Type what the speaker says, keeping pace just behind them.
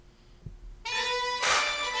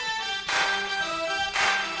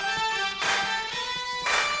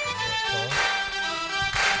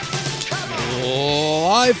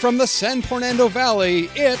Live from the San Fernando Valley,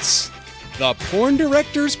 it's the Porn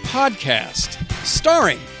Directors Podcast,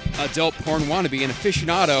 starring adult porn wannabe and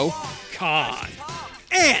aficionado, Khan,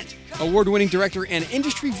 and award-winning director and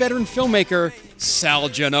industry veteran filmmaker, Sal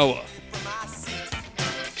Genoa.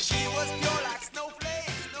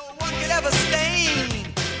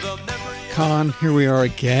 Khan, here we are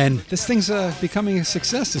again. This thing's becoming a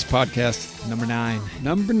success, this podcast. Number 9.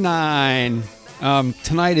 Number 9.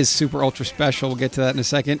 Tonight is super ultra special. We'll get to that in a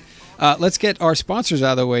second. Let's get our sponsors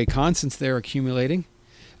out of the way, Khan, since they're accumulating.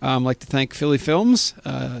 I'd like to thank Philly Films,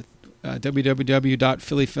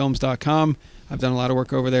 www.phillyfilms.com. I've done a lot of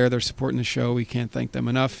work over there. They're supporting the show. We can't thank them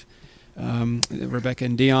enough. Rebecca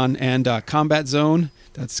and Dion. And Combat Zone.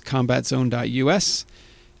 That's combatzone.us.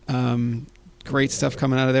 Great stuff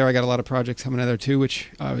coming out of there. I got a lot of projects coming out of there, too, which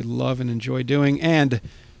I would love and enjoy doing. And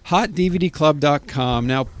hotdvdclub.com.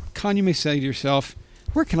 Now, Con, you may say to yourself,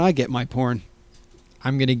 where can I get my porn?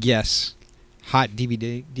 I'm going to guess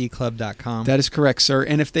hotdvdclub.com. That is correct, sir.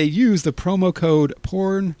 And if they use the promo code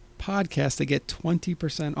PORNPODCAST, they get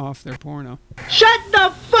 20% off their porno. Shut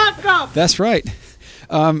the fuck up! That's right.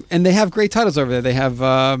 And they have great titles over there. They have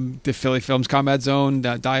the Philly Films, Combat Zone,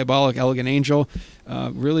 Diabolic, Elegant Angel.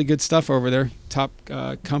 Really good stuff over there. Top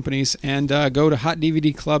companies. And go to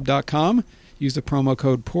hotdvdclub.com. Use the promo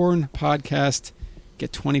code PORNPODCAST.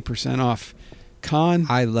 Get 20% off. Con,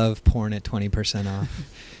 I love porn at 20% off.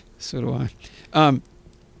 So do I.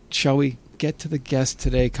 Shall we get to the guest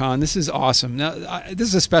today, Con? This is awesome. Now, this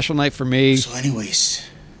is a special night for me. So anyways,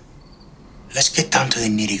 let's get down to the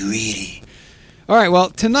nitty-gritty. All right, well,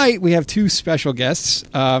 tonight we have 2 special guests.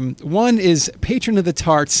 One is patron of the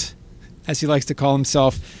tarts, as he likes to call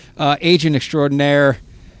himself, agent extraordinaire,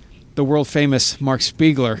 the world-famous Mark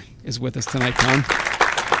Spiegler is with us tonight, Con.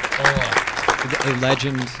 A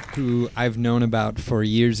legend who I've known about for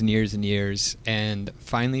years and years and years, and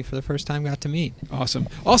finally, for the first time, got to meet. Awesome.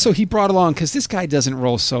 Also, he brought along, because this guy doesn't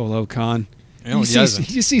roll solo, Con. No, he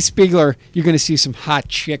doesn't. You see Spiegler, you're going to see some hot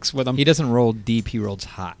chicks with him. He doesn't roll deep, he rolls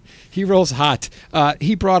hot. He rolls hot.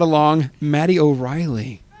 He brought along Maddie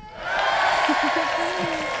O'Reilly.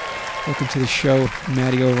 Welcome to the show,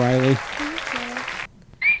 Maddie O'Reilly.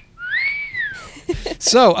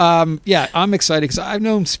 So, yeah, I'm excited because I've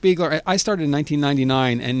known Spiegler. I started in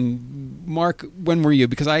 1999, and Mark, when were you?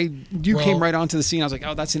 Because you came right onto the scene. I was like,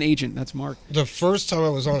 oh, that's an agent. That's Mark. The first time I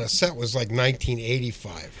was on a set was like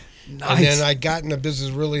 1985. Nice. And then I got into business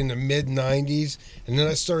really in the mid-90s, and then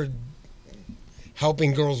I started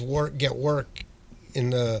helping girls get work in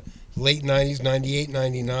the late 90s, 98,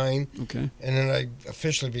 99. Okay. And then I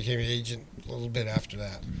officially became an agent a little bit after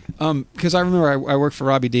that. Because I remember I worked for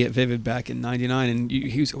Robbie D at Vivid back in 99, and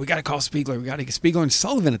he was, we got to call Spiegler. We got to get Spiegler and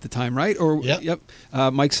Sullivan at the time, right? Yep.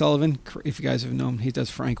 Mike Sullivan, if you guys have known him, he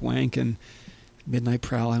does Frank Wank and Midnight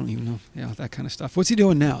Prowl. I don't even know, that kind of stuff. What's he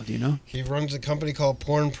doing now? Do you know? He runs a company called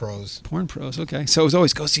Porn Pros. Porn Pros, okay. So it was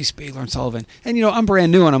always go see Spiegler and Sullivan. And, I'm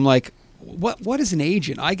brand new, and I'm like, what is an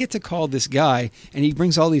agent? I get to call this guy, and he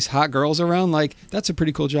brings all these hot girls around. Like, that's a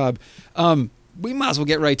pretty cool job. We might as well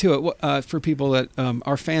get right to it. For people that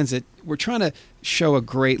are fans, that we're trying to show a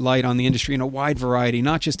great light on the industry in a wide variety,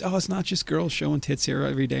 not just, it's not just girls showing tits here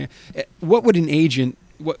every day. What would an agent,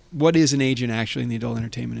 what is an agent actually in the adult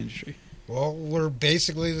entertainment industry? Well, we're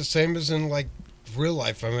basically the same as in like real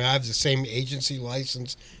life. I mean, I have the same agency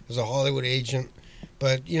license as a Hollywood agent,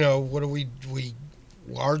 but what do we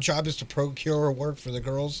our job is to procure work for the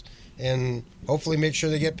girls and hopefully make sure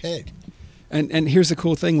they get paid. And here's the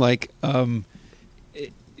cool thing, like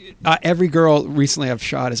every girl recently I've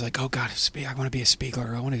shot is like, oh God, I want to be a Spiegler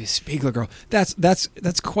girl. I want to be a Spiegler girl.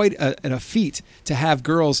 That's quite a feat to have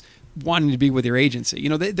girls wanting to be with your agency.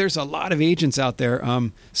 There's a lot of agents out there,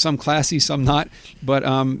 some classy, some not. But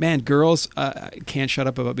man, girls can't shut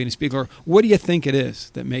up about being a Spiegler. What do you think it is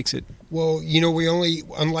that makes it? Well, we only,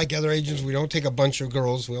 unlike other agents, we don't take a bunch of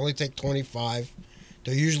girls. We only take 25.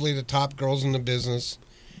 They're usually the top girls in the business.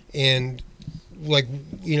 And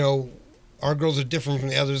our girls are different from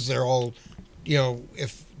the others. They're all,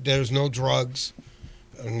 if there's no drugs,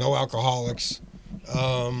 no alcoholics,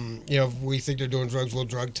 if we think they're doing drugs, we'll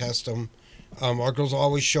drug test them. Our girls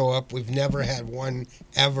always show up. We've never had one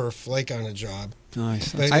ever flake on a job.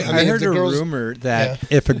 Nice. But, I heard a rumor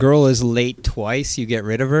that if a girl is late twice, you get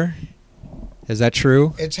rid of her. Is that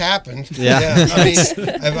true? It's happened. Yeah. I mean,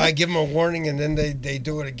 if I give them a warning and then they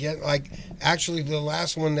do it again. Like, actually, the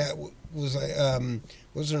last one that was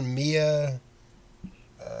there Mia?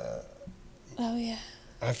 Oh, yeah.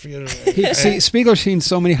 I forget her. Spiegler's seen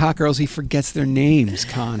so many hot girls, he forgets their names,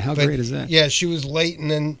 Con. How great is that? Yeah, she was late,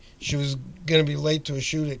 and then she was going to be late to a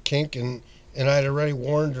shoot at Kink, and I had already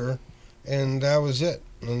warned her, and that was it.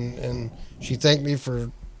 and she thanked me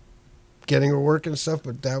for getting her work and stuff,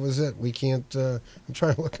 but that was it. We can't. I'm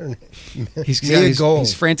trying to look at her name.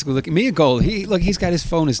 He's frantically looking. Mia Gold. He's got his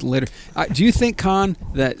phone is littered. Do you think, Con,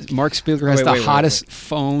 that Mark Spiegler has the hottest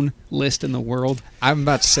phone list in the world? I'm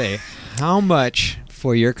about to say, how much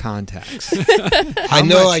for your contacts? I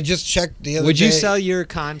know. I just checked the other day. Would you sell your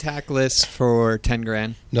contact list for 10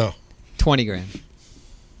 grand? No. 20 grand?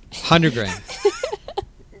 100 grand?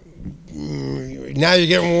 Now you're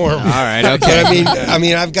getting warm. All right, okay. But I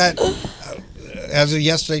mean, I've got, as of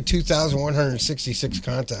yesterday, 2,166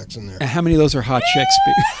 contacts in there. And how many of those are hot chicks?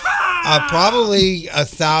 Probably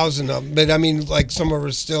 1,000 of them. But I mean, like some of them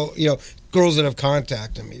are still, girls that have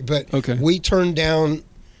contacted me. But we turn down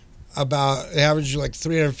about average like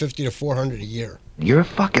 350 to 400 a year. You're a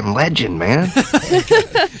fucking legend, man.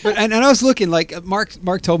 and I was looking, like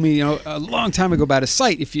Mark told me, a long time ago about a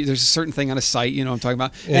site. If there's a certain thing on a site, I'm talking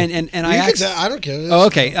about. Yeah. And I don't care. Oh,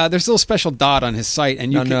 okay. There's a little special dot on his site,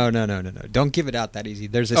 and no. Don't give it out that easy.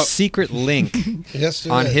 There's a secret link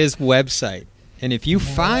on his website. And if you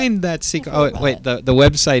find that secret... Oh, wait, the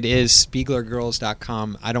website is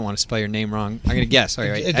SpieglerGirls.com. I don't want to spell your name wrong. I'm going to guess. All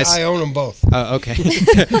right. I own them both. Oh, okay.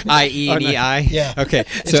 I-E-N-E-I? Yeah. Okay.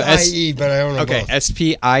 It's I-E, but I own them both. Okay,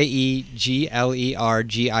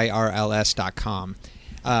 SpieglerGirls.com.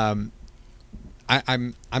 I'm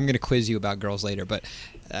going to quiz you about girls later, but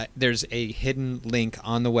there's a hidden link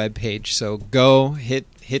on the webpage. So go hit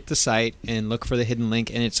the site and look for the hidden link,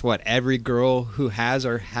 and it's what every girl who has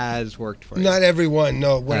worked for you. Not everyone,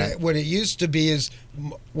 no. What it used to be is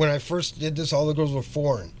when I first did this, all the girls were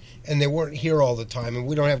foreign, and they weren't here all the time, and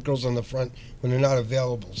we don't have girls on the front when they're not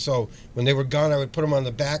available. So when they were gone, I would put them on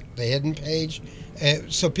the back, the hidden page, and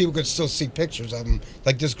so people could still see pictures of them,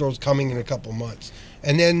 like this girl's coming in a couple months.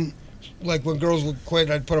 And then like when girls would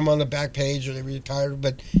quit, I'd put them on the back page or they retired,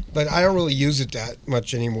 but I don't really use it that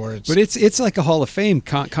much anymore. But it's like a Hall of Fame.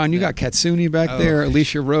 Con, you got Katsuni back there,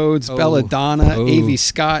 Alicia Rhodes, Belladonna, A.V.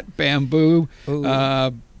 Scott, Bamboo,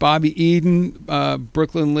 Bobby Eden,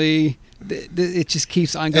 Brooklyn Lee. It just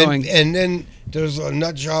keeps on going. And then there's a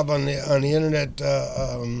nut job on the internet.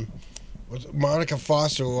 Monica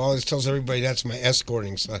Foster, who always tells everybody that's my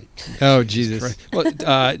escorting site. Oh, Jesus. Right. Well,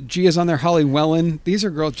 Gia's on there, Holly Wellen. These are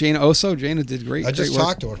girls. Jana Oso. Jana did great. I just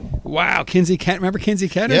talked to her. Wow. Kinsey Kent. Remember Kinsey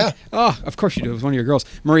Kent? Yeah. Oh, of course you do. It was one of your girls.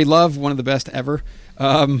 Marie Love, one of the best ever.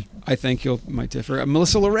 I think you might differ.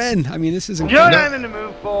 Melissa Loren. I mean, this is incredible. You know what I'm in the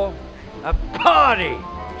mood for? A party.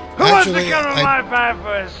 Who wants to come to my bar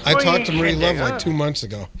for a swinging I talked to Marie Love huh? like 2 months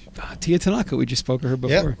ago. Tia Tanaka. We just spoke to her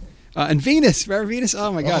before. Yep. And Venus. Remember Venus?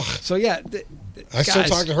 Oh, my God. So, yeah. I still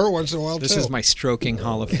talk to her once in a while, This too. is my stroking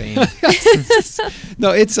Hall of Fame.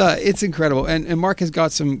 No, it's incredible. And Mark has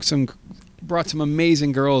got brought some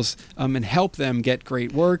amazing girls and helped them get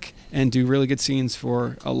great work and do really good scenes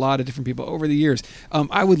for a lot of different people over the years.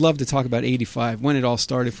 I would love to talk about 85, when it all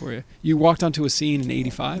started for you. You walked onto a scene in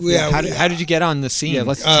 85? Yeah. How did you get on the scene? Yeah,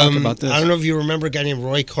 let's talk about this. I don't know if you remember a guy named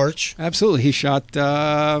Roy Karch. Absolutely. He shot...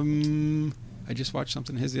 I just watched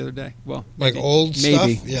something of his the other day. Well, like old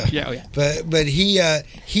maybe. stuff? Yeah. Yeah, oh, yeah. But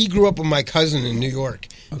he grew up with my cousin in New York.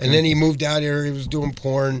 Okay. And then he moved out here. He was doing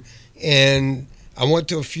porn. And I went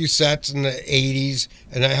to a few sets in the 80s,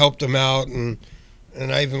 and I helped him out. And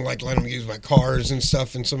I even let him use my cars and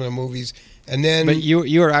stuff in some of the movies. And then... But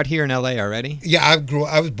you were out here in L.A. already? Yeah, I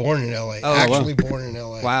was born in L.A. Born in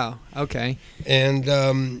L.A. Wow. Okay.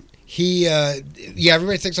 And...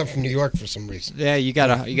 everybody thinks I'm from New York for some reason. Yeah, you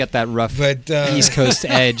got that rough but, East Coast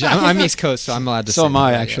edge. I'm East Coast, so I'm allowed to say so am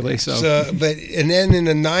I, that, actually. Yeah. And then in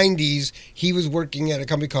the 90s, he was working at a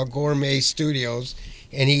company called Gourmet Studios,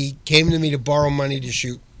 and he came to me to borrow money to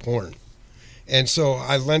shoot porn. And so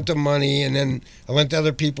I lent him money, and then I lent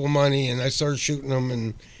other people money, and I started shooting them,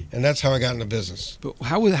 and that's how I got into business. But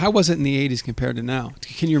how was it in the 80s compared to now?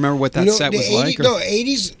 Can you remember what that set was like? No,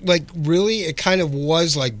 80s, like really, it kind of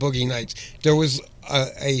was like Boogie Nights. There was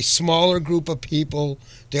a smaller group of people.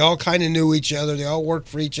 They all kind of knew each other. They all worked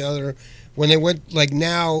for each other. When they went, like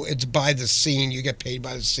now, it's by the scene. You get paid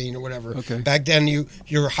by the scene or whatever. Okay. Back then,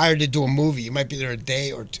 you're hired to do a movie. You might be there a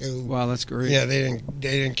day or two. Wow, that's great. Yeah, they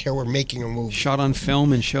didn't care we're making a movie. Shot on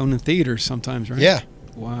film and shown in theaters sometimes, right? Yeah.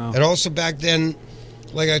 Wow. And also back then,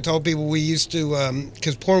 like I told people, we used to,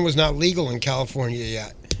 because porn was not legal in California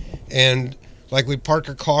yet. And like we'd park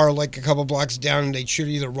a car like a couple blocks down, and they'd shoot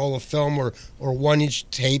either a roll of film or 1-inch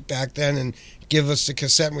tape back then, and give us the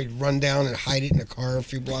cassette, and we'd run down and hide it in a car a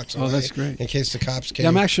few blocks away. Oh, that's great. In case the cops came. Yeah,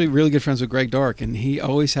 I'm actually really good friends with Greg Dark, and he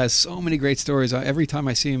always has so many great stories. Every time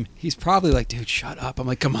I see him, he's probably like, dude, shut up. I'm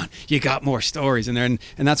like, come on, you got more stories in there. And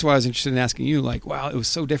that's why I was interested in asking you, like, wow, it was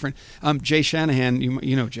so different. Jay Shanahan,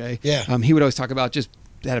 you know Jay. Yeah. He would always talk about just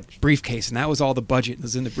had a briefcase, and that was all the budget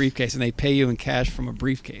was in the briefcase, and they pay you in cash from a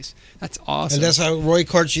briefcase. That's awesome. And that's how Roy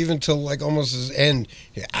Karch, even till like almost his end,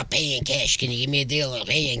 I'll pay you in cash. Can you give me a deal? I'll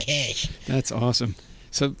pay you in cash. That's awesome.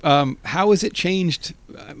 So, how has it changed?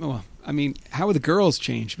 Well, I mean, how have the girls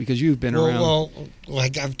changed? Because you've been around. Well,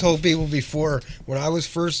 like I've told people before, when I was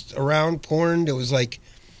first around porn, there was like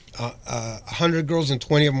 100 girls and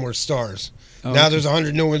 20 of them were stars. Oh, now okay. there's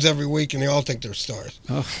 100 new ones every week, and they all think they're stars.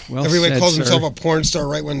 Oh, well Everybody said, calls sir. himself a porn star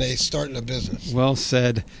right when they start in the business. Well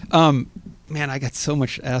said. Man, I got so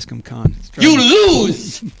much to ask him, Con. You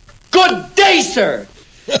lose! Good day, sir!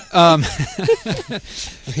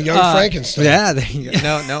 Young Frankenstein. Yeah, there you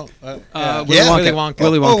go. No. Willy Wonka.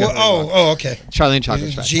 Willy Wonka. Oh, okay. Charlie and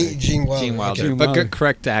Chocolate Factory. Gene Wilder. Gene Wilder. Okay. Gene But Wilder. good,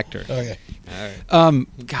 correct actor. Okay. All right.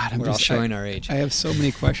 God, We're all showing our age. I have so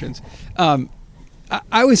many questions. I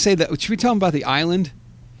always say that. Should we tell them about the island?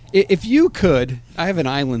 If you could, I have an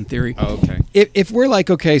island theory. Oh, okay. If we're like,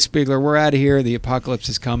 okay, Spiegler, we're out of here. The apocalypse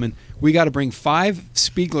is coming. We got to bring 5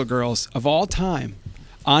 Spiegler girls of all time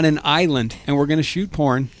on an island, and we're going to shoot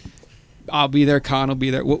porn. I'll be there. Con will be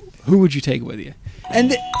there. Who would you take with you?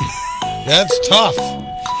 And That's tough.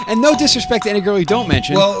 and no disrespect to any girl you don't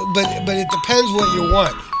mention. Well, but it depends what you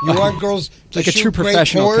want. You want girls to Like a shoot true great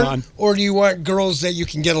professional, porn, Con. or do you want girls that you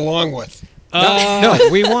can get along with? No,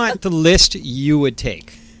 we want the list you would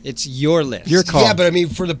take. It's your list. Your call. Yeah, but I mean,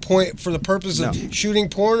 for the purpose of No. shooting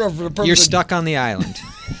porn, or for the purpose You're of stuck on the island.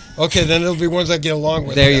 Okay, then it'll be ones I get along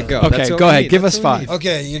with. There you better. go. Okay, That's what go we ahead. need. Give That's us what we 5. need.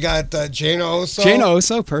 Okay, you got Jane Oso. Jane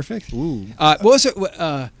Oso, perfect. Ooh. What was it?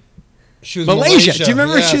 She was Malaysia. Do you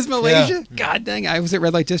remember Yeah, she was Malaysia? yeah. God dang, I was at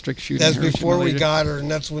Red Light District shooting That's her. She was before we Malaysia. got her,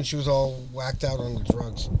 and that's when she was all whacked out on the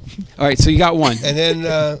drugs. All right, so you got one. And then,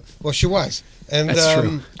 well, she was. And, That's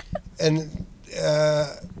true. And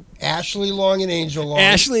Ashley Long and Angel Long.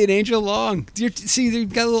 Ashley and Angel Long. See,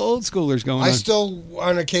 you've got little old schoolers going I on. still,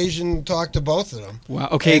 on occasion, talk to both of them. Wow.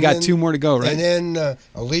 Okay, you And got then- 2 more to go, right? And then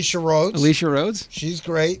Alicia Rhodes. Alicia Rhodes. She's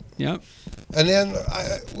great. Yep. And then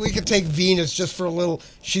we could take Venus just for a little.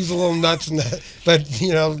 She's a little nuts in that, but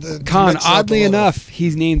you know. Con, mix it up a oddly little. enough,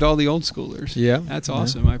 he's named all the old schoolers. Yeah. That's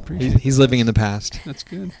awesome. I appreciate He's living in the past. it. That's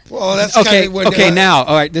good. Well, that's Okay. kind of Okay. Now,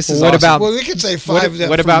 all right. This is What awesome. about- Well, we could say What, 5.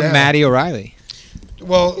 what from about now. Maddie O'Reilly?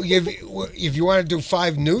 Well, if you want to do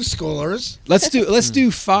 5 new schoolers, Let's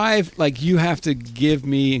do 5. Like you have to give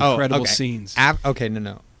me incredible okay. scenes. Okay,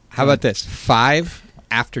 no. How about this? 5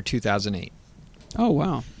 after 2008. Oh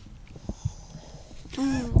wow.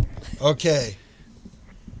 okay.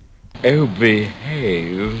 Oh,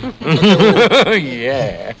 behave.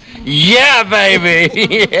 Yeah. Yeah,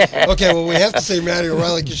 baby. Yeah. Okay, well, we have to say Maddie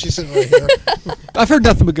O'Reilly because she's sitting right here. I've heard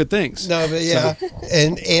nothing but good things. No, but yeah,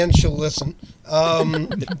 and she'll listen.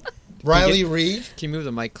 Riley Reid. Can you move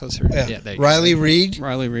the mic closer? Yeah, there you go. Riley Reid.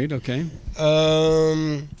 Riley Reid. Okay.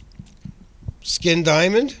 Skin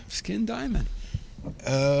Diamond. Skin Diamond.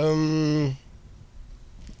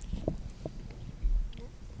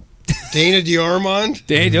 Dana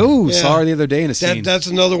DiArmond. Oh, Yeah. saw her the other day in a scene. That's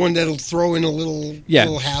another one that'll throw in a little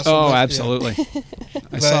hassle. Oh, but, yeah. absolutely.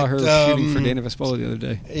 I saw her But, shooting for Dana Vespola the other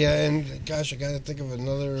day. Yeah, and gosh, I got to think of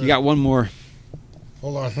another. You got one more.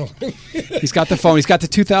 Hold on. He's got the phone. He's got the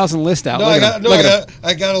 2000 list out. No, Look at him. Look at him.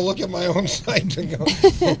 I got to look at my own site to go.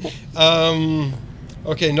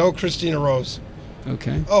 Okay, no Christina Rose.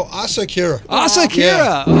 Okay. Oh, Asa Akira.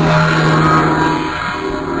 Asakura.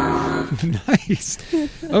 Nice.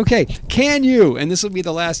 Okay. Can you? And this will be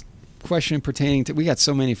the last question pertaining to. We got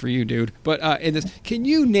so many for you, dude. But in this, can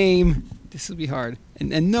you name? This will be hard.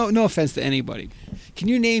 And no offense to anybody. Can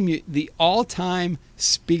you name the all-time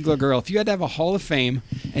Spiegler Girl? If you had to have a Hall of Fame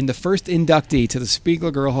and the first inductee to the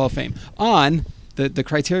Spiegler Girl Hall of Fame, on the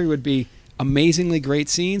criteria would be amazingly great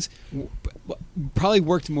scenes. Probably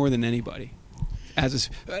worked more than anybody. That's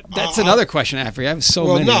another question I have for you. I have so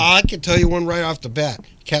Well, many. no, I can tell you one right off the bat.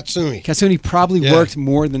 Katsumi. Katsuni probably Yeah. worked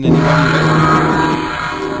more than anybody.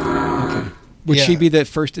 Okay. Would she Yeah. be the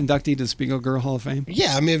first inductee to the Spiegel Girl Hall of Fame?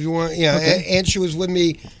 Yeah, I mean, if you want, yeah, Okay. and she was with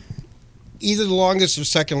me either the longest or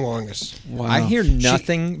second longest. Wow. I hear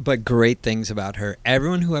nothing but great things about her.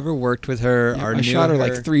 Everyone who ever worked with her Yeah, or I knew shot her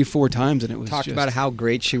like 3-4 times, and it was talked just, about how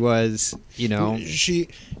great she was. You know,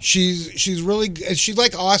 She's really, she's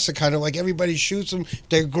like Asa, kind of like everybody shoots them.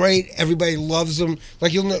 They're great. Everybody loves them.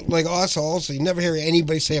 Like like Asa also, you never hear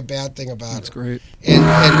anybody say a bad thing about That's her. great. And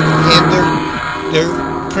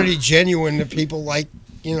they're pretty genuine. That people like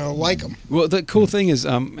them. Well, the cool thing is,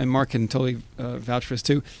 and Mark can totally vouch for this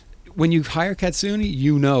too. When you hire Katsuni,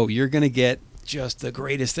 you're going to get just the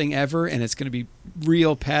greatest thing ever, and it's going to be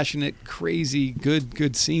real passionate, crazy,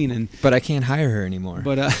 good scene. But I can't hire her anymore.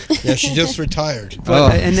 But Yeah, she just retired.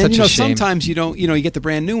 but, and then such a shame. sometimes you don't, you get the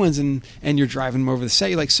brand new ones, and you're driving them over the set.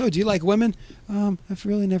 You're like, so do you like women? I've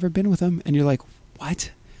really never been with them. And you're like,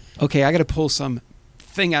 what? Okay, I got to pull some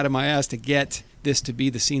thing out of my ass to get this to be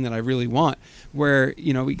the scene that I really want. Where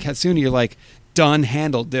Katsuni, you're like, done,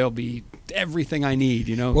 handled. There'll be everything I need.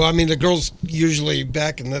 Well, I mean, the girls usually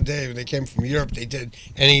back in the day when they came from Europe, they did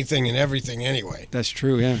anything and everything anyway. That's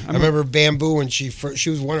true. Yeah, I remember Bamboo, and she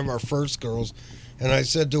was one of our first girls. And I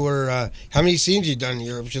said to her, how many scenes you done in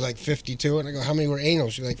Europe? She's like, 52. And I go, how many were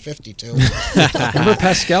anal? She's like, 52. Remember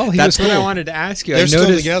Pascal? That's what I wanted to ask you. They're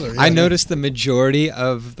still together. Yeah. I noticed the majority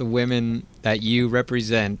of the women that you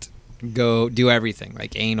represent go do everything,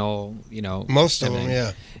 like anal, Most of them,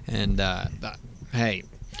 yeah. And, hey.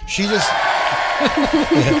 She just...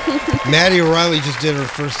 Maddie O'Reilly just did her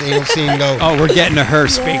first anal scene, though. Oh, we're getting to her,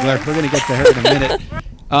 Spiegler. We're going to get to her in a minute.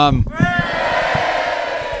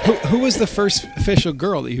 Who was the first official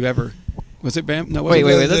girl that you ever... Was it Bam? No, wait.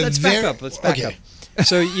 the Let's back up. Okay.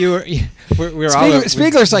 So we're all...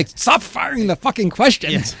 Spiegler's like, stop firing the fucking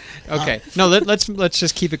questions. Yeah. Okay. No, let's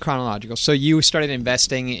just keep it chronological. So you started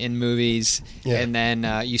investing in movies, and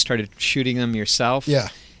then you started shooting them yourself. Yeah.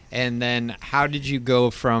 And then how did you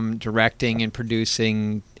go from directing and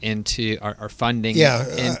producing into or funding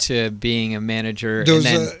into being a manager?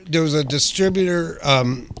 There was a distributor,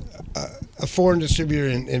 a foreign distributor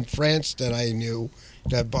in France that I knew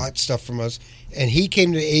that bought stuff from us. And he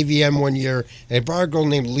came to AVM one year, and he brought a girl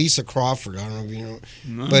named Lisa Crawford. I don't know if you know.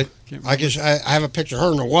 No, but I have a picture of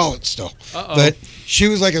her in her wallet still. Uh-oh. But she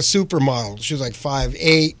was like a supermodel. She was like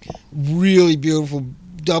 5'8", really beautiful,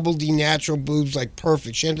 double D natural boobs, like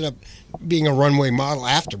perfect. She ended up being a runway model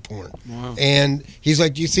after porn. Wow. And he's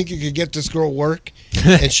like, do you think you could get this girl work?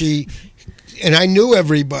 And I knew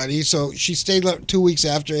everybody, so she stayed 2 weeks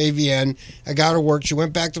after AVN. I got her work. She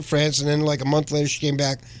went back to France, and then like a month later, she came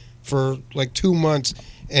back for like 2 months,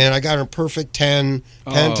 and I got her Perfect 10,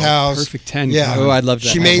 Penthouse. Perfect 10. Yeah. Oh, I'd love that.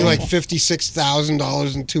 She made like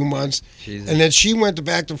 $56,000 in 2 months. Jesus. And then she went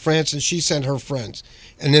back to France, and she sent her friends.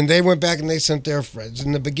 And then they went back, and they sent their friends.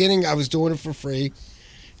 In the beginning, I was doing it for free,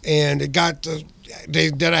 and it got to,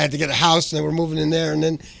 then I had to get a house, and they were moving in there, and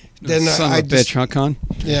then Son of a bitch, huh, Con?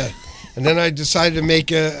 Yeah. And then I decided to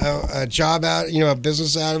make a job out, a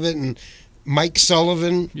business out of it. And Mike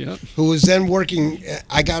Sullivan, who was then working,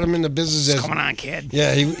 I got him in the business as... What's going on, kid?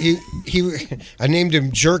 Yeah, I named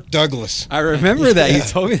him Jerk Douglas. I remember that. You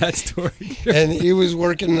told me that story. And he was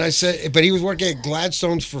working, and I said, but he was working at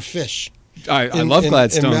Gladstone's for Fish. I love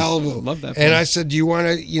Gladstone. In Malibu. I love that. And I said, do you want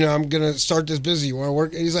to, I'm going to start this business. You want to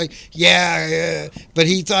work? And he's like, yeah. But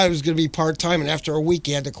he thought it was going to be part-time. And after a week,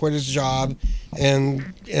 he had to quit his job.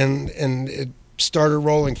 And it started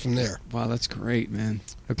rolling from there. Wow, that's great, man.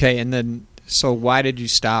 Okay, and then, so why did you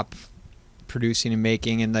stop producing and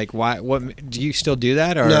making? And like, what do you still do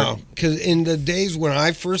that? Or? No, because in the days when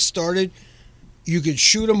I first started, you could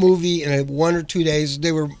shoot a movie in 1 or 2 days.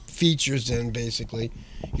 They were features then, basically.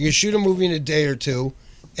 You could shoot a movie in a day or two,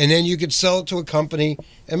 and then you could sell it to a company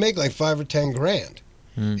and make like $5 or $10 grand.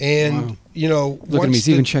 And wow. Look at him, he's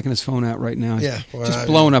even checking his phone out right now. Yeah, just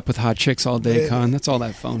blowing up with hot chicks all day, Con. That's all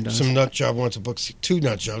that phone does. Some nut job wants to book, 2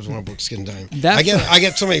 nut jobs want to book Skin Time. I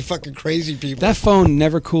get so many fucking crazy people. That phone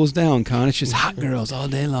never cools down, Con. It's just hot girls all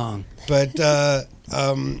day long. But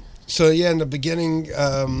so yeah, in the beginning,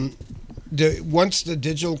 once the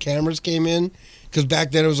digital cameras came in. Because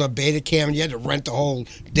back then it was a beta cam, and you had to rent the whole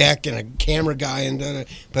deck and a camera guy.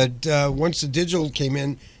 But once the digital came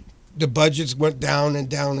in, the budgets went down and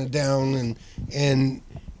down and down. And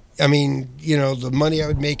I mean, the money I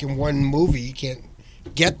would make in one movie, you can't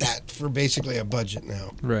get that for basically a budget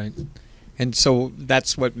now. Right. And so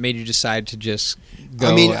that's what made you decide to just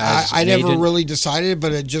go. I mean, as I an never agent? really decided,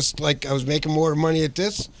 but it just like I was making more money at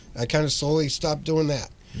this, I kind of slowly stopped doing that.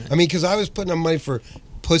 I mean, because I was putting up money for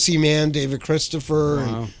Pussy Man, David Christopher,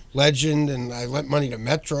 and Legend, and I lent money to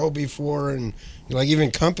Metro before, and like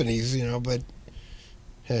even companies, but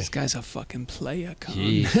hey. This guy's a fucking player,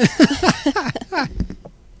 Con.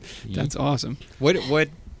 That's awesome. What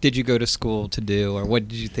did you go to school to do, or what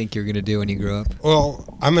did you think you were going to do when you grew up?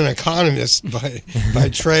 Well, I'm an economist by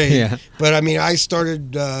trade, Yeah. But I mean, I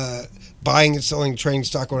started buying and selling train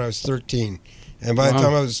stock when I was 13, and by the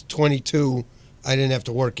time I was 22, I didn't have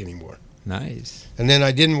to work anymore. Nice. And then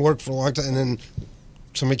I didn't work for a long time, and then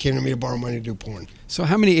somebody came to me to borrow money to do porn. So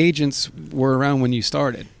how many agents were around when you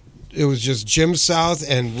started? It was just Jim South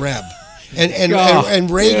and Reb.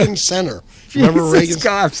 And Reagan Center. Remember Reagan?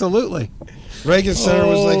 Absolutely. Reagan Center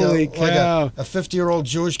was like Holy a cow. 50-year-old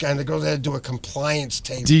Jewish guy that goes there to do a compliance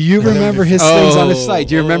tape. Do you And then remember we- his things on his site?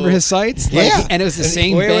 Do you remember his sites? Yeah. And it was the And-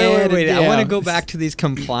 same Wait. band. I yeah. want to go back to these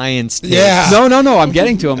compliance tapes. Yeah. No, I'm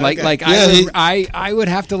getting to him. Like, Okay. like Yeah, I would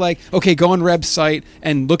have to like, okay, go on Reb's site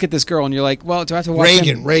and look at this girl, and you're like, well, do I have to watch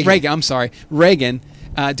him? Reagan. I'm sorry, Reagan.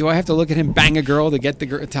 Do I have to look at him bang a girl to get the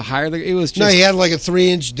girl to hire the? It was just No, he had like a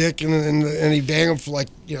 3-inch dick, and he banged him for like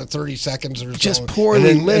 30 seconds or so. Just And poorly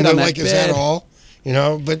then- lit and on then, that like, is that bed. all?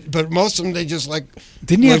 But most of them they just like.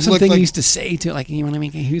 Didn't he have like, something look he like- used to say to like, you want to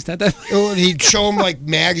make a who's that? Oh, and he'd show them like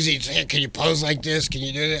magazines. Hey, can you pose like this? Can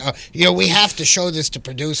you do that? We have to show this to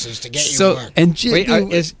producers to get you So work. and Wait,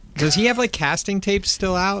 dude, does he have like casting tapes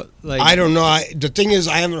still out? Like I don't know. The thing is,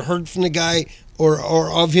 I haven't heard from the guy or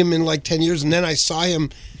of him in like 10 years. And then I saw him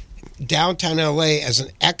downtown LA as an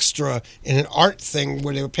extra in an art thing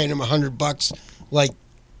where they were paying him $100 like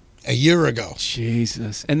a year ago.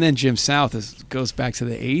 Jesus. And then Jim South goes back to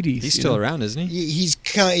the 80s. he's you still know? around, isn't he? He's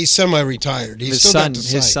semi-retired. He's His still son, got the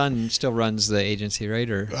his site. son still runs the agency, right?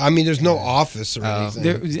 Or I mean, there's no office or Oh.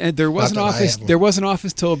 anything. There was an Not that I office. have one. There was an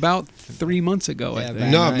office till about 3 months ago. I Yeah, think.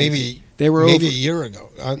 Van No, Nuys. maybe They were maybe over. a year ago.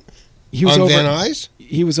 He was on over. Van Nuys?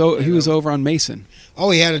 He was over on Mason.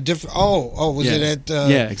 Oh, he had a different. Was Yeah. it at?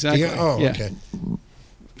 Yeah, exactly. Oh, Yeah. okay.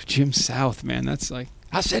 Jim South, man, that's like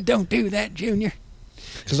I said, don't do that, Junior.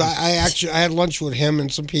 Because I actually I had lunch with him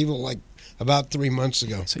and some people like about 3 months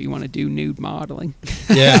ago. So you want to do nude modeling?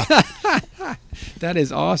 Yeah, That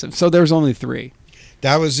is awesome. So there's only 3.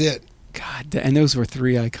 that was it. God, and those were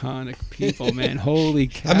 3 iconic people, man. Holy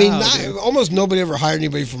cow! I mean, dude. almost nobody ever hired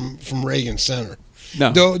anybody from Reagan Center.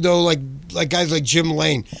 no. Though like guys like Jim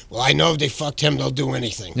Lane. Well, I know if they fucked him, they'll do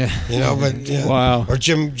anything. Yeah. But yeah. Wow. Or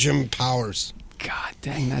Jim Powers. God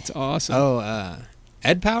dang, that's awesome.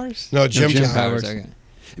 Ed Powers? No, Jim Jim Powers. Okay.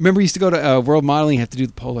 Remember, you used to go to World Modeling. You have to do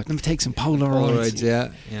the Polaroid. Let me take some Polaroids. Polaroids,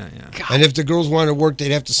 yeah. And if the girls wanted to work,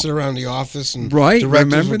 they'd have to sit around the office and Right? directors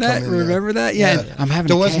Remember would that? come in there. Remember that? Yeah. I'm having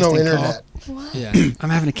There a was no casting internet. Yeah. Call. I'm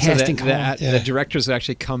having a So casting call. Yeah. the directors would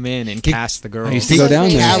actually come in and cast the girls. used to go down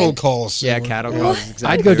there. Cattle calls. Yeah, cattle calls.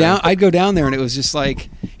 Exactly. I'd go down there, and it was just like,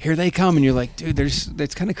 here they come, and you're like, dude,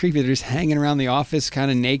 it's kind of creepy. They're just hanging around the office, kind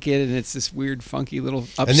of naked, and it's this weird, funky little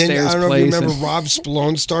And upstairs then I don't know if place. you remember and- Rob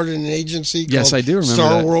Spallone started an agency. Yes, called I do remember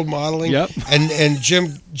Star that. World Modeling. Yep. And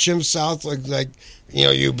Jim South like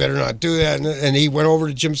you better not do that. And he went over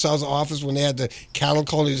to Jim South's office when they had the cattle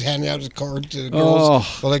call. And he was handing out his card to the girls.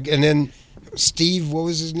 Oh. Well, and then Steve, what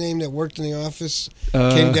was his name that worked in the office,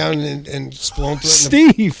 came down and Spallone threatened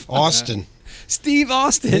him. Steve Austin.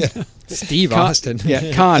 Austin. Yeah. Steve Con- Austin.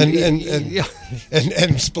 Yeah, Con. And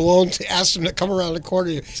Spallone asked him to come around the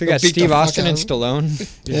corner. So you got Beat the Steve fuck Austin out and of him.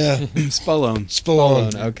 Stallone. Yeah, Spallone.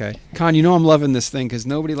 Spallone. Okay. Con, you know I'm loving this thing because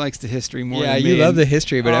nobody likes the history more Yeah, than you me. love the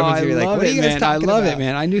history, but Oh, everyone's I gonna be like, love "What are it, you guys man. talking I love about?" it,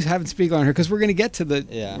 man. I knew having Spiegel on her because we're going to get to the.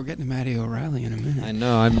 Yeah. We're getting to Maddie O'Reilly in a minute. I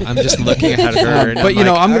know. I'm just looking at her. And But you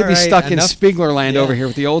know, I'm going to be stuck in enough. Spiegler land Yeah. over here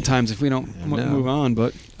with the old times if we don't I know. move on.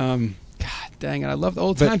 But God dang it, I love the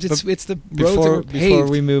old But- times. but It's the roads that were Before paved.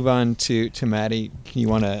 we move on to Maddie, you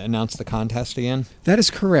want to announce the contest again? That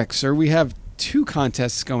is correct, sir. We have 2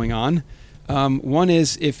 contests going on. One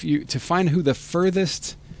is to find who the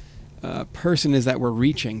furthest person is that we're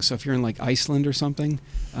reaching. So if you're in like Iceland or something,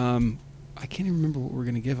 I can't even remember what we're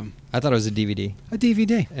going to give them. I thought it was a DVD. A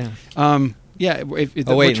DVD. Yeah. Yeah.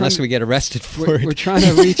 Oh wait, unless we get arrested for it. we're trying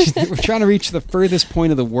to reach. We're trying to reach the furthest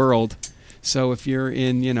point of the world. So if you're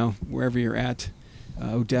in, wherever you're at,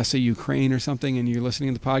 Odessa, Ukraine, or something, and you're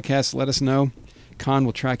listening to the podcast, let us know. Con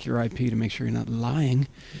will track your IP to make sure you're not lying.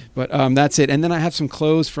 But that's it. And then I have some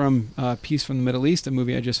clothes from Peace from the Middle East, a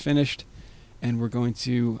movie I just finished, and we're going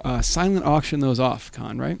to silent auction those off.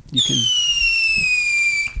 Con, right? You can.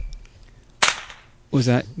 Was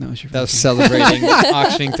that? No, it was your That was phone. celebrating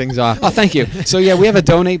auctioning things off. Oh, thank you. So yeah, we have a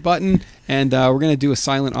donate button, and we're going to do a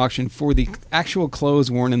silent auction for the actual clothes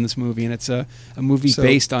worn in this movie, and it's a movie So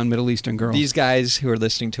based on Middle Eastern girls. These guys who are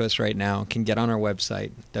listening to us right now can get on our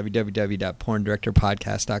website,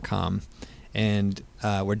 www.porndirectorpodcast.com, and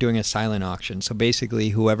we're doing a silent auction. So basically,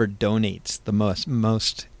 whoever donates the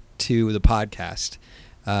most to the podcast,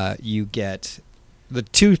 you get the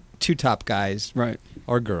two top guys, right,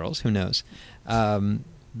 or girls, who knows.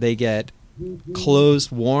 They get clothes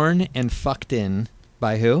worn and fucked in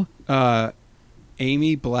by who?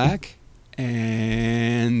 Amy Black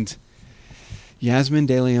and Yasmin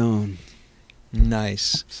De Leon.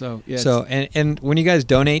 Nice. So yeah. So and when you guys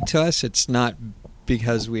donate to us, it's not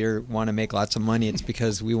because we want to make lots of money. It's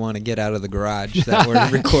because we want to get out of the garage that we're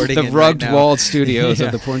recording the in rugged right now. walled studios Yeah.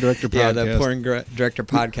 of the Porn Director podcast. Yeah, the Porn Director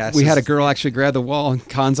podcast. We had a girl actually grab the wall, and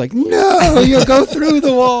Khan's like, "No, you'll go through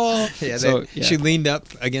the wall." Yeah, So, yeah. she leaned up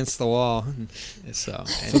against the wall. So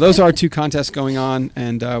those are our two contests going on,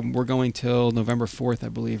 and we're going till November 4th, I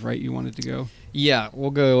believe. Right? You wanted to go. yeah,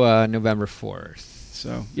 we'll go November 4th.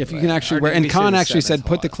 So if you Right. can actually Or wear, did and we say Khan the actually 7th? said,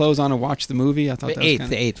 put the Hold on. clothes on and watch the movie. I thought The that was 8th,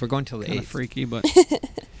 kind the 8th. We're going till the of 8th. freaky, but We're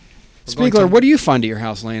going Spiegler, to- what do you find at your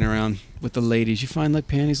house laying around with the ladies? You find like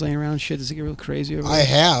panties laying around, shit? Does it get real crazy over I there?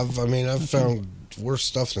 have. I mean, I've found worse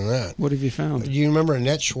stuff than that. What have you found? You remember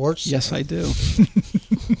Annette Schwartz? Yes, I do.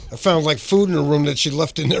 I found like food in her room that she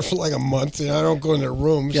left in there for like a month. You know, I don't go in their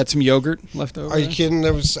rooms. You had some yogurt left over? Are you there? kidding?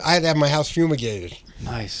 I had to have my house fumigated.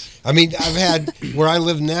 Nice. I mean, I've had where I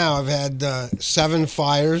live now. I've had 7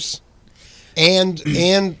 fires, and do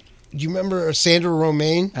you remember Sandra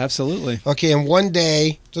Romaine? Absolutely. Okay, and one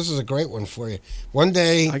day, this is a great one for you. One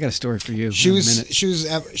day, I got a story for you. she in a was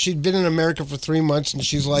minute. she'd been in America for 3 months, and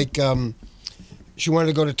she's like, she wanted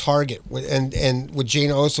to go to Target and with Jane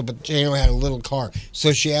Oso, but Jane O had a little car,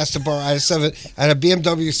 so she asked to borrow. I had a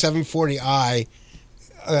BMW 740i,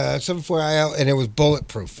 740i, and it was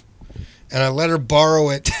bulletproof. And I let her borrow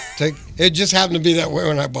it. It just happened to be that way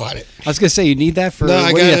when I bought it. I was gonna say you need that for No,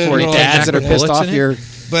 I what do you got have it for in all dads that are bullets pissed off in it? your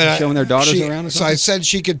But showing their daughters around or So I something? said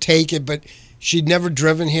she could take it, but she'd never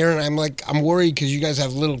driven here, and I'm like, I'm worried because you guys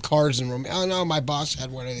have little cars in Rome. Oh no, my boss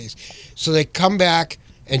had one of these. So they come back,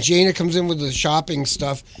 and Jana comes in with the shopping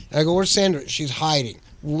stuff, and I go, "Where's Sandra?" She's hiding.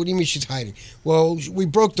 What do you mean she's hiding? Well, we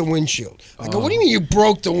broke the windshield. I go, what do you mean you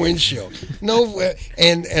broke the windshield? No,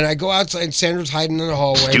 and I go outside, and Sandra's hiding in the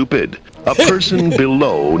hallway. Stupid. A person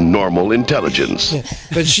below normal intelligence.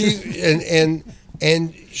 But she and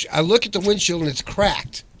I look at the windshield and it's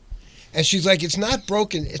cracked, and she's like, "It's not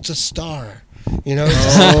broken, it's a star." You know.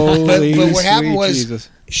 Holy but what happened sweet was Jesus.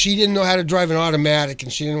 she didn't know how to drive an automatic,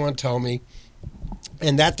 and she didn't want to tell me.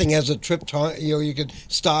 And that thing has a trip time. You know, you could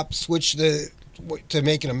stop, switch to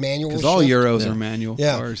making a manual. Because all shift. Euros are manual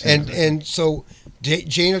Yeah, cars. and so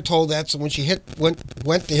Jana told that. So when she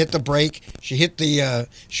went to hit the brake, she went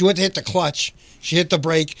to hit the clutch. She hit the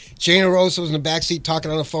brake. Jana Rosa was in the back seat talking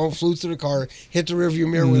on the phone, flew through the car, hit the rearview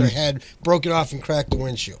mirror with her head, broke it off, and cracked the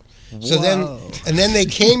windshield. So then they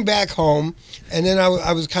came back home, and then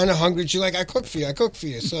I was kind of hungry. She's like, I cook for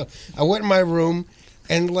you. So I went in my room,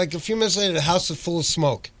 and like a few minutes later, the house was full of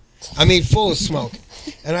smoke. I mean, full of smoke.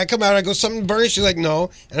 And I come out, I go, something burning? She's like,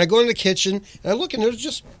 no. And I go in the kitchen, and I look, and there's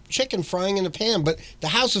just chicken frying in the pan, but the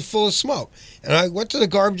house is full of smoke. And I went to the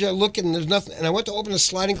garbage, I look, and there's nothing. And I went to open the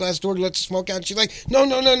sliding glass door to let the smoke out, and she's like, no.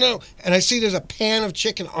 And I see there's a pan of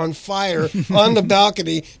chicken on fire on the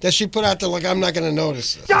balcony that she put out there like, I'm not going to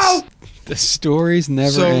notice this. No! the stories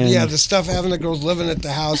never So, end. yeah, the stuff having the girls living at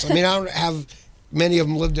the house. I mean, I don't have many of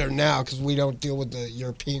them live there now because we don't deal with the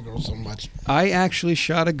European girls so much. I actually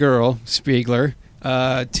shot a girl, Spiegler,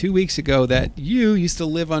 2 weeks ago that you used to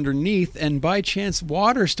live underneath, and by chance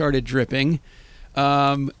water started dripping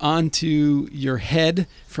onto your head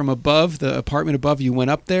from above, the apartment above. You went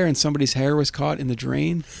up there and somebody's hair was caught in the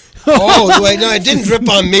drain. Oh, wait, no, it didn't drip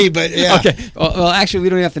on me, but yeah. Okay. Well, actually, we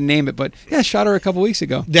don't have to name it, but yeah, shot her a couple weeks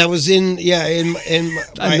ago. That was in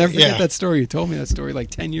I never forget yeah. that story. You told me that story like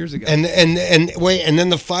 10 years ago. And wait, and then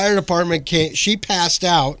the fire department came. She passed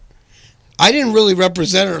out. I didn't really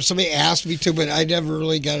represent her. Somebody asked me to, but I never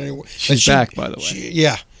really got anywhere. She's back, by the way.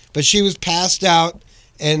 Yeah, but she was passed out,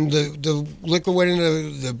 and the liquor went into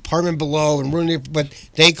the apartment below and ruined it. But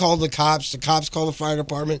they called the cops. The cops called the fire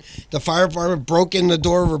department. The fire department broke in the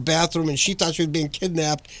door of her bathroom, and she thought she was being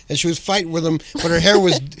kidnapped, and she was fighting with them, but her hair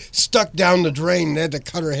was stuck down the drain. They had to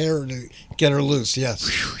cut her hair to get her loose. Yes.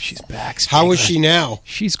 Whew, she's back. How is Spiegler. she now?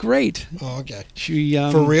 She's great. Oh, okay. She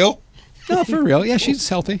For real? No, for real. Yeah, she's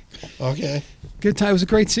healthy. Okay. Good time. It was a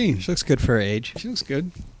great scene. She looks good for her age. She looks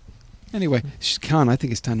good. Anyway, Con, I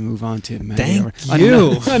think it's time to move on to Maddie. Thank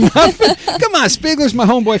you. Come on, Spiegler's my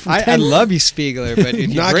homeboy from I 10. love you, Spiegler, but if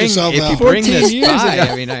you Knock bring yourself out. this 14 years by,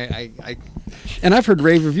 ago. I mean, I And I've heard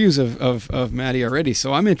rave reviews of Maddie already,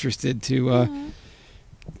 so I'm interested to...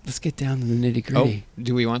 let's get down to the nitty-gritty.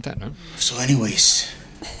 do we want that? No. So anyways,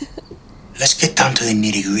 let's get down to the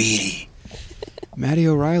nitty-gritty. Maddie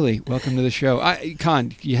O'Reilly, welcome to the show.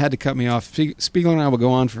 Con, you had to cut me off. Spiegler and I will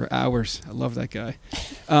go on for hours. I love that guy.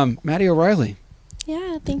 Maddie O'Reilly.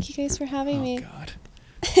 Yeah, thank you guys for having me. God.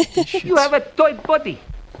 You have a toy body.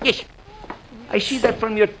 Yes. I see that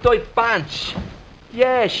from your toy pants.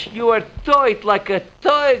 Yes, you are toyed like a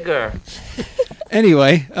tiger.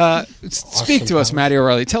 Anyway, speak to us, Maddie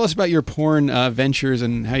O'Reilly. Tell us about your porn ventures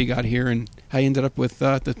and how you got here and how you ended up with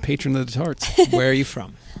the patron of the tarts. Where are you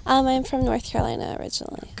from? I'm from North Carolina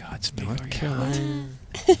originally. God, Spiegler, North yeah. Carolina.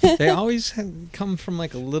 They always come from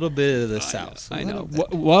like a little bit of the south. I A know. little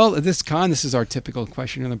bit. Well, this is our typical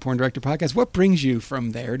question on the Porn Director Podcast. What brings you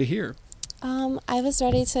from there to here? I was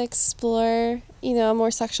ready to explore, a more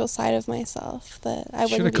sexual side of myself that I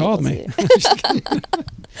Should wouldn't have called be me. able to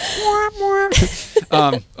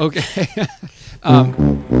do. Okay.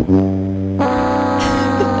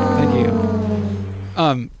 Thank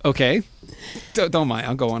you. Okay. Don't mind.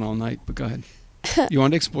 I'll go on all night, but go ahead. You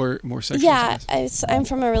want to explore more sexual Yeah, sides? I'm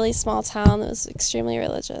from a really small town that was extremely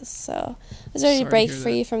religious, so I was ready Sorry to to break hear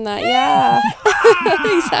free that. from that. Yeah,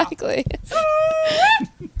 exactly.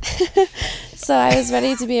 So I was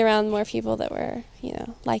ready to be around more people that were,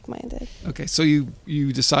 like-minded. Okay, so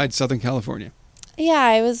you decide Southern California. Yeah,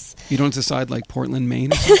 I was. You don't decide like Portland,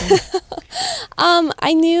 Maine or something?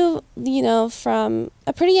 I knew, from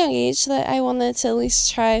a pretty young age that I wanted to at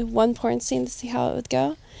least try one porn scene to see how it would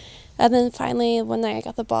go. And then finally, one night I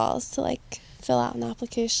got the balls to, fill out an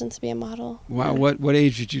application to be a model. Wow, what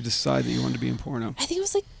age did you decide that you wanted to be in porno? I think it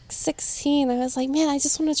was 16. I was like, man, I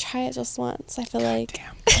just want to try it just once. I feel like.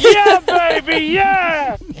 Damn. Yeah, baby,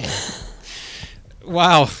 yeah!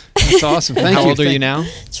 Wow, that's awesome. Thank How you. old are you now?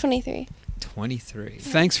 23. 23.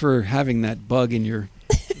 Thanks for having that bug in your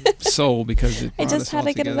soul because it I brought just us had all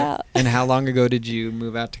to get it together. out. And how long ago did you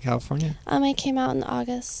move out to California? I came out in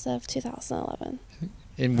August of 2011.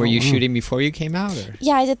 And were Oh, you wow. shooting before you came out? Or?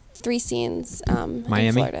 Yeah, I did 3 scenes in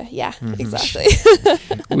Miami? Florida. Yeah, Mhm. exactly.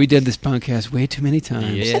 We did this podcast way too many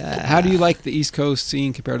times. Yeah. How do you like the East Coast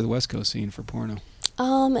scene compared to the West Coast scene for porno?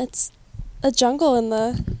 It's a jungle in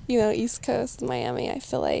the, East Coast, Miami. I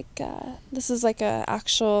feel like this is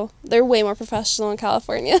they're way more professional in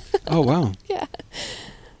California. Oh, wow. Yeah.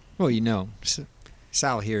 Well,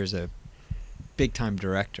 Sal here is a big-time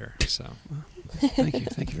director, so. Thank you.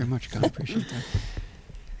 Thank you very much, God. I appreciate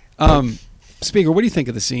that. Speaker, what do you think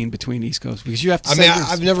of the scene between East Coast? Because you have to I mean, send your-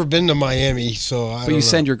 I've never been to Miami, so I but don't you know.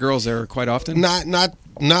 send your girls there quite often? Not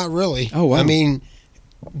really. Oh, wow. I mean,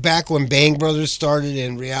 back when Bang Brothers started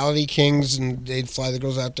and Reality Kings, and they'd fly the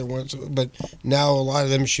girls out there once, but now a lot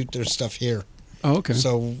of them shoot their stuff here. Oh, okay.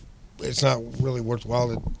 So it's not really worthwhile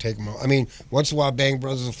to take them out. I mean, once in a while, Bang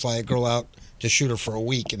Brothers will fly a girl out to shoot her for a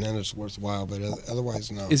week, and then it's worthwhile. But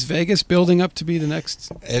otherwise, no. Is Vegas building up to be the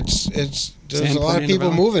next? There's San a lot of Fernando people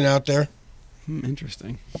Valley? moving out there.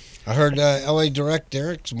 Interesting. I heard L.A. Direct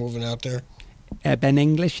Derek's moving out there. Ben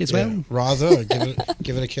English as Yeah, well? rather give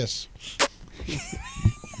it a kiss.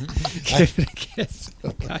 Give it a kiss.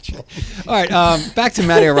 Gotcha. All right, back to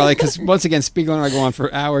Matty O'Reilly, because once again, Spiegel and I go on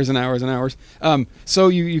for hours and hours and hours. So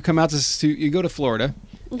you come out you go to Florida,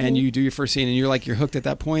 and you do your first scene, and you're hooked at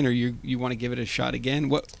that point, or you want to give it a shot again?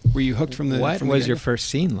 What were you hooked from the? What from the was your get-go? first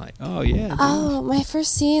scene like? Oh yeah. Oh, my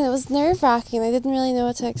first scene, it was nerve-wracking. I didn't really know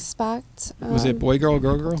what to expect. Was it boy girl,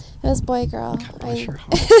 girl girl? It was boy girl. God bless your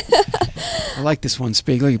heart. I like this one,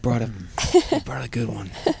 Spiegel. You brought a good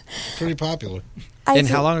one. Pretty popular. And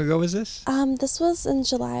how long ago was this? This was in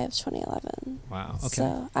July of 2011. Wow. Okay.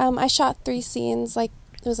 So I shot 3 scenes, it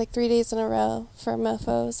was 3 days in a row for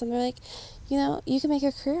Mofos, and they're like, you can make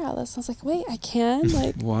a career out of this. I was like, wait, I can?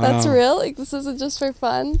 Wow. That's real? This isn't just for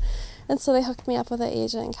fun? And so they hooked me up with an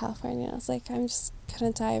agent in California. I was like, I'm just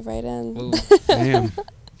going to dive right in. Ooh, Damn.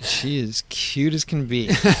 she is cute as can be.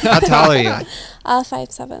 How tall are you?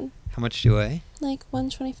 5'7", How much do you weigh?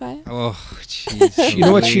 125. Oh, jeez. You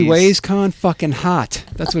know what she Louise. weighs, Con? Fucking hot.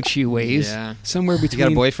 That's what she weighs. Yeah. Somewhere You between.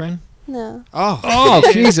 got a boyfriend? No. Oh.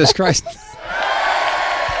 Oh, Jesus Christ.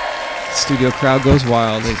 Studio crowd goes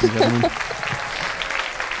wild, ladies and gentlemen.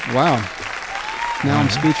 Wow. Now I'm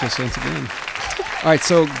speechless once again. All right,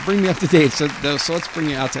 so bring me up to date. So let's bring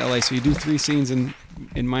you out to LA. So you do 3 scenes in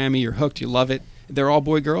Miami. You're hooked. You love it. They're all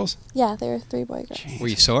boy girls? Yeah, there were 3 boy girls. Were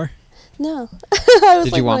you sore? No. I was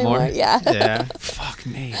Did you want wanting more? Yeah. Yeah. Fuck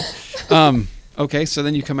me. Okay, so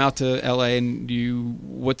then you come out to LA and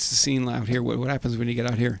what's the scene out here? What happens when you get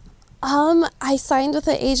out here? I signed with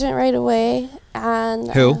an agent right away,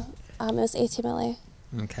 and Who? It was ATMLA.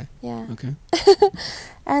 Okay. Yeah. Okay.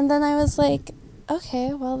 And then I was like,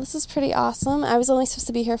 okay, well, this is pretty awesome. I was only supposed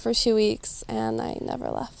to be here for 2 weeks, and I never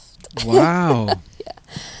left. Wow.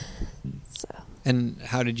 So, And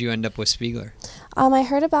how did you end up with Spiegler? I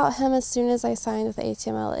heard about him as soon as I signed with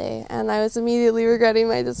ATMLA, and I was immediately regretting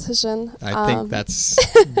my decision. I think that's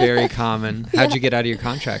very common. How'd you get out of your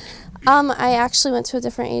contract? I actually went to a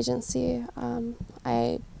different agency.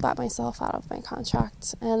 I bought myself out of my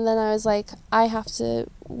contract. And then I was like, I have to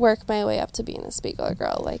work my way up to being a Spiegler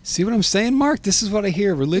girl. Like, See what I'm saying, Mark? This is what I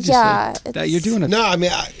hear religiously. Yeah, that you're doing it. No, I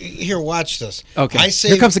mean, here, watch this. Okay. I say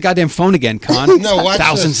Here comes the goddamn phone again, Con. No, watch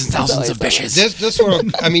thousands this. and thousands of bitches. This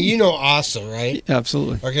one. I mean, you know Asa, right? Yeah,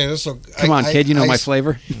 absolutely. Okay, this will. Come on, kid. You know my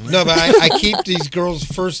flavor. No, but I keep these girls'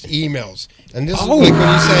 first emails, and this is like when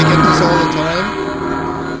you say I get this all the time.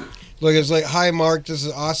 Look, it's like, "Hi, Mark. This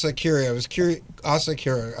is Asa Curie. I was curious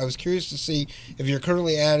to see if you're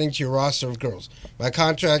currently adding to your roster of girls. My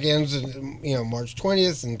contract ends in March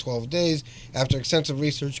 20th in 12 days. After extensive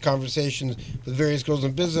research, conversations with various girls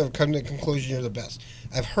in business, I've come to the conclusion you're the best.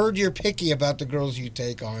 I've heard you're picky about the girls you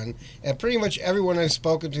take on, and pretty much everyone I've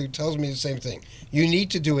spoken to tells me the same thing. You need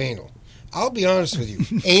to do anal. I'll be honest with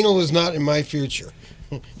you. Anal is not in my future.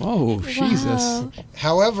 Oh, Jesus.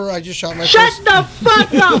 However, I just shot my Shut the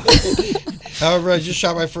fuck up! However, I just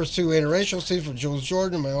shot my first 2 interracial scenes for Jules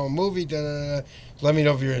Jordan in my own movie. Da, da, da. Let me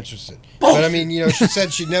know if you're interested. But I mean, she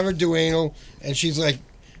said she'd never do anal, and she's like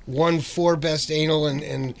won 4 best anal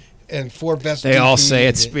and 4 best. They all DP. say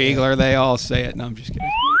it, Spiegler. They all say it. No, I'm just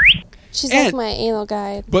kidding. she's like my anal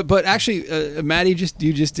guide. But actually, Maddie,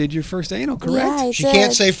 you just did your first anal, correct? Yeah, I She did.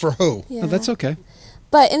 can't say for who. Yeah. No, that's okay.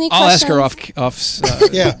 But any I'll ask questions? her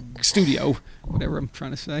off Yeah. studio, whatever I'm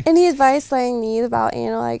trying to say. Any advice that I need about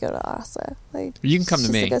anal, I go to Asa. Like, You can come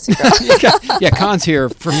to me. she's the go-to girl. Yeah, Con's here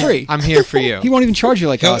for free. I'm here for you. He won't even charge you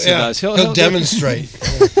like Asa does. He'll demonstrate.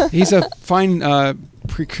 He's a fine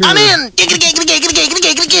procurer. I'm in.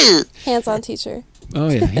 Hands-on teacher. Oh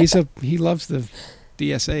yeah, he loves the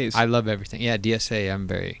DSAs. I love everything. Yeah, DSA.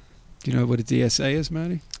 Do you know what a DSA is,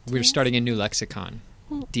 Maddie? We're starting a new lexicon.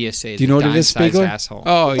 DSA. Do you know what it is, Spiegler? Asshole.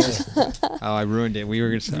 Oh, yes. Oh, I ruined it. We were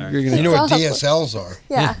going to. You know what DSLs are?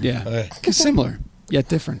 Yeah. Yeah. Similar, yet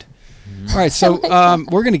different. All right, so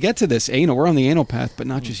we're going to get to this anal. We're on the anal path, but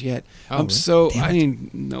not just yet. Oh, So, I mean,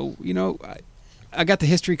 no, I got the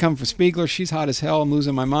history coming from Spiegler. She's hot as hell. I'm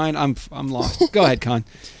losing my mind. I'm lost. Go ahead, Con.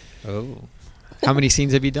 Oh. How many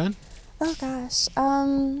scenes have you done? Oh gosh.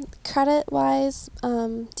 Credit-wise,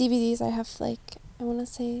 DVDs, I have I want to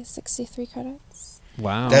say 63 credits.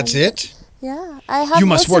 Wow. That's it? Yeah, I have. You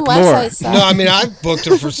must some work more. website stuff. No, I mean, I've booked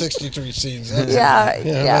her for 63 scenes.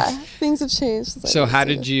 Yeah. Things have changed. since So I how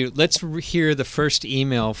was did you? Let's hear the first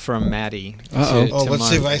email from Maddie. Uh-oh. Oh, let's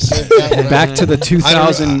see if Mark. I saved that one. Back to the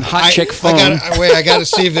 2000 hot chick phone. I got to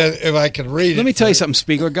see if I can read it. Let me tell you something,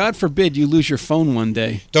 Spiegler. God forbid you lose your phone one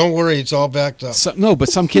day. Don't worry, it's all backed up. No, but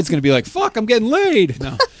some kid's going to be like, fuck, I'm getting laid.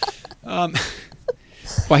 No.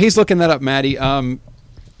 While he's looking that up, Maddie,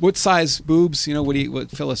 what size boobs? What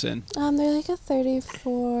fill us in? They're like a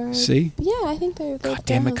 34. See? Yeah, I think they're. God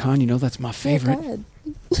damn it, Con. That's my They're favorite. good.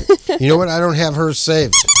 You know what? I don't have hers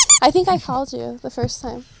saved. I think I called you the first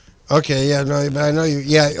time. Okay, yeah, no, but I know you.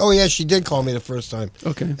 Yeah, oh yeah, she did call me the first time.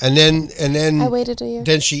 Okay. And then I waited a year.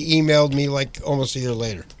 Then she emailed me like almost a year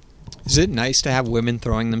later. Is it nice to have women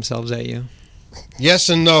throwing themselves at you? Yes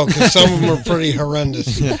and no, because some of them are pretty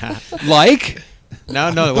horrendous. Like? No.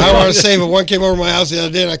 I want to say, but one came over my house the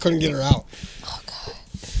other day and I couldn't get her out.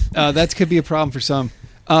 That could be a problem for some.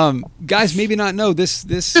 Guys, maybe not know this.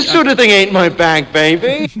 This sort of thing ain't my bank,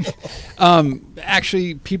 baby.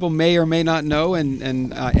 Actually, people may or may not know,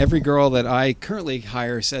 and every girl that I currently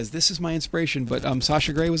hire says this is my inspiration. But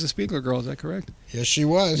Sasha Grey was a Spiegler girl. Is that correct? Yes, she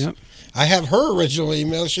was. Yep. I have her original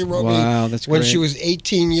email. She wrote me that's when great. she was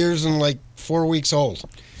 18 years and like 4 weeks old.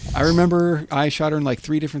 I remember I shot her in like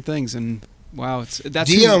 3 different things, and wow, that's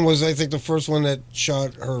Dion was, I think, the first one that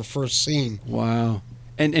shot her first scene. Wow.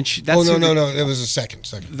 And that's no, it was a second.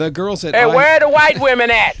 The girls that Hey, where are the white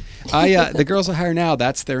women at? the girls I hire now,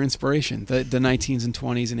 that's their inspiration. The 19s and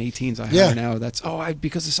 20s and 18s I hire now. That's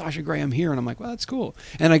because of Sasha Grey I'm here, and I'm like, well, that's cool.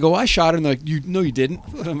 And I go, I shot her, and they're like, you didn't.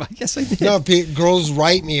 I'm like, yes, I did. No, girls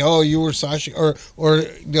write me, oh, you were Sasha, or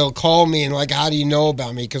they'll call me and like, how do you know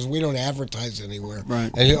about me? Because we don't advertise anywhere.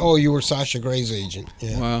 Right. And oh, you were Sasha Grey's agent.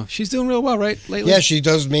 Yeah. Wow, she's doing real well, right? Lately. Yeah, she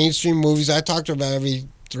does mainstream movies. I talk to her about every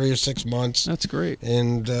 3 or 6 months. That's great.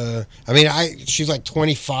 And I mean, she's like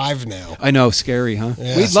 25 now. I know, scary, huh?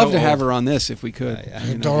 Yeah, We'd love so to have her on this if we could.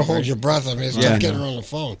 Don't hold your breath. I mean, it's tough getting her on the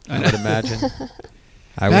phone. I would imagine.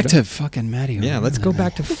 Back to fucking Maddie. Yeah, let's go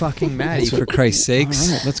back to fucking Maddie, for Christ's sakes.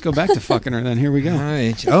 All right, let's go back to fucking her then. Here we go. All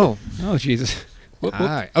right. Oh, Jesus. Whoop, whoop. all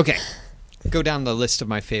right. Okay. Go down the list of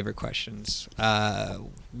my favorite questions.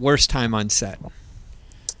 Worst time on set.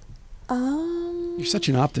 You're such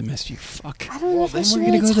an optimist, you fuck. I don't know if I should we're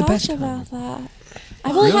gonna really go to the talk best about that.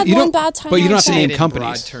 I've only had You one don't- bad time. But you on don't have to set. name in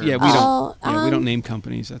companies. broad terms. Yeah, we don't. Oh, Yeah, we don't name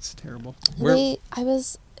companies. That's terrible.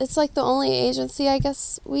 It's like the only agency. I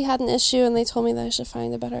guess we had an issue, and they told me that I should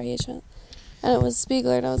find a better agent. and it was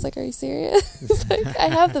Spiegler, and I was like, "Are you serious?" Like, I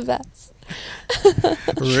have the best.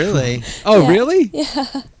 Really? Oh, Yeah. really? Yeah.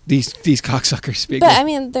 These cocksuckers speak. But I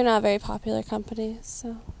mean, they're not a very popular company,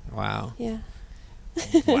 so Wow. yeah.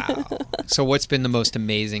 Wow. So what's been the most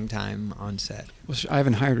amazing time on set? Well, I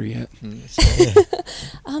haven't hired her yet.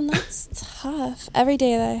 That's tough. Every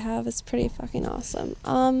day that I have is pretty fucking awesome.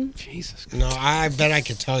 Jesus. No, I bet I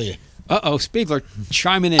could tell you. Spiegler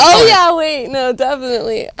chiming in. Oh All right. yeah, wait, no,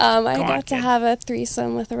 definitely. I on, got to kid. have a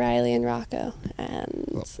threesome with Riley and Rocco,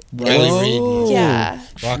 and Riley Reid. yeah,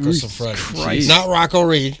 Rocco Siffredi. Christ. Not Rocco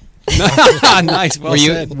Reed. Nice. Well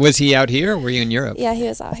said. Was he out here or were you in Europe? yeah, he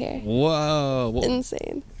was out here. Whoa.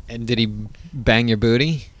 Insane. And did he bang your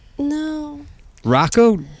booty? No.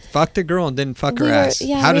 Rocco fucked a girl and didn't fuck her ass.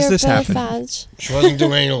 Yeah, How we does were this both happen? vag. She wasn't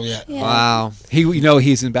doing anal yet. Yeah. Wow. He's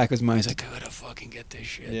in the back of his mind. He's like, I gotta fucking get this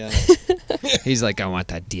shit. Yeah. He's like, I want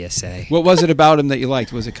that DSA. What was it about him that you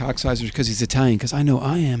liked? Was it cock size or because he's Italian? Because I know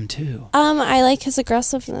I am too. I like his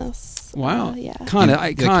aggressiveness. Wow. Yeah. Con, You I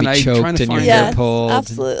like to be trying to choked find and your it. hair Yes, pulled.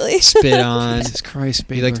 absolutely. Spit on. Jesus Christ,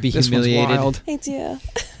 You like to be Spiegler. This one's humiliated? wild. I do.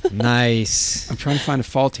 Nice. I'm trying to find a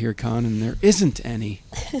fault here, Con, and there isn't any.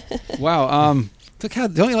 Wow. Look how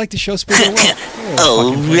don't you like the show Spiegler?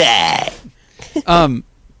 All right.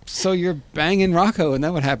 So you're banging Rocco, and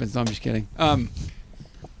then what happens? No, I'm just kidding.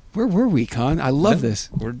 Where were we, Con? I love this.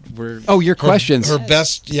 We're Oh, your questions. Her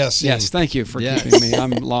best, yes. Yes, thank you for Yes. keeping me.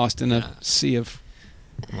 I'm lost in a sea of.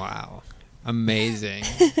 wow. Amazing.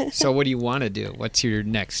 So what do you want to do? What's your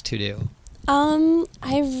next to do?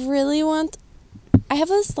 I really want. I have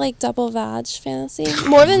this like double vag fantasy.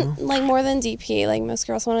 More than DP. Like most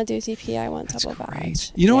girls want to do DP. I want That's double great. vag.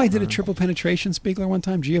 You know, I did a triple penetration Spiegler one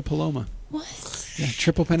time. Gia Paloma. What? Yeah,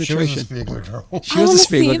 triple She was a penetration. Spiegler girl. She I was a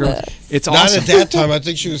wanna Spiegler see girl. this. It's Not awesome. at that time. I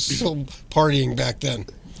think she was still partying back then.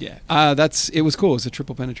 Yeah, it was cool. It was a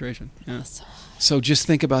triple penetration. Yeah. So- So just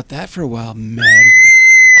think about that for a while, Maddie.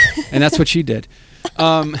 And that's what she did.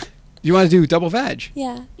 You want to do double vag?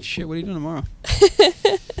 Yeah. Shit, what are you doing tomorrow?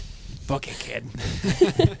 Book it, kid.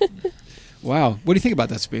 Wow. What do you think about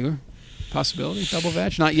that, Spiegler? Possibility? Double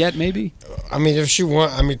vag? Not yet, maybe? I mean, if she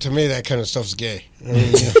want, I mean, to me, that kind of stuff's gay. I mean,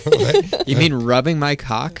 you know, like- You mean rubbing my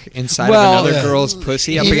cock inside Well, of another yeah. girl's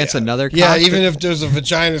pussy up Even- against another cock? Yeah, even if there's a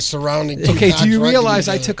vagina surrounding. two Okay, cocks do you rubbing realize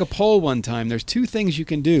I together. took a poll one time? There's two things you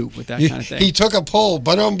can do with that He, kind of thing. he took a poll,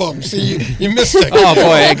 but See, you missed it. Oh, boy.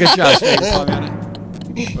 Hey, good job,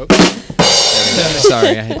 Spiegler. Sorry.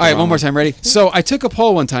 I hit All right, one more time. Ready? So I took a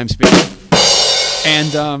poll one time, Spiegler,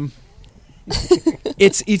 and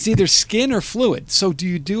it's either skin or fluid. So do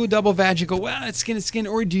you do a double vag? You go, well, it's skin,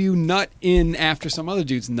 or do you nut in after some other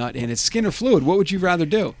dude's nut in? It's skin or fluid. What would you rather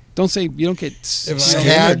do? Don't say you don't get. If I Skin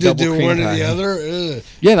or had to double do cream one or pie? the other,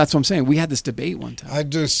 Yeah, that's what I'm saying. We had this debate one time. I'd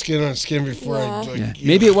do skin on skin before Yeah. I. Like, Yeah.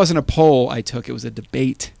 Maybe it wasn't a poll I took. It was a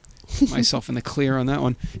debate. Myself in the clear on that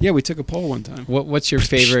one. Yeah, we took a poll one time. What's your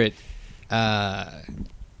favorite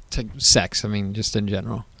sex? I mean, just in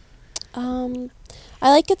general. I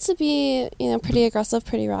like it to be, pretty aggressive,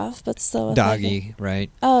 pretty rough, but still with Doggy, right?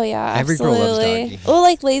 Oh yeah, Every girl absolutely. loves doggy. Oh,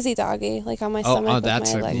 like lazy doggy, like on my stomach. Oh, with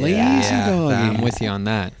that's my a leg. lazy yeah. doggy. I'm with you on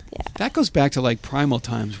that. That goes back to like primal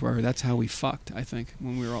times where that's how we fucked, I think,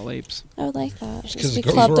 when we were all apes. I would like that. Because Just the be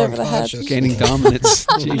girls clubbed were over the head. unconscious. Gaining dominance.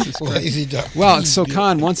 Jesus Christ. Lazy dog. Well, so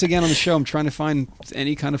Con, once again on the show, I'm trying to find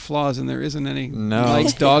any kind of flaws, and there isn't any. No.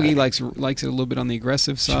 Likes doggy, likes it a little bit on the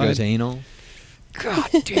aggressive She side. goes anal. God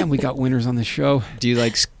damn, we got winners on the show. Do you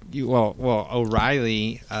like? Well,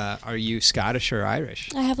 O'Reilly, are you Scottish or Irish?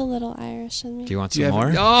 I have a little Irish in me. Do you want Do you some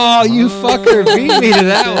have- more? Oh, you fucker beat me to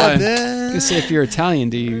that one. I was gonna say, if you're Italian,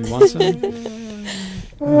 do you want some?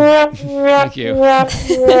 Thank you.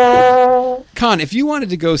 Con, if you wanted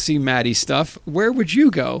to go see Maddie's stuff, where would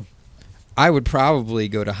you go? I would probably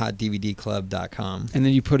go to hotdvdclub.com. And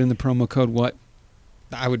then you put in the promo code what?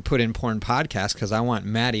 I would put in porn podcast because I want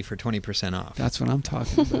Maddie for 20% off. That's what I'm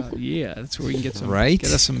talking about. Yeah, that's where we can get some. Right?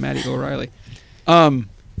 Get us some Maddie O'Reilly.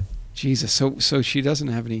 Jesus. So she doesn't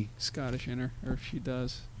have any Scottish in her, or she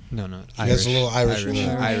does. No, She has a little Irish in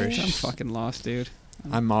her. Irish. I'm fucking lost, dude.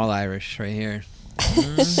 I'm all Irish right here.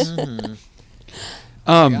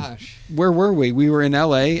 Gosh. Where were we? We were in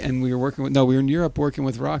L.A. and we were working with. No, we were in Europe working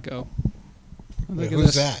with Rocco. Wait, Look at who's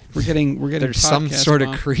this. that? We're getting. There's some podcast sort of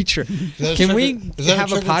bomb. creature. that Can a we trick- is that a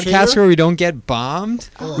have a trick or podcast treater? where we don't get bombed?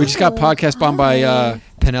 We just got podcast bombed by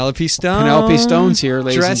Penelope Stone. Penelope Stone's here,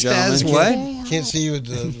 ladies Dressed and gentlemen. as Very what? hot. Can't see you with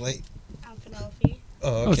the late. Oh, okay.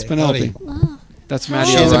 Oh, it's Penelope. Howdy. Oh. That's Hi,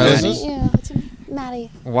 Maddie She has a O'Reilly. business? Yeah, it's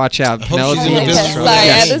Maddie. Watch out, I hope she's Penelope. in the Okay, business. sorry, I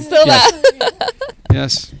had to steal that.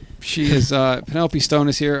 Yes, she is. Penelope Stone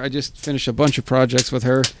is here. I just finished a bunch of projects with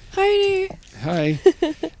her. Harder. Hi.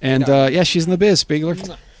 And yeah, she's in the biz,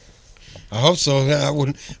 Spiegler. I hope so. Yeah, I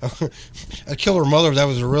wouldn't. I'd kill her mother if that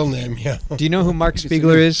was her real name. Yeah. Do you know who Mark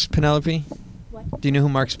Spiegler is, Penelope? What? Do you know who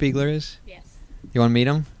Mark Spiegler is? Yes. You want to meet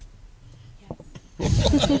him?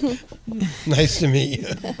 Nice to meet you.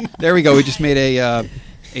 There we go. We just made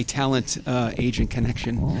a talent agent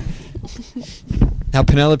connection. Now,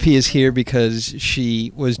 Penelope is here because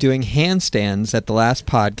she was doing handstands at the last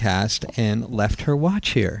podcast and left her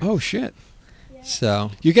watch here. Oh shit!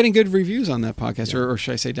 So, You're getting good reviews on that podcast, or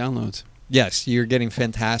should I say downloads? yes, you're getting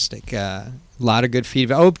fantastic. A lot of good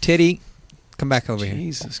feedback. Oh, Titty. Come back over here.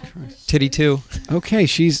 Jesus Christ. Titty, too. Okay,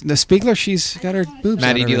 she's the Spiegler. She's got her boobs.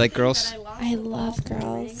 Maddie, out do you already. like girls? I love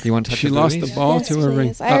girls. You want to touch She her lost boobies? the ball Yes, to her ring.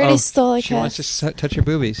 please. I already stole a She wants kiss. to touch your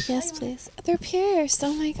boobies. Yes, please. They're pierced.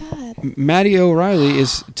 Oh my god. Maddie O'Reilly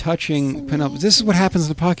is touching Penelope. This is what happens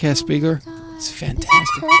in the podcast, Spiegler. It's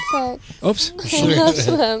fantastic. Perfect. Oops. I love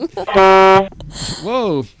them.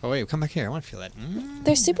 Whoa. Oh, wait, come back here. I want to feel that.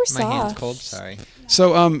 They're super My hand's soft. cold. Sorry.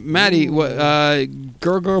 So, Maddie, what,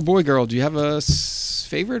 girl, boy, girl, do you have a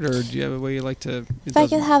favorite, or do you have a way you like to? If I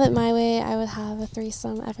could have it my way, I would have a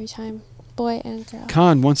threesome every time, boy and girl.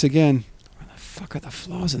 Con, once again, where the fuck are the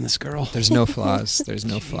flaws in this girl? There's no flaws. There's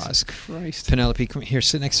no flaws. Jesus Christ. Penelope, come here.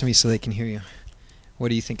 Sit next to me so they can hear you. What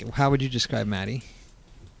do you think? How would you describe Maddie?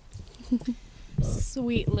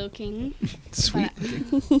 Sweet looking. Sweet.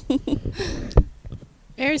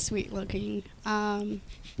 Very sweet looking.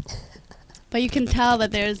 But you can tell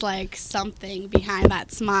that there's like something behind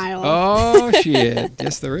that smile. Oh, shit.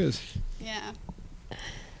 Yes, there is. Yeah.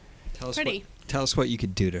 Pretty. Tell us what you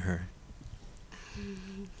could do to her.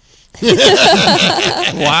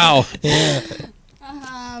 Wow. Yeah.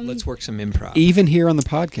 Let's work some improv. Even here on the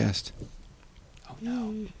podcast. Oh,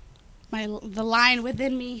 no. The line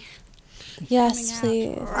within me. Yes,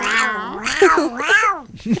 please.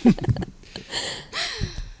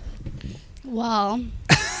 Well,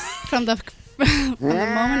 from the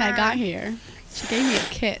moment I got here, she gave me a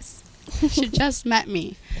kiss. She just met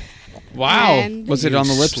me. Wow. And- Was it on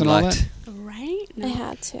the lips and all that? Right? I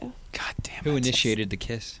had to. God damn it. Who initiated the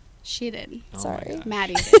kiss? She did. Oh my Sorry. God.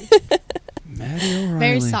 Maddie did. Maddie O'Reilly.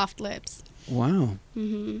 Very soft lips. Wow.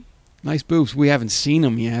 Hmm. Nice boobs. We haven't seen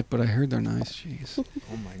them yet, but I heard they're nice. Jeez.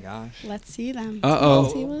 Oh my gosh. Let's see them. See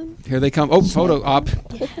Uh-oh. one? Here they come. Oh, photo op.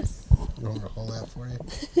 Yes. You want me to hold that for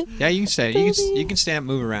you? Yeah, you can stand. You can stand up,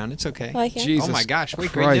 move around. It's okay. Oh, I can? Jesus Oh my gosh!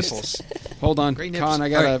 Wait, great Christ. nipples. Hold on. Great nipples. Con, I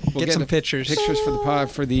gotta All right, we'll get some pictures. Pictures for the pod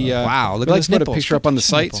for the Wow, look we at like those to put nipples. a picture up on the Touch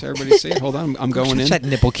site nipple. so everybody see it. Hold on. I'm going in. Touch that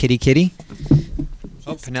nipple, kitty.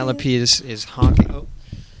 Oh, Penelope is honking. Oh,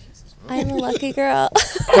 I'm a lucky girl.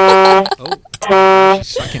 she's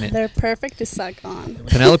sucking it. They're perfect to suck on.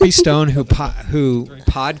 Penelope Stone, who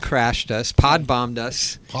pod crashed us, pod bombed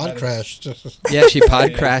us. Pod crashed. Yeah, she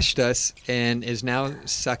pod crashed us and is now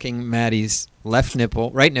sucking Maddie's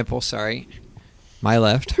right nipple. Sorry, my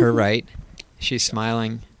left, her right. She's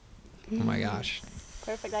smiling. Oh my gosh!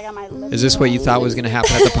 Perfect. I got my lips. Is this what you thought was going to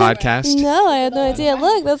happen at the podcast? No, I had no idea.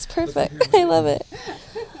 Look, that's perfect. I love it.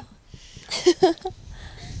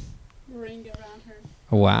 Ring around her.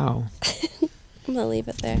 Wow. I'm gonna leave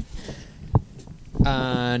it there.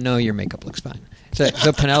 No, your makeup looks fine.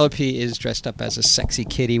 So Penelope is dressed up as a sexy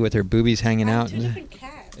kitty with her boobies hanging out. Two different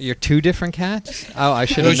cats. You're two different cats? Oh, I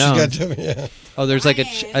should No, have she's known. got to, yeah. Oh, there's like a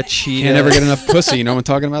cheetah. Can't never get enough pussy. You know what I'm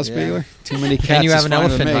talking about, Yeah. Spiegler? Too many cats. And you have is an fine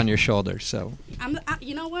with elephant me. on your shoulder, so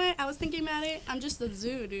You know what? I was thinking about it. I'm just a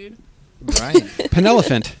zoo, dude. right.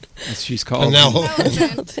 Penelophant, as she's called.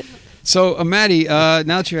 Elephant. So, Maddie, now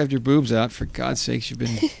that you have your boobs out, for God's sakes, you've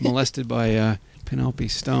been molested by Penelope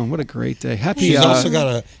Stone. What a great day. Happy. She's also got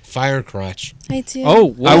a fire crotch. I do.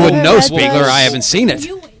 Oh, I wouldn't know, Red Spiegler. rose. I haven't seen it.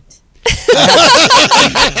 You wait.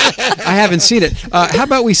 I haven't seen it. How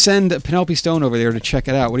about we send Penelope Stone over there to check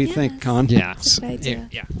it out? What do you think, Con? Yeah. That's a good idea.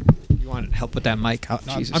 Yeah. You want help with that mic?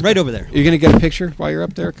 Jesus I'm right over there. You're going to get a picture while you're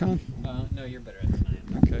up there, Con? No, you're better at it than I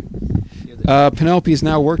am. Okay. Penelope has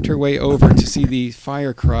now worked her way over to see the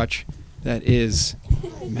fire crotch that is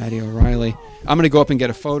Maddie O'Reilly. I'm going to go up and get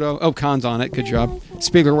a photo. Oh, Con's on it. Good job.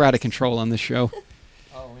 Spiegler, we're out of control on this show.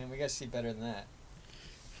 Oh, man, we got to see better than that.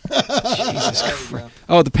 Jesus Christ.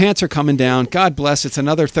 Oh, the pants are coming down. God bless. It's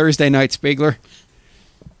another Thursday night, Spiegler.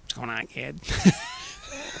 What's going on, kid?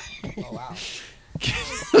 Oh, wow.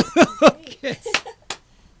 Okay.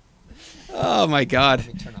 Oh, my God.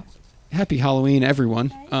 Let me turn off. Happy Halloween,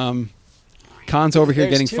 everyone. Con's over here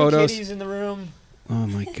getting photos. There's 2 kitties in the room. Oh,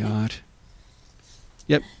 my God.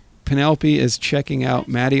 Yep. Penelope is checking out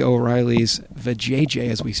Maddie O'Reilly's vajayjay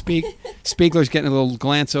as we speak. Spiegler's getting a little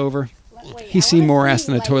glance over. Wait, He's I seen wanna more see, ass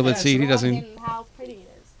than a like, toilet seat. He doesn't. How pretty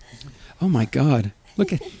it is. Oh, my God.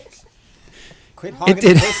 Look at. Quit It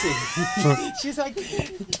did. She's like,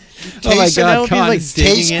 Oh my God, Con.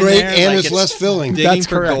 Tastes great and is less filling. Digging That's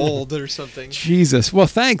for correct. gold or something. Jesus. Well,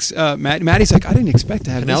 thanks, Matt. Maddie's like, I didn't expect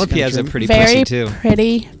to have Penelope this has a kind of pretty Very pussy too.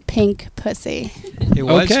 pretty pink pussy. It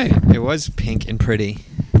was. Okay. It was pink and pretty.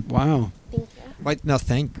 Wow. Wait, no,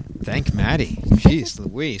 thank Maddie. Jeez,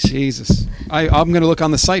 Louise. Jesus. I'm going to look on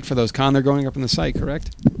the site for those, Con. They're going up on the site,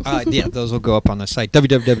 correct? Yeah, those will go up on the site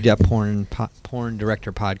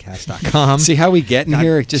www.porndirectorpodcast.com. See how we get in God,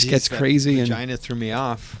 here? It just geez, gets that crazy. And Vagina threw me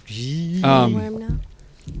off. Warm now.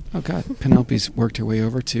 oh God, Penelope's worked her way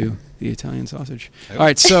over to the Italian sausage. All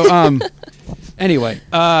right, so anyway,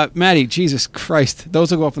 Maddie, Jesus Christ,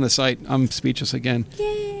 those will go up on the site. I'm speechless again.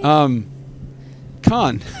 Yay.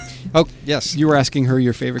 Con, Oh, yes. you were asking her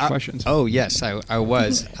your favorite questions. Oh, yes, I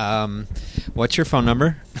was. What's your phone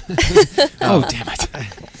number? Oh, damn it!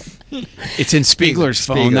 It's in Spiegler's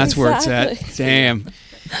phone. Spiegler. That's where it's at. Exactly. Damn.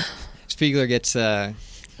 Spiegler gets...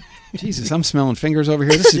 Jesus, I'm smelling fingers over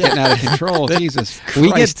here. This is getting out of control. Jesus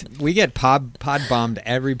Christ. We get pod bombed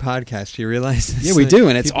every podcast. Do you realize this? Yeah, we do,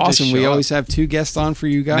 and it's People just awesome. We show up. always have two guests on for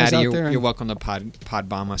you guys Maddie, out there. you're welcome to pod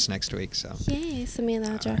bomb us next week. So, Yay, send me an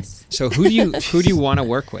address. so who do you want to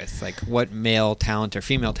work with? Like, what male talent or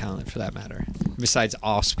female talent, for that matter, besides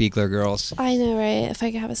all Spiegler girls? I know, right? If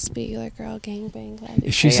I could have a Spiegler girl gangbang, that'd be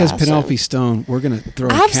If she pretty says awesome. Penelope Stone, we're going to throw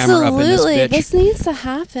a camera up in Absolutely, this bitch. this needs to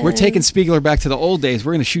happen. We're taking Spiegler back to the old days.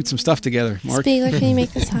 We're going to shoot some stuff together, Mark. Spiegler, can you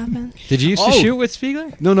make this happen? Did you used to Oh. shoot with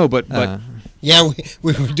Spiegler? No, but Yeah,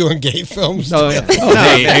 we were doing gay films. oh, yeah. together. Oh,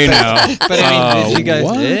 hey, no. But I mean, did you guys?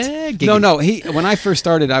 What? Giggity. No. When I first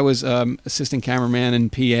started, I was assistant cameraman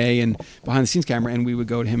and PA and behind the scenes camera, and we would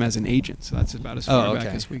go to him as an agent. So that's about as far Oh, back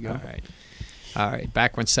okay. as we go. All right.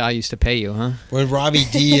 Back when Sal used to pay you, huh? When Robbie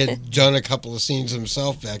D had done a couple of scenes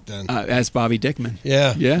himself back then. As Bobby Dickman.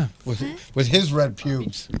 Yeah. Yeah. With his red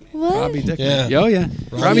pubes. What? Bobby Dickman. Yeah. Oh, yeah.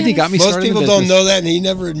 Robbie D got me Most started in people the don't business. know that, and he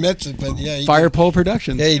never admits it. But yeah, he Fire did, Pole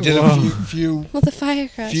Productions. yeah, he did Whoa. a few. With the fire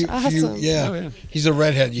crush. Awesome. Yeah. Oh, yeah. He's a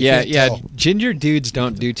redhead. You Yeah, can't yeah. tell. Ginger dudes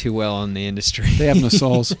don't do too well in the industry. They have no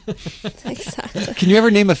souls. Exactly. Can you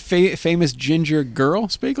ever name a famous ginger girl,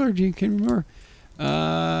 Spiegler? Can you remember?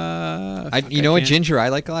 You know what can't. ginger I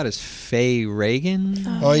like a lot is Faye Reagan.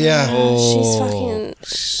 Oh, yeah. She's fucking.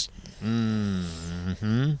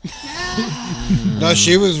 No,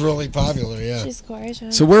 she was really popular. Yeah. She's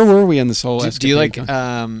gorgeous. So where were we on this whole Do you like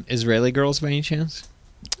escapade? Israeli girls by any chance?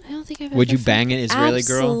 I don't think I've Would ever you bang fucked- an Israeli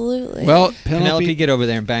girl? Absolutely. Well, Penelope, get over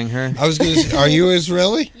there and bang her. I was going to say, are you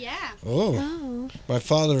Israeli? Yeah. Oh. Oh. My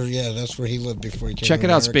father, yeah, that's where he lived before he came check to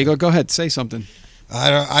it out, America. Spiegler. Go ahead, say something.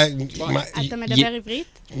 אתה מדבר עברית?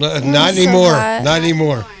 Not so anymore. hot. Not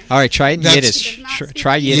anymore. All right, try it in That's- Yiddish. Does not speak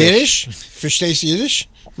Try Yiddish. Yiddish? Verstehst du Yiddish?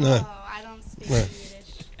 No. Oh, I don't speak Yeah. Yiddish.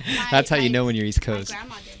 That's how you know when you're East My Coast.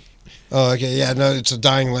 grandma did. Oh, okay. Yeah, no, it's a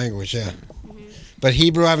dying language, yeah. But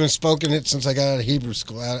Hebrew, I haven't spoken it since I got out of Hebrew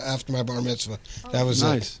school, after my bar mitzvah. That was it.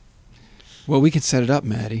 Nice. Well, we can set it up,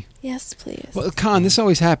 Maddie. Yes, please. Well, Con, this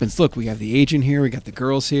always happens. Look, we have the agent here. We got the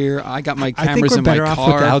girls here. I got my I think cameras we're in my better off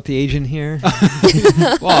car. without the agent here.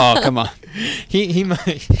 Oh, come on. he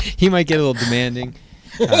might get a little demanding.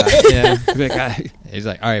 Yeah. Be like, He's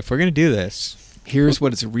like, all right, if we're gonna do this, here's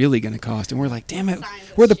what it's really going to cost. And we're like, damn it, Sign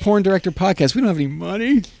this we're the shit. Porn Director Podcast. We don't have any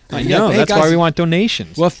money. I Yeah, know hey, that's guys, why we want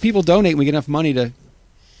donations. Well, if people donate and we get enough money to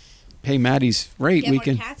pay Maddie's rate, Get we more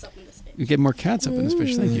can cats up in this bitch. we get more cats up in this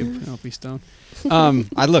bitch. Thank you, Penelope Stone.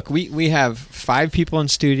 Look, we have 5 people in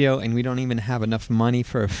studio, and we don't even have enough money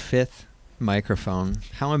for a 5th microphone.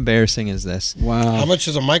 How embarrassing is this? Wow. How much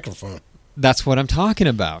is a microphone? That's what I'm talking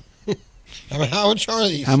about. I mean, how much are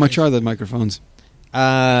these? How much are the microphones?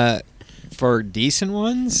 For decent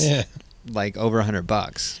ones, Yeah. like over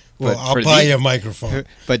 $100. Well, But I'll for buy the- you a microphone.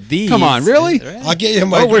 But these, Come on, really? I'll get you a Oh,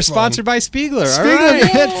 microphone. we're sponsored by Spiegler. All Spiegler,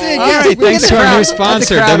 right, that's it. All Yeah, right, we thanks get to the our crowd- new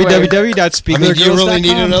sponsor, get the crowd wave. I mean, do you really need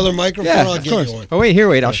www.spieglergirls.com. another microphone? Yeah, I'll of get course. you one. Oh wait,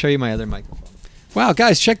 wait. I'll show you my other microphone. Wow,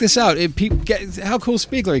 guys, check this out. How cool is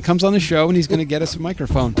Spiegler? He comes on the show and he's going to get us a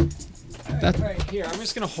microphone. That, Right here, I'm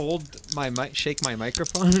just gonna hold my mic, shake my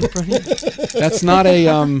microphone in front of you. that's not a.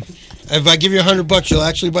 If I give you $100, you'll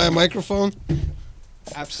actually buy a microphone?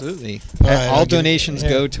 Absolutely. All right, All I'll give- donations yeah.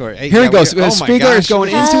 go to our. Hey, Here yeah, he goes. oh my Spiegler is gosh. going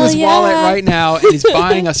into Hell his yeah. wallet right now and he's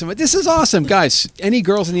buying us some. This is awesome, guys. Any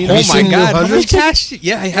girls in the Have you industry? Oh my seen God! the How much hundreds? cash?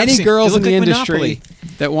 Yeah, I have Any seen. girls They in look the like industry Monopoly.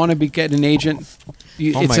 that want to be getting an agent, Oh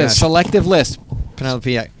it's my a gosh. selective list.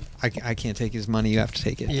 Penelope, I can't take his money. You have to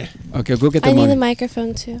take it. Yeah. Okay, go get the I need money. a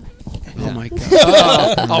microphone too. Oh my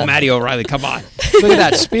god! Oh, Maddie O'Reilly, come on! Look at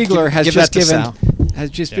that. Spiegler has Give just that to given. Sal.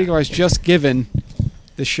 Spiegler has just given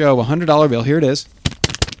the show $100 bill. Here it is.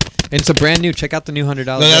 It's a brand new. Check out the new $100.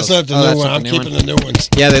 No, that's not the new one. I'm new keeping the new ones.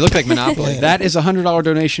 Yeah, they look like Monopoly. That is a $100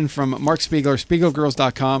 donation from Mark Spiegler,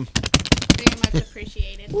 SpiegelGirls.com. Very much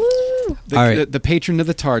appreciated. Woo! All right. The patron of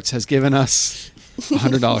the tarts has given us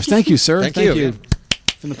 $100. Thank you, sir. Thank you.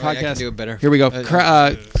 From the All right, I can podcast. do it better. Here we go.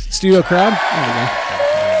 Studio Crab.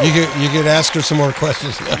 There You could ask her some more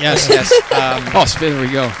questions. Yes. we go. Oh, there we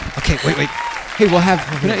go. Okay, wait. Hey, we'll have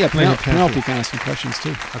Penelope can ask some questions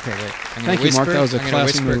too. Okay, wait. I'm Thank you, Mark. That was a I'm gonna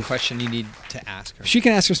classy whisper a move. question you need to ask her. She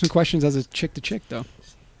can ask her some questions as a chick to chick, though.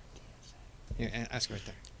 Here, ask her right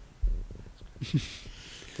there.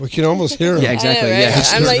 We can almost hear him. Yeah, exactly. I know, right? Yeah.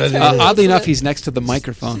 I'm like trying to Oddly listen. enough, he's next to the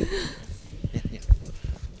microphone.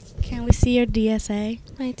 Can we see your DSA?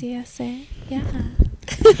 My DSA. Yeah.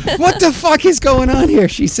 What the fuck is going on here?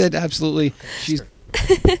 She said, absolutely. She's.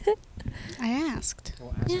 I asked.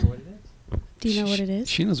 Yeah. What it is. Do you know what it is?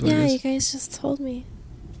 She knows what Yeah, it you is. guys just told me.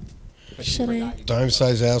 Should I?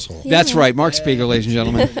 Dime-sized asshole. Yeah. That's right, Mark Spiegel, ladies and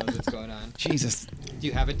gentlemen. What's going on? Jesus. Do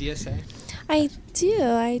you have a DSA? I do.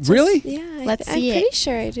 I just, Really? Yeah. Let's I'm see it. pretty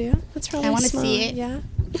sure I do. That's probably wanna small. see it. Yeah.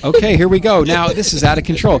 Okay, here we go. Now, this is out of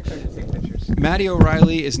control. Maddie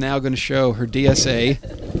O'Reilly is now going to show her DSA.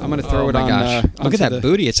 I'm going to throw it my on. gosh. Look onto at that the-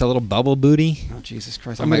 booty. It's a little bubble booty. Oh, Jesus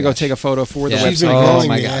Christ. Oh I'm my going to go gosh. take a photo for the Yeah. She's been website. growing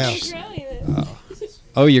my the gosh. ass.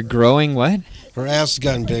 Oh, you're growing what? Her ass has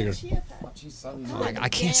gotten bigger. I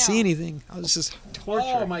can't see anything. Oh, this is torture.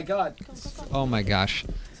 Oh, my God. Oh my gosh.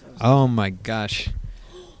 Oh my gosh.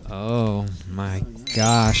 Oh my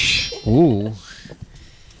gosh. Ooh.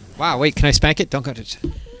 Wow, wait, can I spank it? Don't go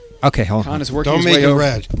to. Okay, hold Con on. is working Don't his make way it over.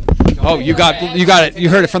 red. Oh, you got it. You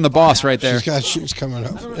heard it from the boss right there. She's got shoots coming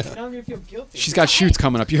up. She's got shoots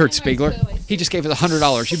coming up. You heard Spiegler. He just gave us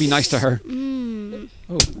 $100. You'd be nice to her.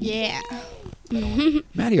 Oh, Yeah.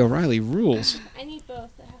 Maddie O'Reilly rules. I need both.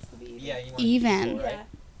 It has to be Even. Yeah.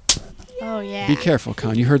 Oh, yeah. Be careful,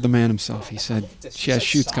 Con. You heard the man himself. He said she has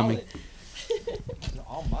shoots coming.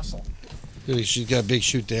 All muscle. Really, she's got a big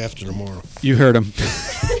shoot day after tomorrow. You heard him.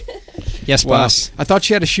 Yes, Wow. boss. I thought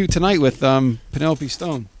she had a shoot tonight with Penelope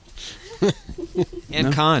Stone. And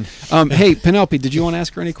No? Con. Hey, Penelope, did you want to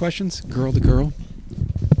ask her any questions? Girl to girl.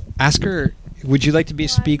 Ask her, would you like to be a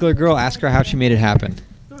Spiegler girl? Ask her how she made it happen.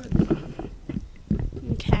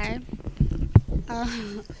 Okay.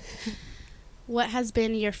 What has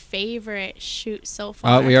been your favorite shoot so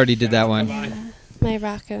far? Oh, we already did that one. My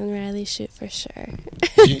Rocco and Riley shoot for sure.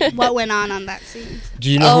 What went on that scene? Do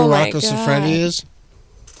you know Oh who my Rocco God. Siffredi is?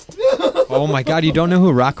 Oh my God, you don't know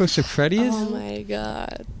who Rocco Siffredi is? Oh my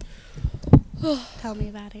god. Tell me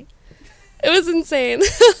about it. It was insane.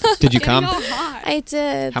 Did you Getting come? all hot. I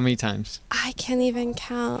did. How many times? I can't even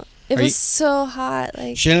count. It Are was you- so hot.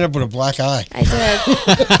 Like She ended up with a black eye. I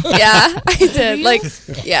did. Yeah, I did. Like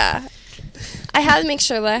yeah. I had to make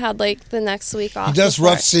sure that I had like the next week off. He does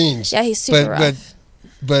before. rough scenes. Yeah, he's super rough.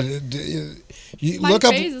 But you My look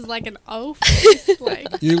up face is like an O face. Like,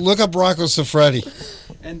 you look up Rocco Siffredi.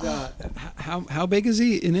 And how big is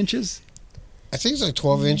he in inches? I think it's like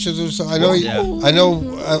 12 inches or so. I know. Yeah. I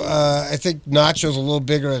know. I think Nacho's a little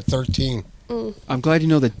bigger at 13. I'm glad you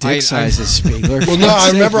know the dick I- sizes, Spiegler. Well, no, I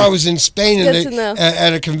remember I was in Spain It's and good to know.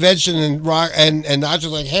 at a convention and Nacho's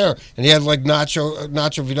like hair, and he had like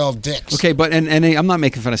Nacho Vidal dicks. Okay, but and I'm not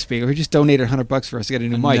making fun of Spiegler. He just donated $100 for us to get a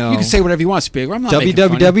new mic. No. You can say whatever you want, Spiegler. I'm not making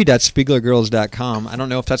fun of you. www.spieglergirls.com. I don't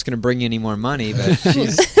know if that's going to bring you any more money, but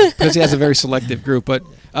because he has a very selective group. But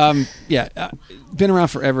been around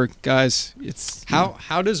forever, guys. It's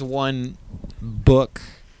how does one book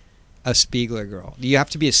a Spiegler girl? You have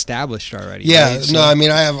to be established already. Yeah, right? no, I mean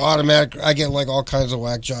I have automatic. I get like all kinds of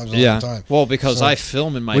whack jobs all the time. Well, because So- I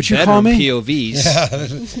film in my What'd you bedroom call me? POVs.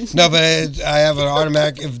 Yeah. No, but I have an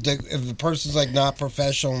automatic. If the person's like not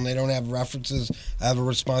professional and they don't have references, I have a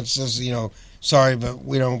response that says, sorry, but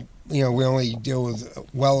we don't. We only deal with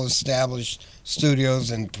well-established studios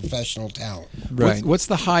and professional talent. Right. What's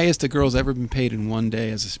the highest a girl's ever been paid in one day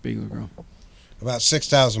as a Spiegler girl? About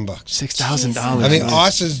 $6,000. $6,000. I mean,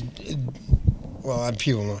 Oss's. Well,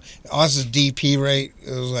 people know Oss's DP rate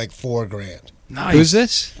was like $4,000. Nice. Who's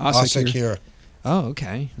this? Osakir. Akira. Oh,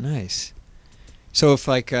 okay, nice. So if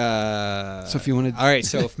like, So if you wanted, all right,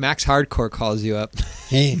 so if Max Hardcore calls you up,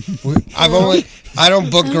 I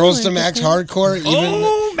don't book girls to Max Hardcore. Even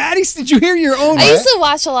oh, Maddie, did you hear your own? I used to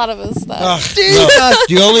watch a lot of his stuff. no.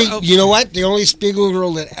 You know what? The only Spiegel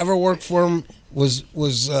girl that ever worked for him was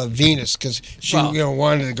Venus because she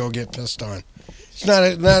wanted to go get pissed on. It's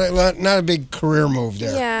not a big career move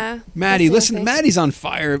there. Yeah. Maddie, that's listen, the thing. Maddie's on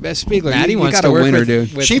fire. Spiegler, Maddie you wants got to a work winner, with,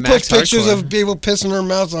 dude. with She Max puts pictures Hardcore. of people pissing their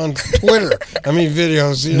mouths on Twitter. I mean,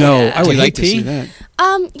 videos. No, Yeah. I would Do you hate like to see pee? that.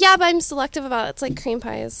 Yeah, but I'm selective about it. It's like cream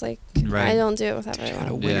pie is like Right. I don't do it with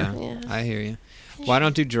everyone. Yeah, Yeah. I hear you. Well, I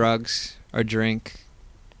don't do drugs or drink,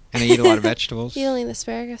 and I eat a lot of vegetables. You don't eat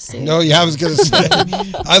asparagus, do you? No, yeah, I was going to say.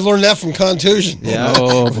 I learned that from contusion. Yeah.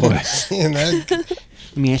 Oh boy. And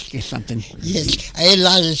Let me ask you something. yes, I ate a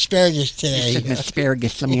lot of asparagus today.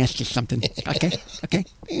 Asparagus. Let me ask you something. Okay. Okay.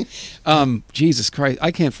 Jesus Christ,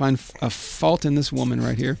 I can't find a fault in this woman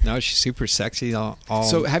right here. No, she's super sexy. All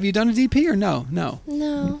So, have you done a DP or no? No.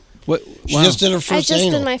 No. What? She Wow. just did her first I just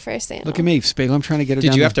anal. did my first anal. Look at me, Spiegel. I'm trying to get her did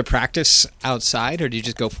down you there. have to practice outside, or did you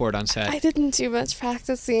just go for it on set? I didn't do much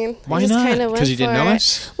practicing. Why I just not? Kind of Because you didn't know it.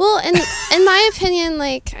 us? Well, in my opinion,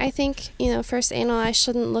 like I think first anal, I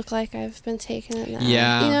shouldn't look like I've been taking it now.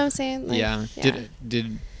 Yeah. You know what I'm saying? Like, yeah.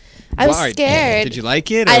 Did I was why? scared. Did you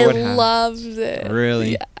like it? Or I what happened? loved it.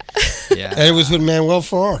 Really? Yeah. Yeah. And it was with Manuel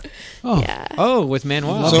Farrar. Oh. Yeah. Oh, with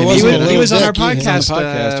Manuel. So it he wasn't a was on our little dick, he podcast, was on the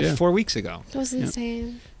podcast, yeah. 4 weeks ago. It was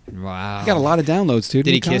insane. Wow. I got a lot of downloads, dude.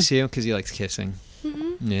 Did he kiss you? Because he likes kissing.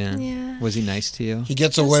 Mm-hmm. Yeah. Yeah. Was he nice to you? He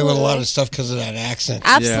gets away with a lot Absolutely. of stuff because of that accent.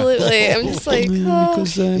 Absolutely. I'm just like, oh.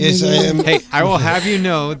 Because, Yes, I am. Hey, I will have you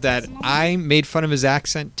know that I made fun of his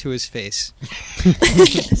accent to his face.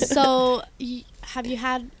 So, have you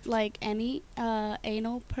had like any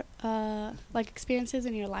anal like experiences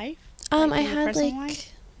in your life? I in your had personal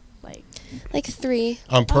life? like 3.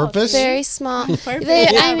 On purpose? Very small. Perfect.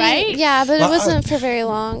 I mean, right? yeah, but it Well, wasn't for very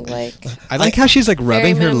long. Like, I like how she's like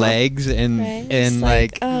rubbing her minimal. legs and Right. and Just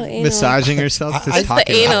like oh, anal. massaging herself. I- Just it's the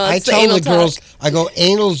talking about anal. it. I It's the tell anal the girls, talk. I go,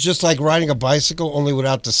 anal's just like riding a bicycle, only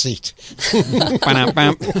without the seat. Bam,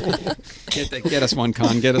 bam. Get us one,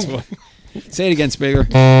 Con. Get us one. Say it again, Spiegel.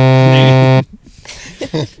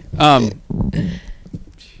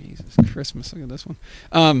 Jesus Christmas! Look at this one.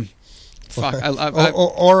 Fuck.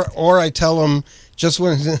 Or I tell them, just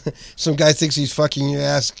when some guy thinks he's fucking you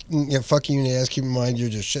fucking you in the ass, keep in mind you're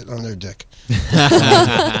just shitting on their dick.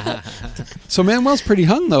 So Manuel's pretty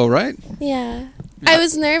hung though, right? yeah. I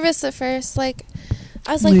was nervous at first. Like,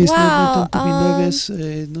 I was like, wow.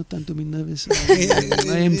 No tanto me nervous.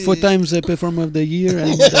 I am 4 times a performer of the year,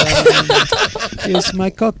 and yes,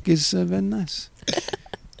 my cock is very nice.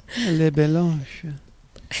 Le Belange.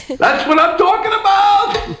 That's what I'm talking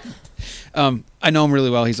about! I know him really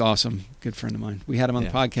well. He's awesome. Good friend of mine. We had him on the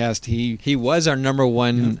podcast. He was our number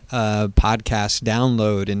one podcast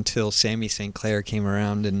download until Sammy St. Clair came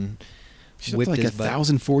around and She's up whipped to like his butt.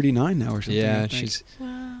 1,049 now or something. Yeah, I think. she's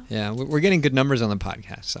Wow. yeah. We're getting good numbers on the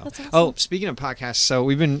podcast. So, That's awesome. oh, speaking of podcasts, so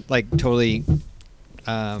we've been like totally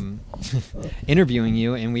interviewing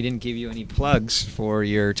you, and we didn't give you any plugs for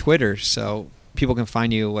your Twitter. So people can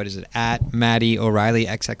find you. What is it? At Maddie O'Reilly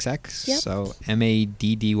XXX. Yep. So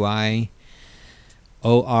MADDY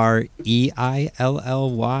OREILLY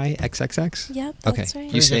XXX. Yep, that's Okay,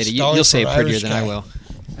 right. you say it. Pretty good You'll say it for prettier Irish than I guy. will.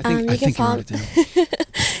 I think you I can think you follow wrote it down.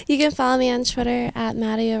 You can follow me on Twitter at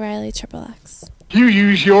Maddie O'Reilly XXX. You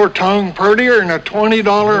use your tongue prettier than a $20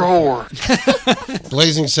 whore.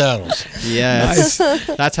 Blazing Saddles. Yes,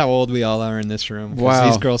 that's how old we all are in this room. 'cause Wow.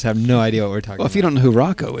 these girls have no idea what we're talking Well, about. if you don't know who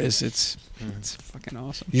Rocco is, it's fucking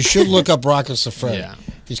awesome. You should look up Rocco Siffredi. Yeah.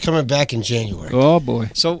 He's coming back in January. Oh boy.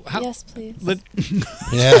 So how, Yes, please.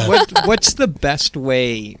 Yeah. what's the best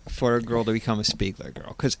way for a girl to become a Spiegler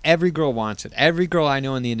girl? Because every girl wants it. Every girl I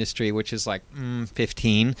know in the industry, which is like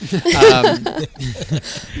 15,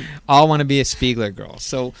 all want to be a Spiegler girl.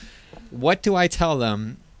 So what do I tell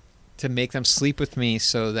them to make them sleep with me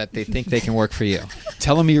so that they think they can work for you?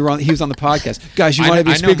 Tell him he was on the podcast. Guys, you I want to be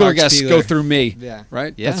know- a I know Spiegler Mark guest? Spiegler. Go through me. Yeah.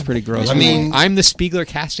 Right? Yeah. That's pretty gross. I mean, I'm the Spiegler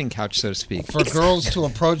casting couch, so to speak. for girls to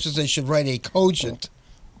approach us, they should write a cogent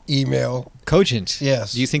email. Cogent.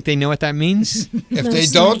 Yes. Do you think they know what that means? If they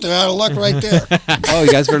don't, they're out of luck right there. Oh,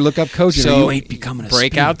 you guys better look up cogent. So or you ain't becoming a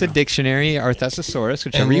break out the Spiegler. dictionary, or thesaurus,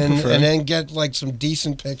 whichever you prefer. And then get like some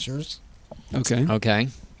decent pictures. Okay. Okay.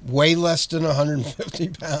 Way less than 150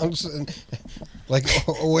 pounds. And like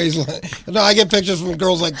always. No, I get pictures from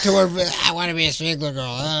girls like 200. I want to be a Spiegler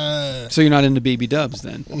girl. So you're not into BB dubs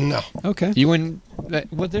then? No. Okay. You wouldn't.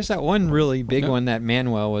 Well, there's that one really big Yeah. one that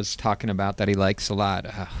Manuel was talking about that he likes a lot.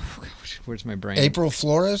 Gosh, where's my brain? April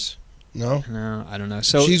Flores? No. No, I don't know.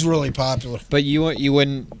 So She's really popular. but you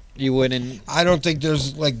wouldn't. I don't think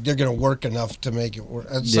there's like they're gonna work enough to make it work.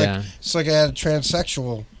 It's Yeah. like I had a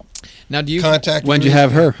transsexual Now, do you contact. When'd you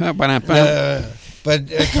have her? But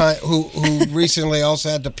who recently also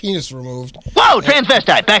had the penis removed. Whoa,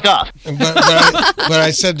 transvestite, back off. But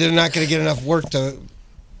I said they're not going to get enough work to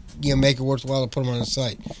make it worthwhile to put them on the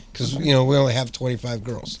site because we only have 25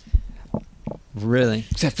 girls. really?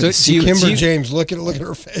 Except for the Kimber James, look at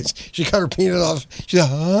her face. She cut her penis off. She's like,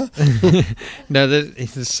 huh? No,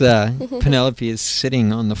 this Penelope is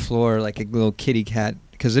sitting on the floor like a little kitty cat,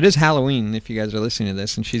 because it is Halloween. If you guys are listening to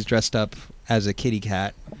this, and she's dressed up as a kitty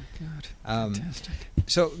cat. Oh, God, fantastic.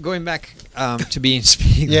 So going back to being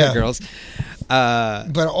Spiegler girls,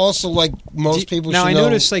 but also like most people. Now should I know,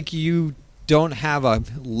 noticed like you don't have a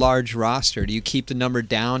large roster. Do you keep the number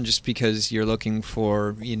down just because you're looking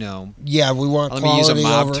for Yeah, we want. Let me use a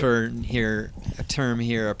mob over. term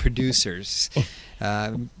here. Producers,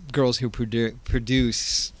 girls who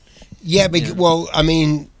produce. Yeah, well, I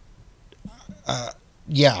mean,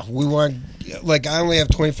 yeah, we want. Like, I only have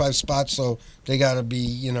 25 spots, so they got to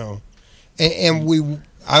be, and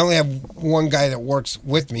I only have one guy that works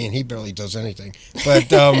with me, and he barely does anything. But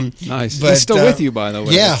nice. But, he's still with you, by the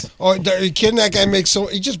way. Yeah. Oh, are you kidding? That guy makes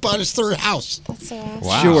he just bought his third house. That's so awesome.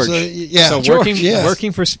 Wow. George. So, yeah. So George, working yes.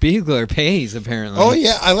 working for Spiegler pays apparently. Oh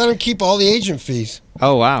yeah, I let him keep all the agent fees.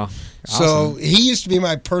 Oh wow. So Awesome. he used to be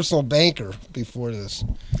my personal banker before this.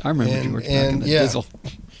 I remember George back in the Dizzle.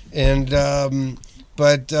 And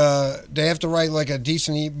but they have to write like a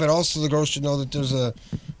decent. But also the girls should know that there's a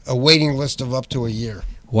waiting list of up to a year.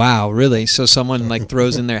 Wow, really? So someone like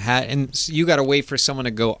throws in their hat, and you got to wait for someone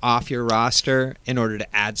to go off your roster in order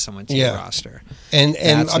to add someone to your roster. And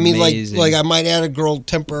That's I mean, amazing. like I might add a girl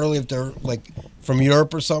temporarily if they're like from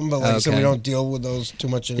Europe or something. But like I said, we Okay. don't deal with those too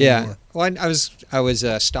much anymore. Yeah. Well, I was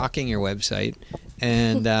stalking your website,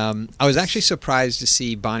 and I was actually surprised to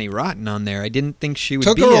see Bonnie Rotten on there. I didn't think she would.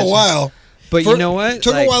 Took be her a as- while. But you know what?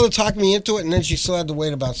 Took her Like- a while to talk me into it, and then she still had to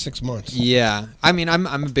wait about 6 months. Yeah, I mean, I'm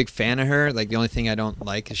a big fan of her. Like the only thing I don't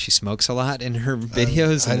like is she smokes a lot in her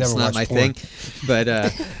videos, I and it's never not watch my porn. thing.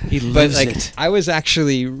 But He lives like, it. I was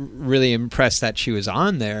actually really impressed that she was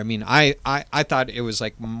on there. I mean, I thought it was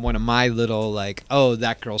like one of my little like, oh,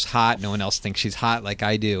 that girl's hot. No one else thinks she's hot like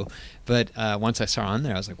I do. But once I saw her on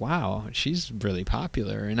there, I was like, wow, she's really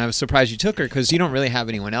popular. And I was surprised you took her because you don't really have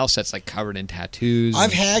anyone else that's like covered in tattoos.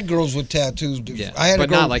 I've had girls with tattoos. Yeah, I had but a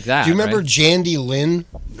girl, not like that, Do you remember right? Jandy Lynn?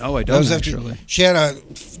 No, I That don't was after- actually. She had a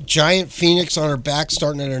giant phoenix on her back,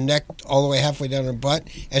 starting at her neck all the way halfway down her butt,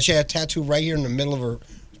 and she had a tattoo right here in the middle of her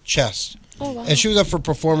chest. Oh, wow. And she was up for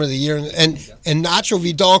Performer of the Year, and Nacho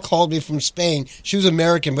Vidal called me from Spain. She was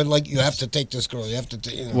American, but like you have to take this girl. You have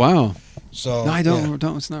to, Wow. So No, I don't. yeah.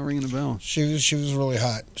 Don't. It's not ringing a bell. She was really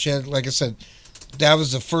hot. She had, like I said, that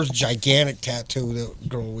was the first gigantic tattoo the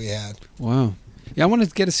girl we had. Wow. Yeah, I want to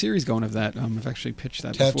get a series going of that. I've actually pitched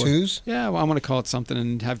that Tattoos? before. Yeah, well, I want to call it something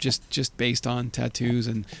and have just based on tattoos,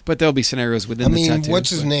 but there'll be scenarios within I the mean, tattoos. what's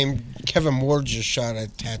his but- name? Kevin Moore just shot a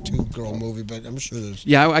tattoo girl movie, but I'm sure there's.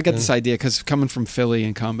 Yeah, I got this idea because coming from Philly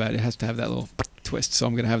and combat, it has to have that little twist. So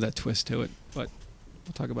I'm going to have that twist to it. But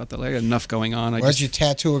we'll talk about that later. Enough going on. Why don't you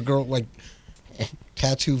tattoo a girl like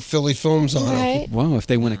tattoo Philly Films on her? Right? Wow, if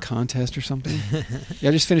they win a contest or something. Yeah,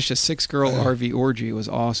 I just finished a 6-girl RV orgy. It was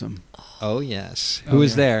awesome. Oh yes. Oh, Who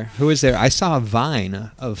was yeah. there? Who was there? I saw a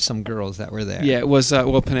Vine of some girls that were there. Yeah, it was.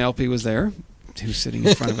 Well, Penelope was there, who's sitting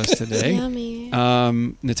in front of us today. Yummy.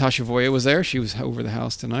 Natasha Voya was there. She was over the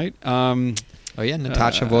house tonight. Oh yeah,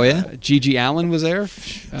 Natasha Voya. Gigi Allen was there.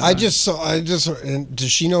 I just and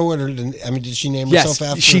does she know what her? I mean, did she name Yes,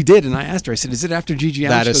 herself after? she did, and I asked her. I said, "Is it after Gigi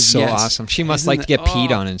Allen?" That She is goes, so "Yes." awesome. She must Isn't like to get that-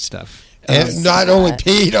 peed oh. on and stuff. And not only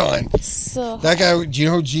peed on. So That guy. Do you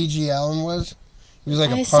know who Gigi Allen was? He was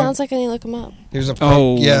like a it punk. sounds like I need to look him up. He was a punk.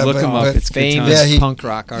 Oh, yeah, look but, him up. but- It's good Famous times. punk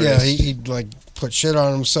rock artist. Yeah, he'd like put shit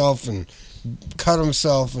on himself and cut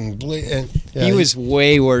himself and bleed. And yeah, He was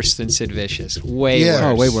way worse than Sid Vicious. Way Yeah. worse.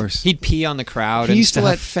 Oh, way worse. He'd pee on the crowd. He and used to stuff.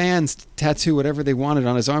 let fans tattoo whatever they wanted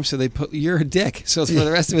on his arm, so they put "You're a dick." So for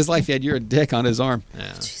the rest of his life, he had "You're a dick" on his arm. Yeah.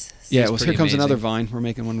 Yeah, It's it was. Here pretty comes another amazing. Vine. We're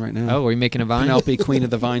making one right now. Oh, are we making a Vine? Penelope, Queen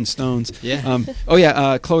of the Vine Stones. Yeah.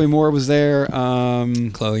 Chloe Moore was there.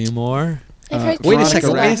 Chloe Moore. I've heard Wait a Veronica second.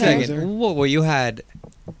 Wait a Radke was second. there. Whoa, well, you had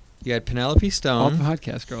Penelope All Stone.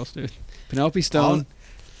 podcast girls, dude. Penelope Stone,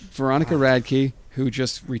 Veronica Radke, who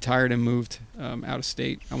just retired and moved out of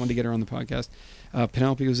state. I wanted to get her on the podcast.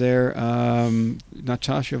 Penelope was there.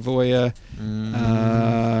 Natasha Voya.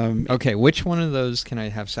 Okay, which one of those can I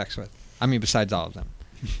have sex with? I mean, besides all of them.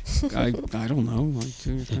 I don't know. Like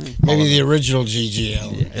 2 or 3. maybe the original Gigi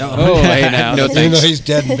Allen. Oh, hey now. No Even thanks. though he's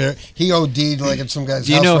dead and buried. He OD'd like at some guy's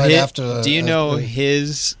Do you house know right his? after. Do you know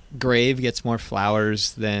his grave gets more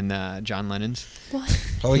flowers than John Lennon's?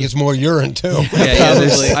 Probably gets more urine too. Yeah,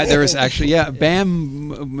 there was actually Bam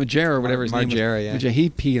Margera or whatever his name was. Margera, yeah.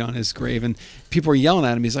 He peed on his grave, and people were yelling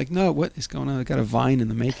at him. He's like, "No, what is going on? I got a vine in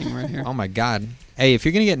the making right here." Oh my God! Hey, if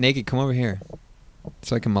you're gonna get naked, come over here,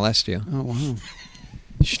 so I can molest you. Oh wow!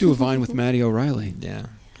 You should do a vine with Maddie O'Reilly. Yeah.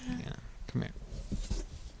 Come here.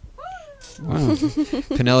 Wow.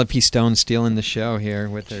 Penelope Stone stealing the show here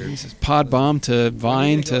with her. Jesus. Pod bomb to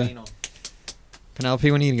vine to.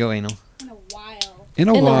 Penelope, when are you gonna go anal? In a while. In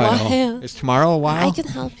a while. Is tomorrow a while? I can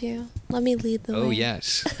help you. Let me lead the way. Oh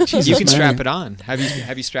yes. Jesus, You can Mary. strap it on.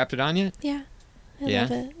 Have you strapped it on yet? Yeah. I Yeah?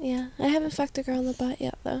 love it. Yeah. I haven't fucked a girl in the butt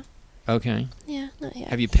yet, though. Okay. Yeah, not yet.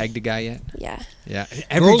 Have you pegged a guy yet? Yeah. Yeah.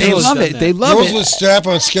 Girls They will- love it. They love Girls it. with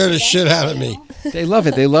strap-on scare the shit out of me. They love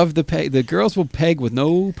it. They love the peg. The girls will peg with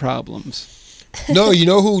no problems. No, you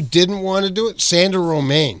know who didn't want to do it? Sandra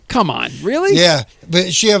Romaine. Come on, really? Yeah,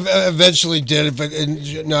 but she eventually did it, but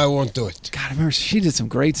no, I won't do it. God, I remember she did some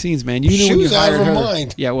great scenes, man. You knew She when was you out hired of her her.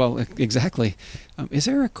 mind. Yeah, well, exactly. Is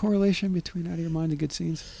there a correlation between out of your mind and good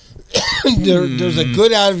scenes? There's a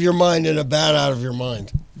good out of your mind and a bad out of your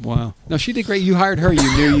mind. Wow. No, she did great. You hired her.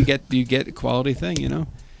 You knew you get a quality thing. You know.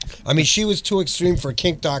 I mean, she was too extreme for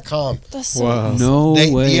Kink.com. That's so Whoa. No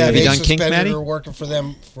way. Yeah, Have you they done Kink, suspended Maddie? her working for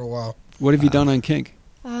them for a while. What have you done on Kink?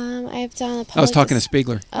 I've done a public I was talking to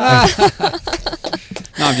Spiegler.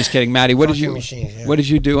 No, I'm just kidding, Maddie. What did you What did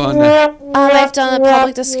you do on? I've done a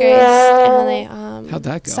public disgrace and a How'd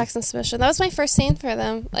that go? sex and suspicion. That was my first scene for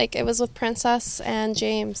them. Like it was with Princess and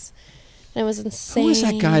James, and it was insane. Who was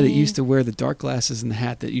that guy that used to wear the dark glasses and the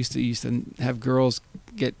hat that used to have girls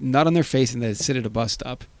get nut on their face and they'd sit at a bus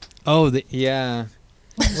stop? Oh, yeah.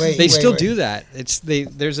 Wait, They still wait. do that.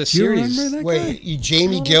 There's a Do you series. remember that guy? Wait,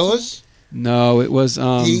 Jamie Gillis? No, it was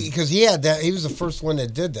Because he had that. He was the first one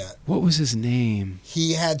that did that. what was his name?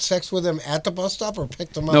 He had sex with him at the bus stop or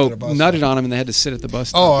picked him up No, at the bus nutted stop? on him and they had to sit at the bus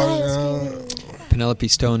stop. Oh, Penelope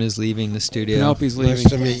Stone is leaving the studio. Penelope's leaving. nice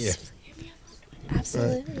to meet you.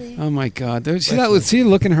 Absolutely. Oh my God! See that? See the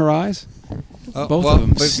look in her eyes? Oh, Both well, of them.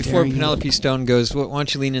 but before staring at Penelope Stone goes, why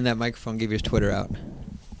don't you lean in that microphone, give your Twitter out.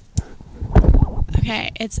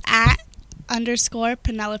 Okay, it's @_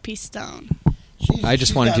 Penelope Stone. Jesus, I just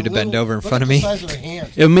she's wanted got you to bend over in look front at of the me. size of her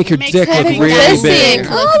hand. It'll make your Makes dick look having really this big. big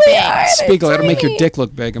look big. Spiegel, it'll make your dick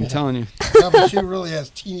look big. I'm telling you. No, but she really has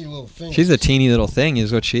teeny little fingers. She's a teeny little thing,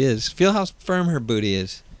 is what she is. Feel how firm her booty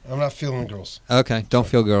is. I'm not feeling girls. Okay, don't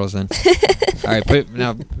feel girls then. All right, put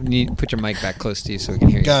your mic back close to you so we can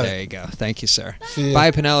hear Got you. it. There you go. Thank you, sir. See ya. Bye,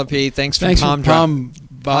 Penelope. Thanks for Thanks palm for palm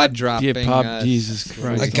pod dropping. Yeah, pop, us. Jesus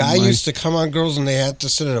Christ. A guy almighty. used to come on girls and they had to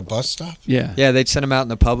sit at a bus stop. Yeah. Yeah, they'd send them out in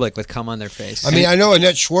the public with cum on their face. I mean, I know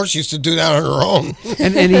Annette Schwartz used to do that on her own.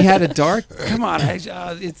 and he had a dark. Come on,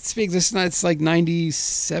 it's big. It's like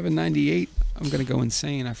 97, 98. I'm gonna go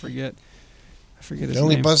insane. I forget his The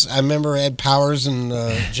only name. bus I remember, Ed Powers and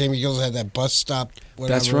Jamie Gillis had that bus stop.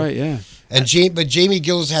 Whatever. That's right. Yeah. And but Jamie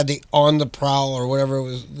Gillis had the On the Prowl or whatever it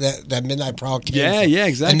was that Midnight Prowl. Came Yeah, from. yeah,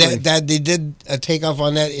 exactly. And that they did a takeoff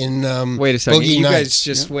on that in Wait a second. Boogie You Nights. guys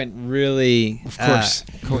just went really Of course.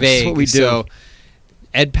 Of course. vague. That's what we do. So,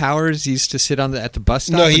 Ed Powers used to sit at the bus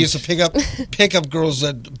stop. No, he and- used to pick up girls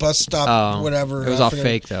at bus stop, Oh, whatever. it was I all forget.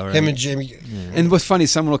 fake, though, right? Him and Jamie. And what's funny,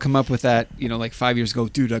 someone will come up with that, like 5 years ago.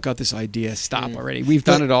 Dude, I got this idea. Stop already. We've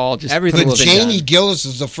done But it all. Just everything put a But little bit Jamie down. Gillis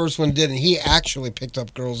is the first one did, and he actually picked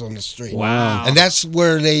up girls on the street. Wow. And that's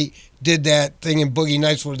where they did that thing in Boogie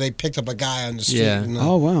Nights where they picked up a guy on the street. Yeah. And,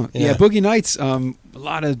 Oh wow. Yeah. Yeah. Boogie Nights. A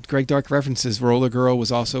lot of Greg Dark references. Roller Girl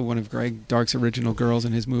was also one of Greg Dark's original girls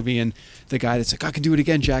in his movie, and the guy that's like, I can do it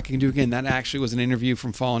again, Jack. I can do it again. That actually was an interview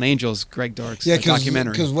from Fallen Angels, Greg Dark's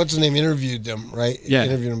documentary. because what's his name interviewed them, right? Yeah.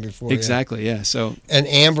 Interviewed them before. Exactly. Yeah. So And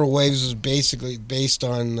Amber Waves is basically based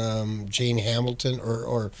on Jane Hamilton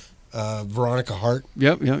or Veronica Hart.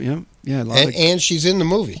 Yep. Yeah. A lot of, And she's in the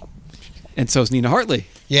movie. and so is Nina Hartley.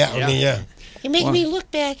 Yeah, I mean, yeah. You make Wow. me look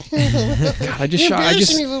back. God, I You're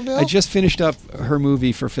embarrassing me, little Bill. I just finished up her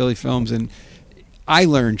movie for Philly Films, and I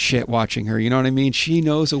learned shit watching her. You know what I mean? She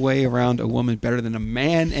knows a way around a woman better than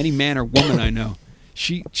any man or woman I know.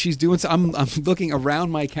 She's doing. I'm looking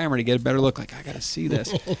around my camera to get a better look. Like I got to see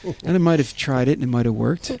this, and I might have tried it and it might have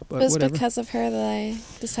worked, It but was whatever. because of her that I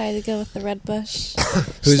decided to go with the red bush.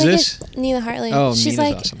 Who's She's like this? Nina Hartley. Oh, She's Nina's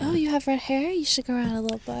like, awesome. oh, you have red hair? You should go around a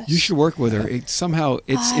little bush. You should work with her. It's I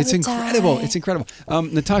would incredible. die. It's incredible.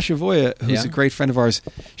 Natasha Voya, who's Yeah. a great friend of ours,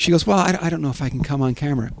 she goes, well, I don't know if I can come on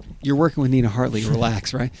camera. You're working with Nina Hartley.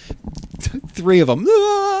 Relax, right? 3 of them.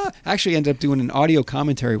 Actually ended up doing an audio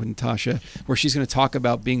commentary with Natasha where she's going to talk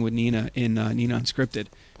about being with Nina in Nina Unscripted.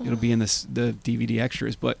 It'll be in the DVD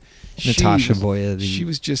extras. But Natasha Voya, she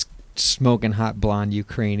was just smoking hot blonde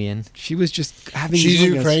Ukrainian. She was just having. She's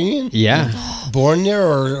these orgasms. Ukrainian? Yeah. Born there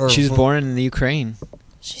or She was born in the Ukraine.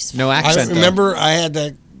 She's No I accent. though. remember I had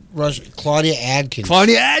that Claudia Adkins.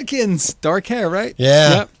 Claudia Adkins, dark hair, right?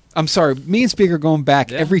 Yeah. Yep. I'm sorry. Me and Speaker are going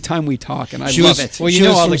back every time we talk, and I She love was- it. Well, you She know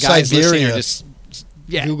was all from the guys listening Siberia. are just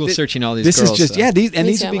Yeah, Google searching all these This girls. is just so. yeah. These Me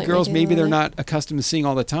will too, be like girls. Maybe they're regularly. not accustomed to seeing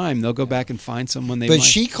all the time. They'll go back and find someone they. But might.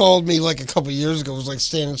 she called me like a couple of years ago. It was like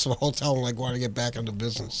staying in some hotel and like want to get back into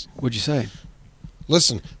business. What'd you say?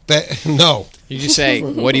 Listen, no. You just say,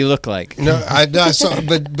 "What do you look like?" No, I saw,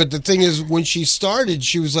 but the thing is, when she started,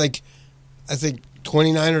 she was like, I think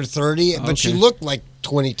 29 or 30, but she looked like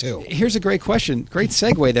 22. Here's a great question. Great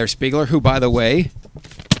segue there, Spiegler, who, by the way,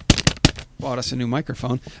 bought us a new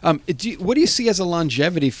microphone. What do you see as a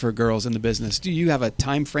longevity for girls in the business? Do you have a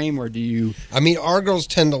time frame, or do you... I mean, our girls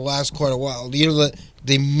tend to last quite a while. You know,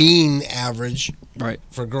 the mean average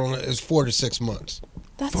for a girl is 4 to 6 months.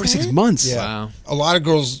 That's 4 to 6 months? Yeah. Wow. A lot of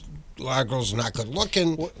girls are not good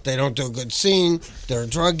looking. They don't do a good scene. They're a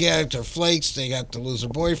drug addict. They're flakes. They got to lose their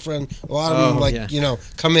boyfriend. A lot of them,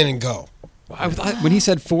 come in and go. When he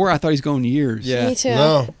said 4, I thought he was going years. Yeah. Me too.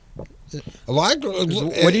 No. A lot of girls.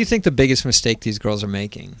 What do you think the biggest mistake these girls are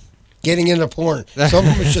making? Getting into porn. Some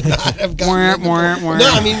of them should not have gotten into porn. No,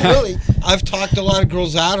 I mean, really, I've talked a lot of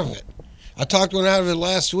girls out of it. I talked one out of it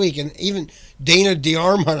last week, and even Dana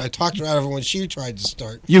DeArmond, I talked her out of it when she tried to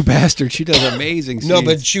start. You bastard. She does amazing scenes. No,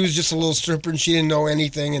 but she was just a little stripper, and she didn't know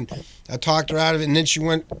anything, and I talked her out of it, and then she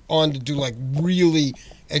went on to do, like, really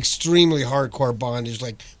extremely hardcore bondage,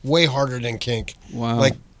 like, way harder than kink. Wow.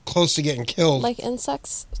 Like, close to getting killed. Like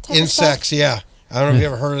insects type of Insects, stuff? yeah. I don't know if you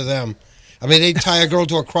ever heard of them. I mean, they tie a girl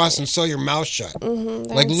to a cross and sew your mouth shut.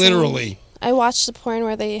 Mm-hmm, Like, insane. literally. I watched the porn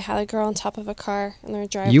where they had a girl on top of a car and they're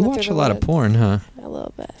driving. You her watch through a the lot of woods. porn, huh? A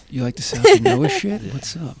little bit. You like the South Noah shit?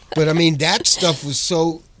 What's up? But, I mean, that stuff was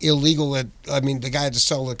so illegal that, I mean, the guy had to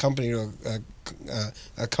sell the company to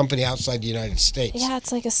a company outside the United States. Yeah,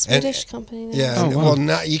 it's like a Swedish company now. Yeah, Oh, wow. well,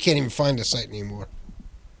 now you can't even find the site anymore.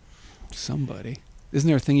 Somebody. Isn't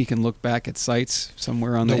there a thing you can look back at sites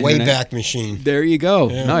somewhere on the The internet? Wayback Machine. There you go.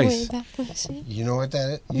 Yeah. Nice. Wayback Machine. You know what that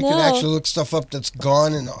is? You No. can actually look stuff up that's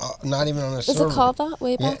gone and not even on a Is server. it called that?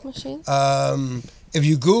 Wayback Machine? If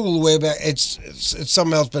you Google Wayback, it's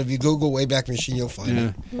something else. But if you Google Wayback Machine, you'll find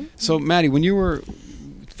Yeah. it. So, Maddie, when you were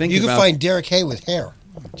thinking You can about... find Derek Hay with hair.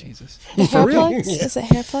 Oh, Jesus. Hair real? plugs? Is it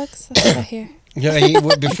hair plugs? That's what I hear. Yeah,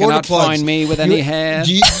 before the cannot plugs. find me with any hair.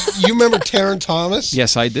 Do you remember Taron Thomas?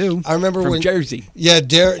 Yes, I do. I remember From when Jersey. Yeah,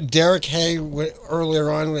 Derek Hay earlier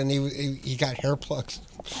on when he got hair plugs,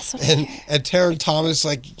 That's what I hear. and Taron Thomas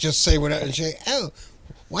like just say whatever and say, "Oh,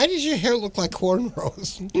 why does your hair look like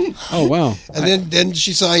cornrows?" Oh, wow. And then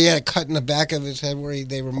she saw he had a cut in the back of his head where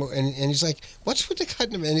they removed, and he's like, "What's with the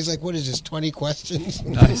cut in the?" And he's like, "What is this? 20 questions?"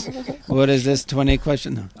 Nice. What is this 20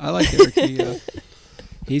 question? I like Derek.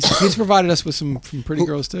 He's provided us with some pretty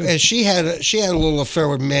girls too. And she had a little affair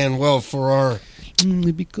with Manuel Ferrar.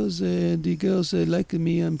 Because the girls like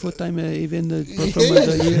me and what I'm even from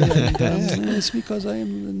the year. And, it's because I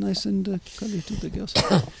am nice and colly to the girls.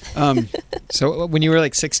 So when you were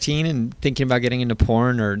like 16 and thinking about getting into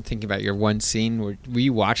porn or thinking about your one scene, were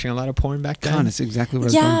you watching a lot of porn back then? God, that's exactly what I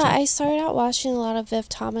was Yeah, going to. I started out watching a lot of Viv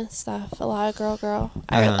Thomas stuff, a lot of girl.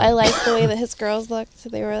 Uh-huh. I liked the way that his girls looked. So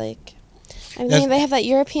they were like, I mean, they have that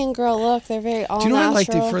European girl look. They're very all Do you know natural.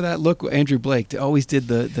 what I liked for that look? Andrew Blake they always did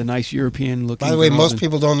the nice European looking. By the way, girls most and-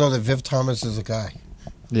 people don't know that Viv Thomas is a guy.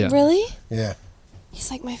 Yeah. Really? Yeah,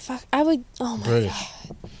 He's like my fuck. I would. Oh my British.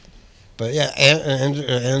 god. But yeah,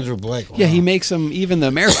 Andrew Blake. Yeah, he wow. makes them. Even the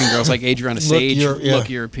American girls like Adriana Sage yeah.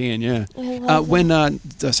 look European. Yeah. I love When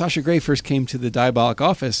Sasha Grey first came to the Diabolic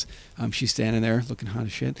office, she's standing there looking hot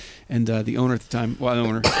as shit, and the owner at the time, the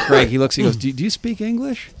owner Greg, he looks, he goes, "Do you speak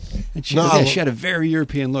English?" And she No. goes, yeah, she had a very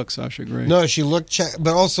European look, Sasha Grey. No, she looked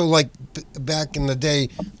but also like back in the day,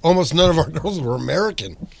 almost none of our girls were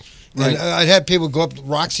American. Right. And I'd had people go up to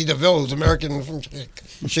Roxy DeVille, who's American from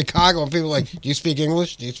Chicago, and people were like, "Do you speak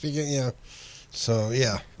English? Do you speak it?" Yeah. So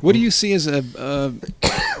yeah. What do you see as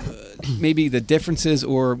maybe the differences,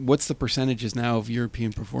 or what's the percentages now of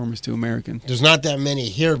European performers to American? There's not that many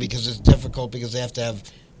here because it's difficult because they have to have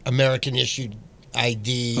American issued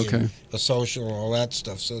ID Okay. and a social and all that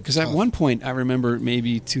stuff. So Because at one point, I remember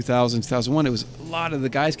maybe 2000, 2001, it was a lot of the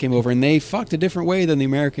guys came over and they fucked a different way than the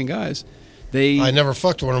American guys. I never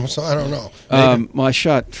fucked one of them, so I don't know. Well, I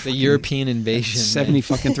shot The European invasion. 70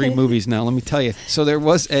 fucking 3 movies now, let me tell you. So there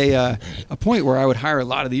was a point where I would hire a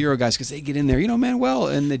lot of the Euro guys because they get in there, Manuel,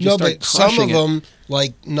 and they just No, start but some of crushing it. them,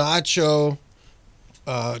 like Nacho,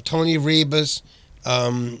 Tony Ribas,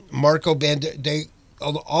 Marco Band,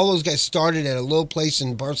 all those guys started at a little place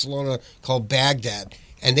in Barcelona called Baghdad,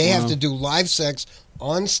 and they have to do live sex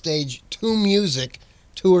on stage to music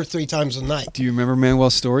 2 or 3 times a night. Do you remember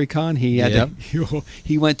Manuel's story, Con? He had Yep.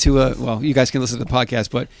 he went to you guys can listen to the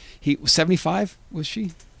podcast, but he 75 was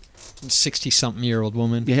she? 60-something-year-old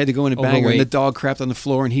woman. You had to go in and bang her, and Overweight. the dog crapped on the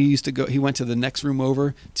floor, and he went to the next room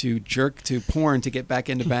over to jerk to porn to get back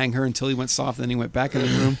in to bang her until he went soft, and then he went back in the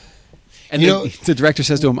room. And the director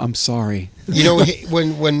says to him, "I'm sorry." You know,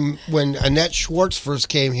 when Annette Schwartz first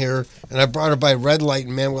came here, and I brought her by Red Light,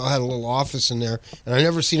 and Manuel had a little office in there, and I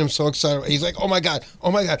never seen him so excited. He's like, oh my God,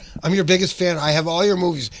 I'm your biggest fan. I have all your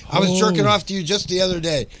movies. I was jerking off to you just the other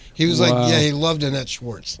day. He was like, yeah, he loved Annette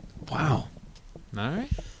Schwartz. Wow. All right.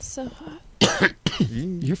 So hot.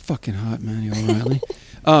 You're fucking hot, Manuel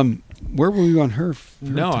Riley. Where were you on her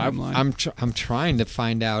timeline? I'm trying to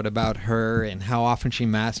find out about her and how often she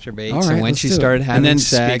masturbates All right, and when she started having and then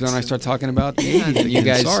sex. Spiegel and I start talking about the Yeah, 80s. you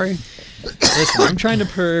guys. Sorry. Listen, I'm trying to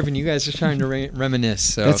perv and you guys are trying to reminisce.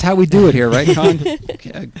 So That's how we do it here, right, Con?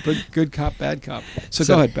 Good cop, bad cop. So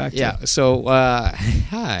go ahead, back to it. So hi.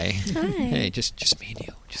 Hi. Hey, just me and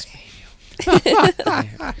you. Just me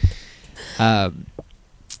and you.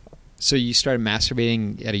 So you started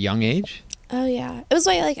masturbating at a young age? Oh yeah, it was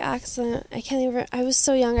by like accident. I can't even. I was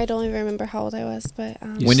so young. I don't even remember how old I was. But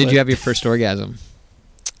when did you have your first orgasm?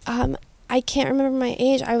 I can't remember my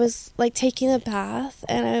age. I was like taking a bath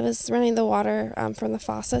and I was running the water from the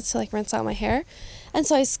faucet to like rinse out my hair, and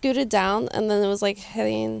so I scooted down and then it was like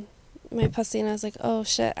hitting my pussy and I was like, oh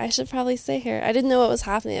shit, I should probably stay here. I didn't know what was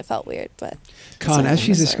happening. It felt weird, but. Con, as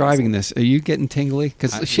she's describing this, are you getting tingly?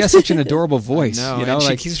 Because she has such an adorable voice. No, you know,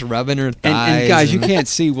 like she keeps rubbing her thighs. And guys, you can't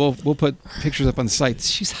see. We'll put pictures up on the site.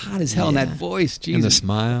 She's hot as hell in that voice. Jesus. And the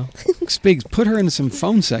smile. Spigs, put her into some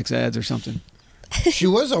phone sex ads or something. She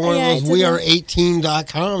was on one of those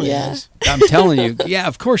weare18.com ads. I'm telling you. Yeah,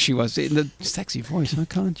 of course she was. The sexy voice, huh,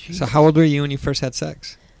 Con? Jeez. So how old were you when you first had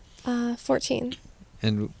sex? 14.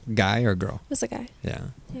 And guy or girl? It was a guy. Yeah.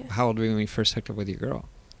 How old were you when you first hooked up with your girl?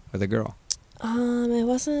 With a girl? It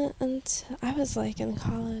wasn't until I was like in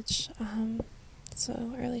college.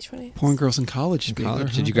 So early 20s. Porn girls in college.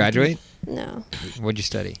 Did you graduate? No. What'd you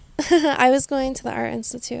study? I was going to the Art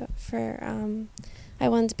Institute for. I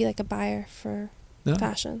wanted to be like a buyer for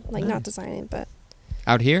fashion, like not designing, but.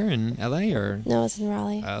 Out here in LA or? No, it's in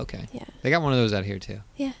Raleigh. Oh, okay. Yeah. They got one of those out here too.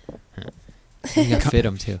 Yeah. You can fit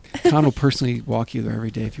them too. Con will personally walk you there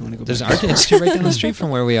every day if you want to go. There's back. an art institute right down the street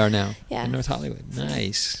from where we are now. Yeah. In North Hollywood.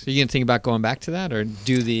 Nice. Are you gonna think about going back to that or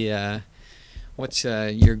do the? What's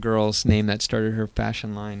your girl's name that started her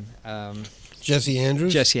fashion line? Jessie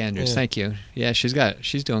Andrews. Jessie Andrews. Yeah. Thank you. Yeah, she's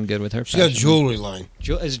doing good with her. She's got a jewelry line.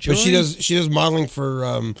 Is it jewelry? But she does modeling for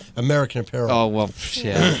American Apparel. Oh well,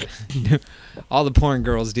 yeah. All the porn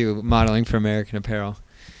girls do modeling for American Apparel.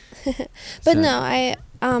 But no,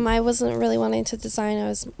 I wasn't really wanting to design. I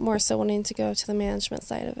was more so wanting to go to the management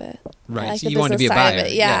side of it. Right. Like so the you want to be a business side buyer.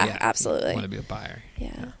 of it. Yeah, absolutely. You want to be a buyer.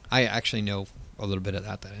 Yeah. I actually know a little bit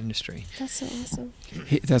about that industry. That's so awesome.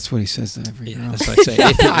 That's what he says to every girl. That's what I say.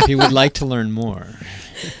 If you would like to learn more.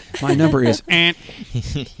 My number is...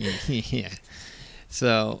 Yeah.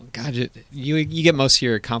 So, God, you get most of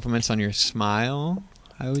your compliments on your smile,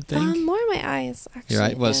 I would think. More in my eyes, actually. You're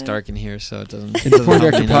right. Well, it's dark in here, so it doesn't... In the Porn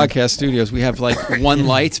Director Podcast Studios, we have like one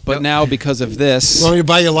light, but now because of this... Want me to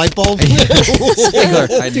buy you a light bulb?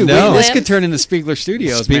 Spiegler. Dude, know. This could turn into Spiegler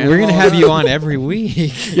Studios, man. We're going to have you on every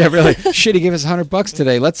week. Yeah, really. Shit, he gave us $100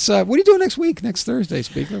 today. Let's... what are you doing next week? Next Thursday,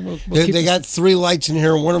 Spiegler? They got 3 lights in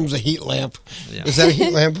here, and one of them's a heat lamp. Yeah. Is that a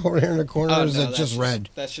heat lamp over here in the corner, or is it just red?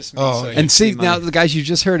 That's just me. Oh, so and see, now, the guys, you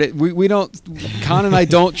just heard it. We don't... Con and I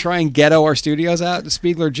don't try and ghetto our studios out.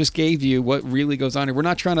 Spiegler just gave you what really goes on here. We're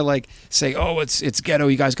not trying to like say, oh, it's ghetto,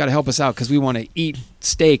 you guys got to help us out because we want to eat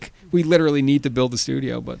steak. We literally need to build the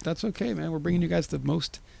studio, but that's okay, man. We're bringing you guys the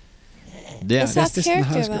most. Yeah, that's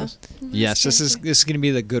character, though. Yes, this is going to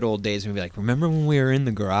be the good old days. We'll be like, remember when we were in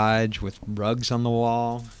the garage with rugs on the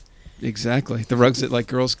wall? Exactly. The rugs that like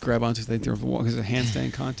girls grab onto, they throw the wall because it's a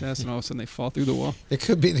handstand contest, and all of a sudden they fall through the wall. It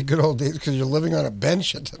could be the good old days because you're living on a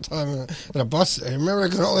bench at the time in a bus. Remember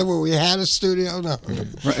the good old days where we had a studio? No.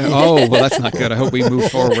 Right. Oh, well, that's not good. I hope we move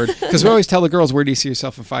forward because we always tell the girls, "Where do you see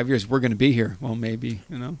yourself in 5 years?" We're going to be here. Well, maybe,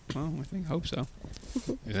 Well, I hope so.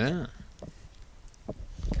 Yeah.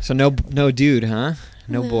 So no dude, huh?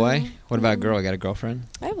 No boy. What about a girl? You got a girlfriend?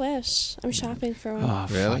 I wish. I'm shopping for one. Oh,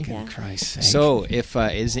 really? Fucking Christ's sake. So, if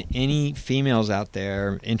is any females out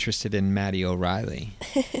there interested in Maddie O'Reilly,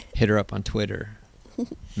 hit her up on Twitter.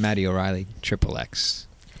 Maddie O'Reilly XXX.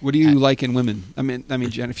 What do you like in women? I mean,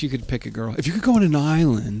 Jen, if you could pick a girl, if you could go on an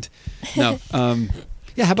island, no.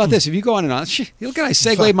 Yeah, how about this? If you go on an island, look at I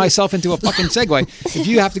segued myself into a fucking segue. If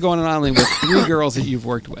you have to go on an island with 3 girls that you've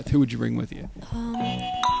worked with, who would you bring with you?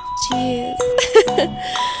 Jeez.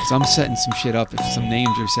 Because I'm setting some shit up if some names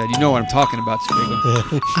are said. You know what I'm talking about,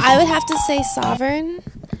 Spiegel. I would have to say Sovereign,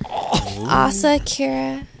 Asa,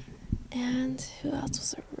 Kira, and who else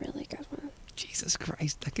was a really good one? Jesus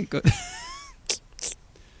Christ, that could go.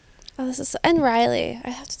 Oh, and Riley. I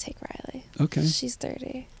have to take Riley. Okay. She's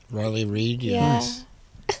 30. Riley Reid. Yeah.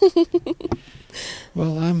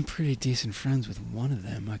 Well, I'm pretty decent friends with one of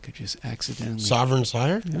them. I could just accidentally... Sovereign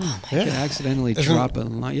Sire? Yeah, I could accidentally drop a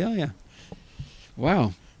line. Yeah.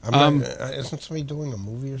 Wow. Isn't somebody doing a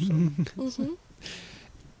movie or something?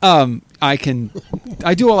 I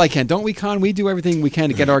do all I can. Don't we, Con? We do everything we can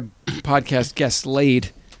to get our podcast guests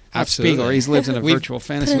laid. Absolutely. Spiegler. He lives in a virtual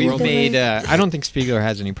fantasy world. I don't think Spiegler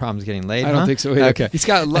has any problems getting laid. I don't think so either. Okay. He's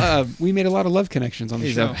got. We made a lot of love connections on the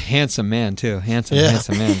He's show. a handsome man too. Handsome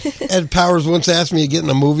man. Ed Powers once asked me to get in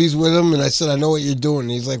the movies with him, and I said, "I know what you're doing."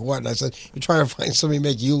 And he's like, "What?" And I said, "You're trying to find somebody to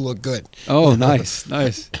make you look good." Oh, nice.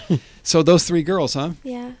 So those 3 girls, huh?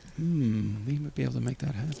 Yeah. We might be able to make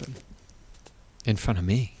that happen. In front of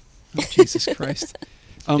me. Oh, Jesus Christ.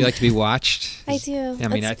 Do you like to be watched? I do. I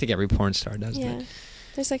mean, I think every porn star does. Yeah. But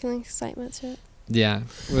There's like an excitement to it. yeah.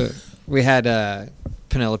 We had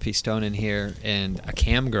Penelope Stone in here and a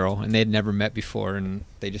cam girl, and they'd never met before, and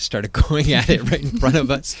they just started going at it right in front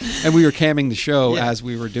of us. And we were camming the show as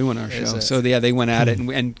we were doing our show. Exactly. So, yeah, they went at it,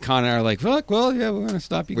 and Con and I are like, fuck, well, yeah, we're going to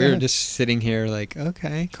stop you. We were just sitting here like,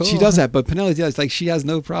 okay, cool. She does that, but Penelope does. Like, she has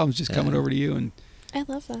no problems just coming over to you. And I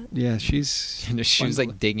love that. yeah, she's... She was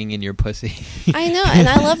like digging in your pussy. I know, and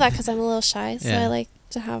I love that because I'm a little shy, so Yeah. I like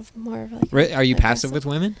to have more of like... Are you like passive with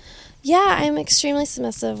women? Yeah, I'm extremely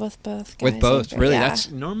submissive with both guys. With both, really? Yeah. That's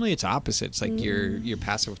normally it's opposite. It's like you're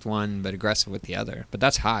passive with one, but aggressive with the other. But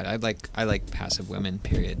that's hot. I like passive women.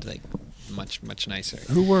 Period. Like much nicer.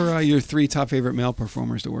 Who were your 3 top favorite male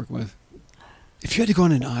performers to work with? If you had to go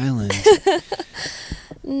on an island...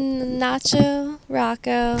 Nacho,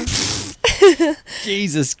 Rocco.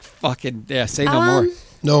 Jesus fucking... Yeah, say no more.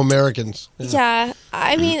 No Americans. Yeah,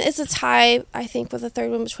 I mean, it's a tie, I think, with the third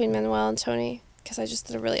one between Manuel and Tony. Because I just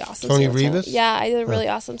did a really awesome Tony scene with him. Rivas? Yeah, I did a really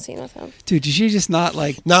awesome scene with him. Dude, did you just not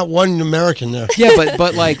like... Not one American there. Yeah,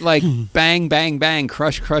 but like bang, bang, bang,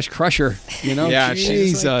 crush, crusher, you know? Yeah,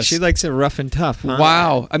 Jesus. she likes it rough and tough. Huh?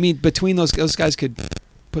 Wow. I mean, between those guys could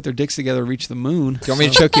put their dicks together, reach the moon. Do you want me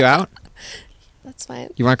to choke you out? That's fine.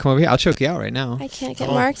 You want to come over here? I'll choke you out right now. I can't get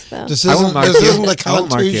marked, though. This I won't mark you. isn't the I won't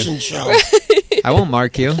mark you. Constitution show. I won't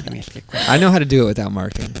mark you. I know how to do it without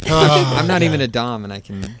marking. I'm not even a dom, and I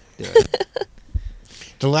can do it.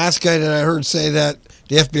 The last guy that I heard say that,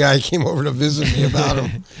 the FBI came over to visit me about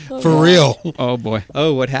him. For real. Oh, boy.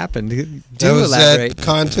 Oh, what happened? Do That was elaborate. that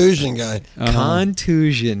contusion guy.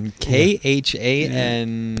 Contusion.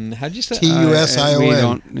 K-H-A-N. How'd you say? T-U-S-I-O-N. We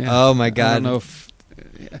don't... Yeah. Oh, my God. I don't know if...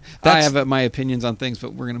 I have my opinions on things,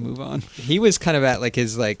 but we're going to move on. He was kind of at like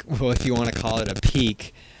his like, well, if you want to call it a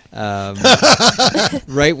peak,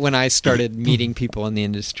 right when I started meeting people in the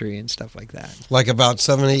industry and stuff like that. Like about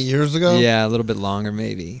 7-8 years ago? Yeah, a little bit longer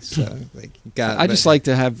maybe. So like, I just like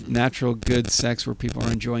to have natural, good sex where people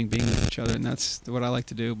are enjoying being with each other, and that's what I like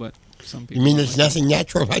to do. But some people. You mean there's nothing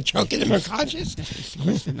natural about choking in unconscious? All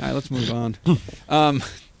right, let's move on.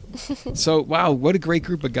 So wow, what a great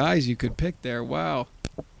group of guys you could pick there. Wow.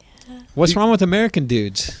 What's wrong with American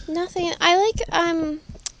dudes? Nothing. I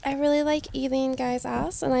really like eating guys'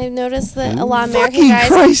 ass, and I've noticed that a lot of American guys,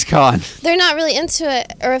 Christ, Con. they're not really into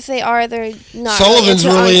it, or if they are, they're not. Sullivan's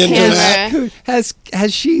really into that. Dude,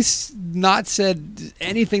 has she not said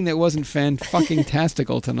anything that wasn't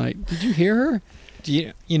fan-fucking-tastical tonight? Did you hear her?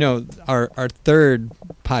 You know, our third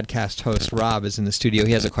podcast host, Rob, is in the studio.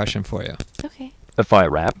 He has a question for you. Okay. If I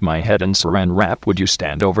wrap my head in saran wrap, would you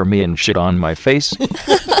stand over me and shit on my face?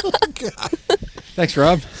 Thanks,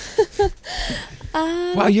 Rob.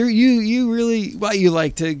 Wow, you really you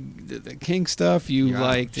like the kink stuff. You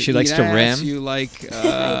like to she likes eat to ass, rim. You like.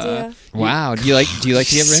 I do. Wow, do you like to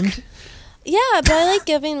get rimmed? Yeah, but I like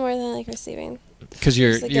giving more than I like receiving. Because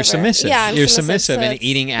you're Just a giver. submissive. Yeah, I'm you're submissive, submissive, so and it's-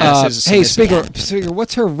 eating ass is Hey, submissive. Spiegler,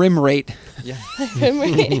 what's her rim rate? Yeah.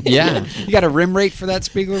 Right? Yeah. You got a rim rate for that,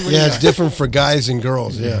 Spiegler? What do you Yeah, it's got? different for guys and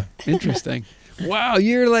girls, yeah. Interesting. Wow,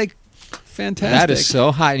 you're like fantastic. That is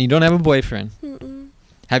so hot, and you don't have a boyfriend. Mm-mm.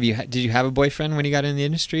 Did you have a boyfriend when you got in the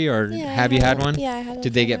industry, or Yeah, have I you had had one? Yeah, I had one.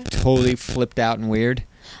 Did they get totally flipped out and weird?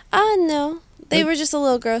 No. They were just a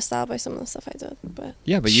little grossed out by some of the stuff I did, but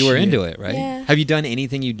Yeah, but you were into it, right? Yeah. Have you done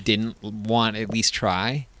anything you didn't want at least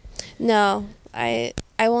try? no, I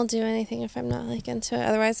won't do anything if I'm not like into it.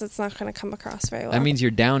 Otherwise, it's not going to come across very well. That means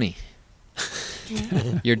you're downy.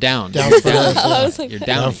 You're down. Down You're for down. this, I was like, You're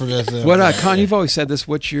Down down. for this. What, Con? You've always said this.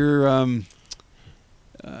 What's your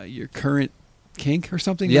current kink or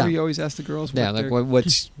something? Yeah. Remember you always ask the girls. Yeah, like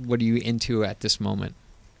what are you into at this moment?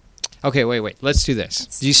 Okay, wait. Let's do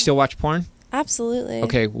this. Do you still watch porn? Absolutely.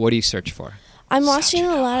 Okay, what do you search for? I'm watching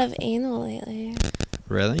a lot of anal lately.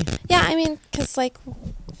 Really? Yeah, I mean, because, like,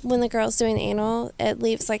 when the girl's doing anal, it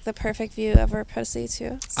leaves, like, the perfect view of her pussy,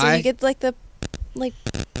 too. So you get, like, the, like,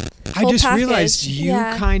 I Whole just package. realized you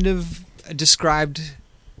Yeah. kind of described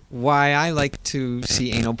why I like to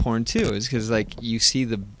see anal porn too. Is because like you see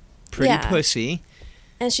the pretty Yeah. pussy,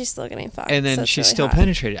 And she's still getting fucked. and then so it's she's really still hot.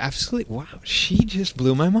 penetrated. Absolutely, wow! She just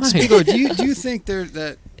blew my mind. Spiegel, do you think there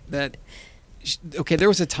that okay, there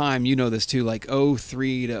was a time, you know this too, like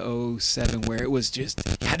 03 to 07, where it was just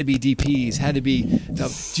had to be DPs, had to be.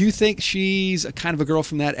 Do you think she's a kind of a girl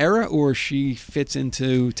from that era, or she fits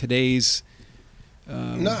into today's?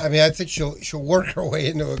 No, I mean I think she'll work her way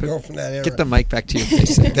into a girl from that era. Get the mic back to your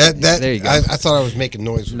face. There you go. I thought I was making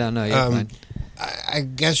noise. No, you're fine. I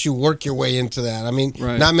guess you work your way into that. I mean,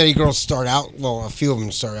 Right. not many girls start out. Well, a few of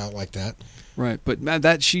them start out like that. Right, but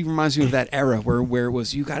that she reminds me of that era where it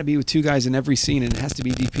was you got to be with two guys in every scene and it has to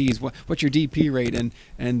be DPs. What's your DP rate and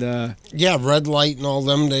Yeah, Red Light and all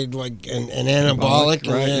them. They like and Anabolic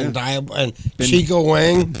Right, and yeah. Chico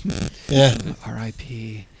Wang. Yeah.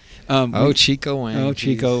 R.I.P. Chico Wang. Oh,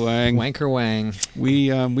 Chico Wang. Wanker Wang.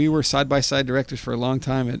 We were side by side directors for a long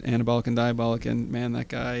time at Anabolic and Diabolic, and man, that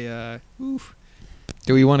guy. Oof.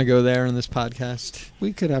 Do we want to go there in this podcast?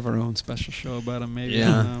 We could have our own special show about him, maybe. I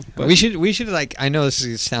Yeah, don't know. But we should like. I know this is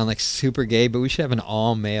gonna sound like super gay, but we should have an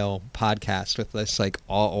all male podcast with us, like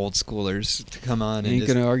all old schoolers to come on. ain't and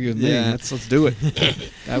gonna argue with me. Yeah. Let's do it.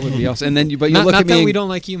 That would be awesome. And then you look not at me. that and- we don't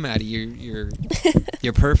like you, Maddie. You're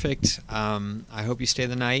perfect. I hope you stay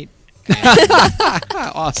the night.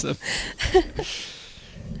 Awesome.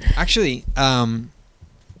 Actually,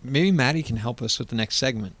 maybe Maddie can help us with the next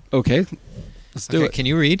segment. Okay, let's do it. Can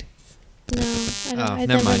you read? No, I don't. Oh, I never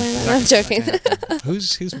never mind. mind. I'm joking. Okay.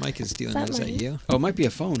 Whose mic is doing that? Is that mine? you? Oh, it might be a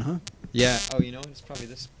phone, huh? Yeah. Oh, you know what? It's probably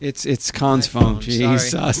this. It's Con's My phone. phone,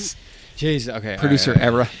 Jesus. Jeez. Okay. Producer all right.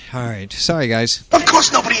 era. All right. Sorry, guys. Of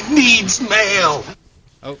course nobody needs mail.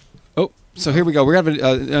 Oh, so here we go. We have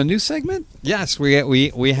a new segment. Yes, we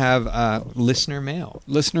have listener mail.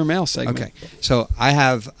 Listener mail segment. Okay, so I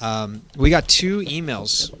have we got 2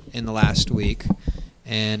 emails in the last week,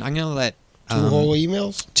 and I'm gonna let 2 whole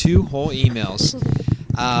emails. 2 whole emails,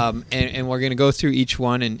 and we're gonna go through each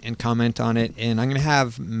one and comment on it, and I'm gonna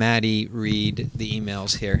have Maddie read the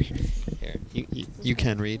emails here. Here, you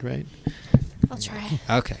can read, right? I'll try.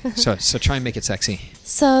 Okay, so try and make it sexy.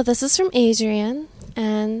 So this is from Adrian,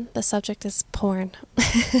 and the subject is porn.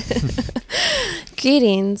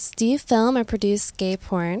 Greetings. Do you film or produce gay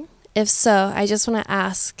porn? If so, I just want to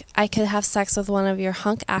ask, I could have sex with one of your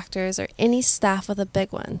hunk actors or any staff with a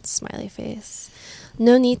big one. Smiley face.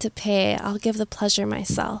 No need to pay. I'll give the pleasure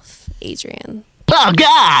myself. Adrian. Oh,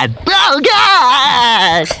 God! Oh,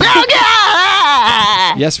 God! Oh,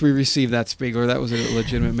 God! Yes, we received that, Spiegler. That was a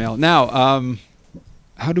legitimate mail. Now,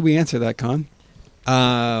 how do we answer that, Con?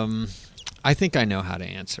 I think I know how to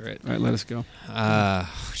answer it. All right, let us go.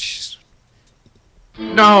 Jeez.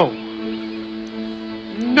 No.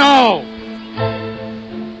 No.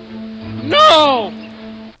 No.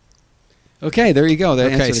 Okay, there you go. That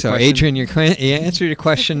Okay, answered the so question. Adrian, your answer to your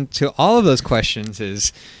question to all of those questions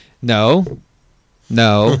is no,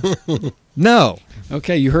 no, no.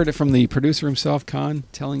 Okay, you heard it from the producer himself, Con,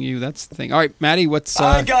 telling you that's the thing. All right, Maddie, what's...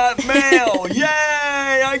 I got mail! Yay!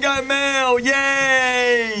 I got mail!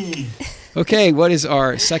 Yay! Okay, what is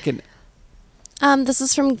our second... This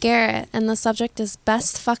is from Garrett, and the subject is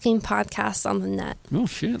best fucking podcast on the net. Oh,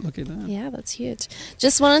 shit, look at that. Yeah, that's huge.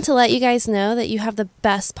 Just wanted to let you guys know that you have the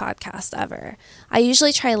best podcast ever. I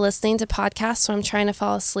usually try listening to podcasts when I'm trying to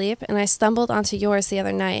fall asleep, and I stumbled onto yours the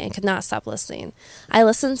other night and could not stop listening. I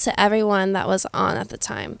listened to every one that was on at the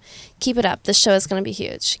time. Keep it up. This show is going to be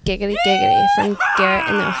huge. Giggity, giggity from Garrett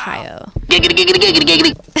in Ohio. Giggity, giggity, giggity,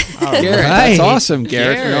 giggity. Garrett, that's awesome,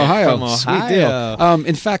 Garrett, from Ohio. from Sweet Ohio. deal.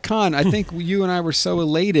 In fact, Con, I think you and I were so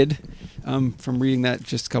elated from reading that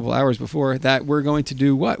just a couple hours before that we're going to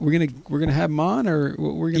do what? We're gonna have him on, or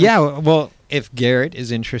we're gonna... Yeah, well, if Garrett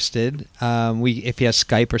is interested, if he has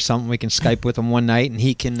Skype or something, we can Skype with him one night, and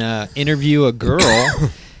he can interview a girl.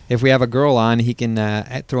 If we have a girl on, he can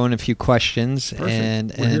throw in a few questions, Perfect.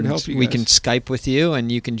 and We're here to help you we guys. can Skype with you,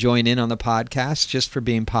 and you can join in on the podcast just for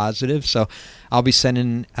being positive. So I'll be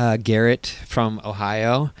sending Garrett from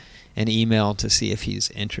Ohio an email to see if he's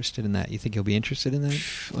interested in that. You think he'll be interested in that?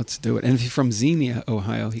 Let's do it. And if he's from Xenia,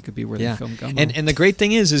 Ohio, he could be where they film Gummo. And the great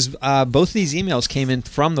thing is both of these emails came in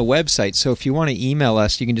from the website. So if you want to email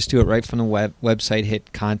us, you can just do it right from the website.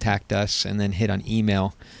 Hit contact us, and then hit on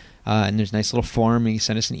email. And there's a nice little form, and you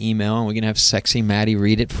send us an email, and we can have sexy Maddie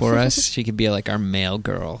read it for us. She could be like our mail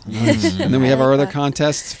girl. And then we have our other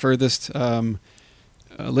contests, furthest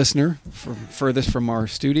listener, furthest from our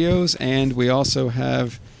studios, and we also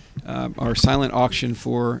have our silent auction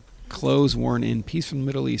for clothes worn in Peace from the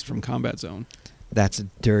Middle East from Combat Zone. That's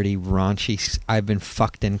dirty, raunchy. I've been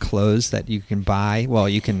fucked in clothes that you can buy. Well,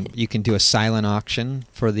 you can do a silent auction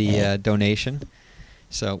for the donation.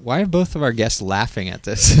 So why are both of our guests laughing at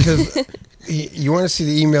this? Because you want to see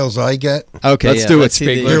the emails I get? Okay, let's do it, see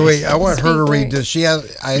the- Spiegler. Here, wait. I want her to read this. She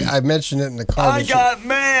has. I mentioned it in the car. I got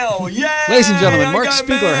mail. Yay! Ladies and gentlemen, I Mark got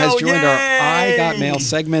Spiegler has mail, joined our yay! I Got Mail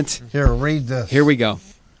segment. Here, read this. Here we go.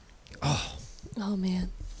 Oh man.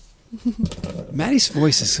 Maddie's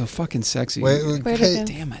voice is so fucking sexy. Wait, Where'd hey, it go?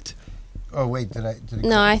 Damn it. Oh wait, did it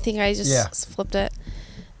No, I think I just Yeah. flipped it.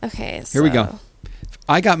 Okay. Here we so- go.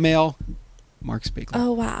 I Got Mail, Mark Spiegler.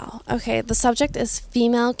 Oh, wow. Okay, the subject is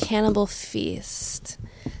Female Cannibal Feast.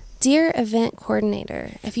 Dear event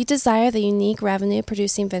coordinator, if you desire the unique revenue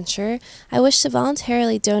producing venture, I wish to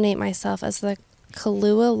voluntarily donate myself as the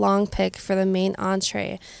Kahlua long pig for the main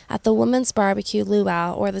entree at the women's barbecue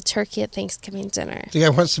luau or the turkey at Thanksgiving dinner. The guy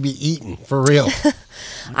wants to be eaten for real.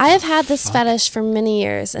 I have had this fetish for many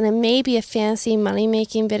years, and it may be a fancy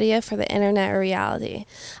money-making video for the internet or reality.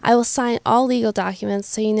 I will sign all legal documents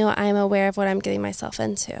so you know I am aware of what I'm getting myself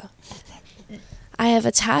into. I have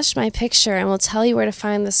attached my picture and will tell you where to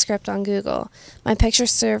find the script on Google. My picture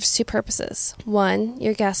serves two purposes. One,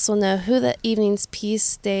 your guests will know who the evening's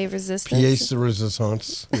Peace Day Resistance Pièce de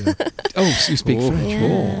résistance. Yeah. Oh, so you speak French.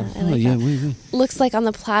 Yeah, Oh, I like yeah, that. oui, oui. looks like on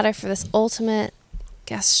the platter for this ultimate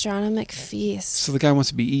gastronomic feast. So the guy wants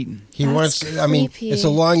to be eaten. He That's wants. I mean, creepy. it's a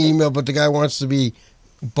long email, but the guy wants to be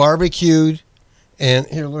barbecued. And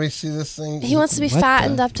here, let me see this thing. He wants to be What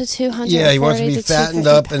fattened the- up to 240 Yeah, he wants to be to fattened 250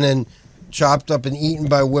 up and then chopped up and eaten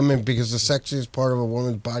by women because the sexiest part of a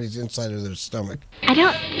woman's body is inside of their stomach. I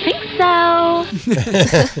don't think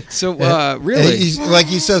so. So, And really? he's, like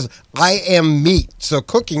he says, I am meat, so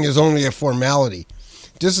cooking is only a formality.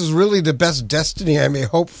 This is really the best destiny I may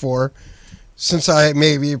hope for, since I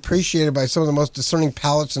may be appreciated by some of the most discerning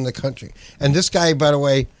palates in the country. And this guy, by the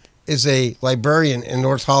way, is a librarian in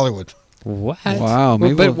North Hollywood. What? Wow,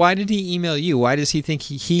 maybe But we'll- why did he email you? Why does he think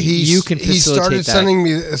you can He facilitate started that? sending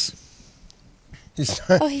me this.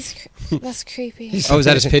 Oh, that's creepy. Oh, is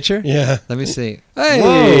that his picture? Yeah. Let me see.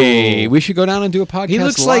 Hey, Whoa. we should go down and do a podcast. He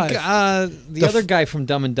looks live. like the other guy from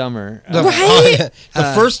Dumb and Dumber.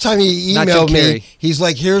 The first time he not Jim emailed me, Carrey. he's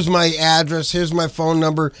like, "Here's my address. Here's my phone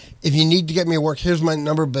number. If you need to get me at work, here's my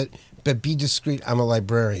number. But be discreet. I'm a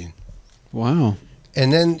librarian." Wow.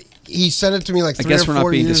 And then he sent it to me like I 3 guess or we're 4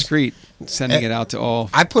 not being years. discreet, sending it out to all.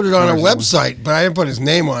 I put it on a cars. website, but I didn't put his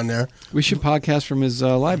name on there. We should podcast from his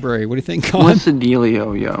library. What do you think, Colin? What's the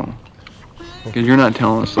dealio, yo? Because you're not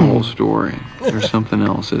telling us the whole story. There's something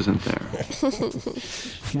else, isn't there?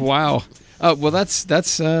 Wow. Well, that's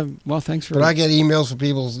well. Thanks for. But I get emails from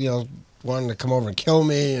people, wanting to come over and kill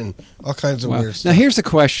me and all kinds of Wow. weird Now stuff. here's a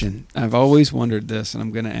question. I've always wondered this, and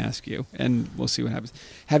I'm going to ask you, and we'll see what happens.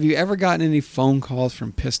 Have you ever gotten any phone calls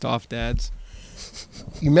from pissed off dads?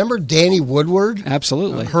 You remember Danny Woodward?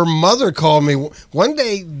 Absolutely. Her mother called me one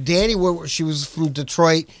day. Danny Woodward, she was from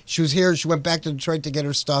Detroit. She was here. She went back to Detroit to get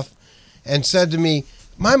her stuff, and said to me,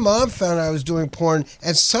 "My mom found I was doing porn,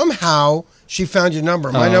 and somehow she found your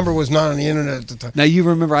number. My Oh. number was not on the internet at the time." Now you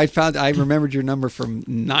remember I remembered your number from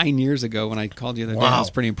 9 years ago when I called you the other day. Wow. That's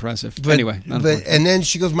pretty impressive. But, Anyway, not important. and then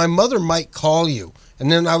she goes, "My mother might call you."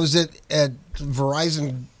 And then I was at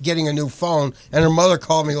Verizon getting a new phone, and her mother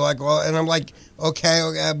called me and I'm like,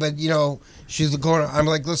 okay, but she's going. I'm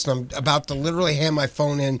like, listen, I'm about to literally hand my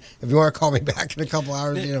phone in. If you want to call me back in a couple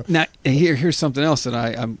hours, Now here's something else that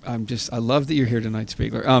I love that you're here tonight,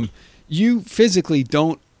 Spiegler. You physically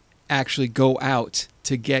don't actually go out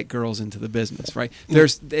to get girls into the business, right?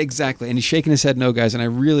 There's exactly, and he's shaking his head no, guys. And I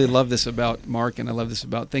really love this about Mark, and I love this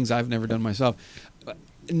about things I've never done myself.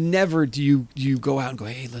 Never do you go out and go,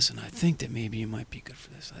 hey, listen, I think that maybe you might be good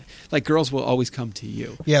for this. Like girls will always come to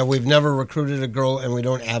you. Yeah, we've never recruited a girl, and we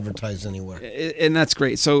don't advertise anywhere. And that's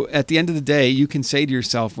great. So at the end of the day, you can say to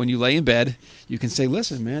yourself when you lay in bed, you can say,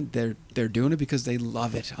 "Listen, man, they're doing it because they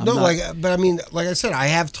love it." But I mean, like I said, I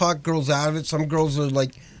have talked girls out of it. Some girls are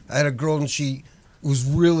like, I had a girl and she was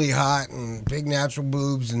really hot and big natural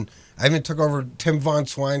boobs, and I even took over Tim Von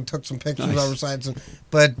Swine, took some pictures of her sides,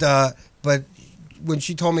 but when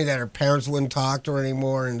she told me that her parents wouldn't talk to her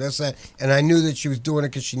anymore and this, that, and I knew that she was doing it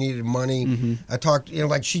because she needed money. Mm-hmm. I talked,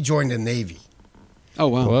 like she joined the Navy. Oh,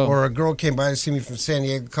 wow. Or a girl came by to see me from San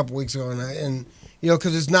Diego a couple weeks ago, and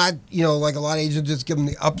because it's not, like a lot of agents just give them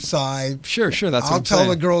the upside. Sure, that's what I'll I'm tell saying.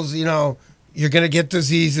 the girls, you're gonna get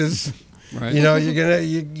diseases. Right.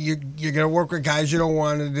 You're gonna work with guys you don't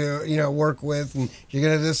want to work with, and you're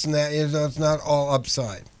gonna this and that. It's not all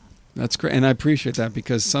upside. That's great, and I appreciate that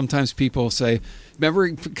because sometimes people say, "Remember,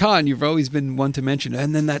 Con, you've always been one to mention,"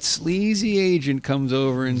 and then that sleazy agent comes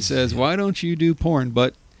over and says, "Why don't you do porn?"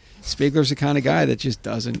 But Spiegler's the kind of guy that just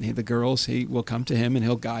doesn't. The girls, he will come to him and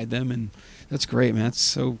he'll guide them, and that's great, man. That's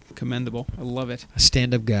so commendable. I love it. A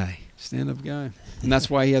stand-up guy. Stand-up guy, and that's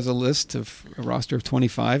why he has a roster of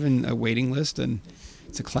 25 and a waiting list, and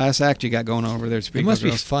it's a class act you got going over there. It must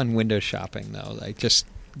be fun window shopping though, like just.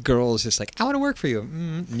 Girls just like, I want to work for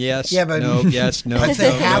you. Yes. Yeah, but no. Yes. No. I'd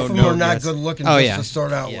say no, half no, of them no, are not yes. good looking Oh, just yeah. to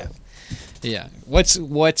start out Yeah. with. Yeah.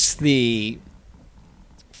 What's the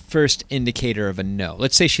first indicator of a no?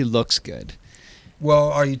 Let's say she looks good. Well,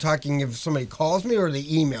 are you talking if somebody calls me or they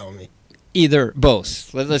email me? Either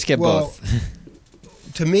both. Let's get both.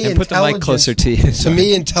 To me, and put the mic closer to you. To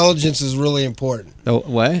me, intelligence is really important. Oh,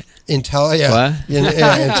 what? Intel, yeah. What?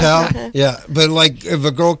 Yeah, intel, yeah. But like, if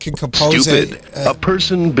a girl can compose Stupid. A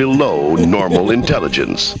person below normal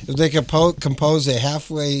intelligence. if they can compose a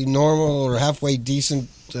halfway normal or halfway decent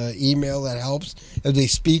email, that helps. If they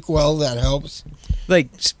speak well, that helps. Like,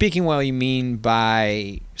 speaking well, you mean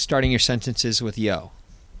by starting your sentences with yo.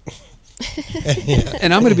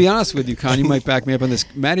 And I'm going to be honest with you, Con. You might back me up on this.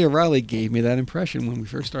 Maddie O'Reilly gave me that impression when we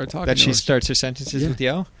first started talking. That to she her. starts her sentences with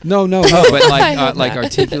yo? No, but like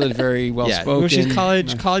articulate, very well spoken. Well, she's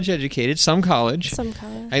college educated. Some college. Some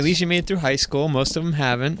college. At least you made it through high school. Most of them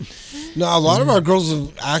haven't. No, a lot of our girls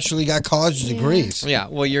have actually got college degrees. Yeah,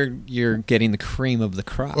 well, you're getting the cream of the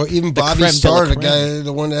crop. Or even The Bobby creme de la Starr, the creme. guy,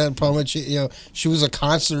 the one that had a problem with, she was a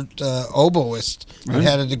concert oboist and Right.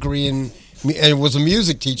 had a degree in, and was a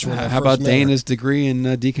music teacher. When I How first about met her. Dana's degree in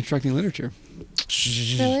deconstructing literature?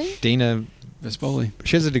 Really? Dana Vespoli.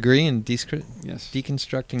 She has a degree in Yes.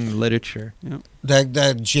 deconstructing literature. Yep. That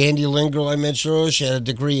Jandy Lynn girl I mentioned earlier, she had a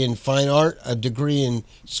degree in fine art, a degree in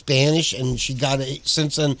Spanish, and she got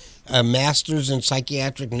since then a master's in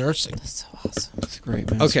psychiatric nursing. That's so awesome. That's great,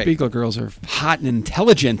 man. Okay. Spiegel girls are hot and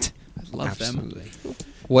intelligent. I love Absolutely. them.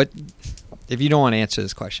 What, if you don't want to answer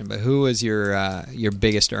this question, but who was your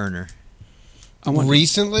biggest earner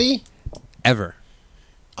Recently? ever?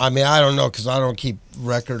 I mean, I don't know because I don't keep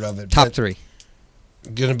record of it. Top but three.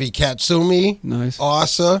 Gonna be Katsumi, Nice.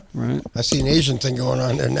 Asa. Right. I see an Asian thing going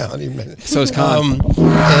on there now. Any minute. So is Khan.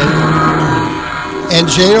 And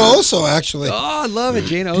Jane also actually. Oh, I love it.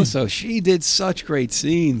 Jane Oso. She did such great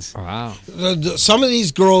scenes. Wow. Some of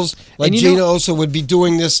these girls, like And you Jane know- Oso, would be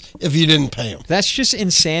doing this if you didn't pay them. That's just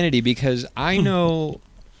insanity because I know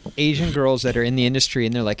Asian girls that are in the industry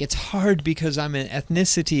and they're like, it's hard because I'm an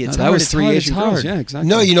ethnicity. It's that hard. was It's three hard. Asian It's girls. hard. Yeah, exactly.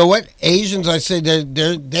 No, you know what? Asians, I say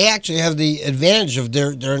they actually have the advantage of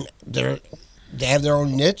they have their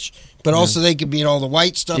own niche, but also they can be in all the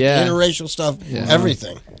white stuff, Yeah. the interracial stuff, Yeah.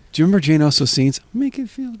 everything. Do you remember Jane Oso scenes? Make it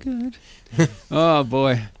feel good. Oh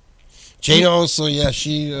boy, Jane also,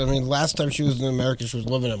 last time she was in America, she was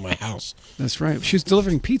living at my house. that's right. She was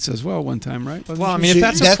delivering pizza as well one time, right? Wasn't Well, I she? mean, if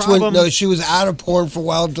that's a when problem- no, she was out of porn for a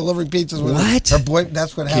while, delivering pizzas with What? her boy.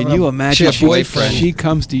 That's what happened. Can you imagine? Her boyfriend. She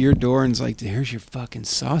comes to your door and is like, "Here's your fucking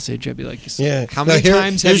sausage." I'd be like, Yeah. How many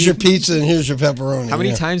times have Here's you- your pizza and here's your pepperoni. How many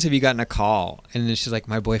yeah. times have you gotten a call and then she's like,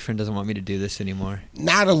 my boyfriend doesn't want me to do this anymore?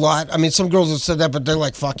 Not a lot. I mean, some girls have said that, but they're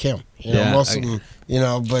like, "Fuck him." You know, Yeah, most okay. of them. You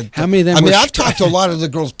know, but How many of them I mean, were I've talked to a lot of the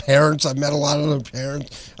girls' parents. I've met a lot of their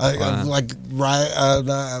parents. Wow. Like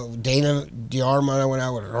Dana Diarma. I went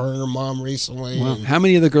out with her and her mom recently. Wow. and How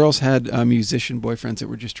many of the girls had musician boyfriends that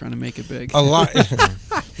were just trying to make it big? a lot.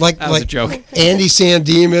 like That was a joke. Andy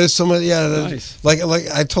Sandemus. Some of Nice. like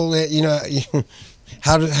I told it. You know,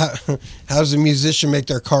 how does a musician make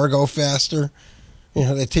their car go faster? You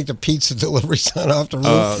know, they take the pizza delivery sign off the roof,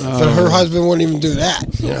 but her husband wouldn't even do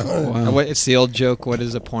that. You know, Wow. It's the old joke. What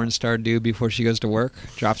does a porn star do before she goes to work?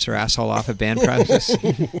 Drops her asshole off at band practice.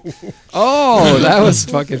 Oh, that was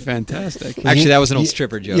fucking fantastic. Actually, that was an old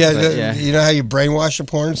stripper joke. Yeah, but yeah. You know how you brainwash a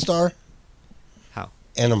porn star? How?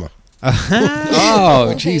 Enema.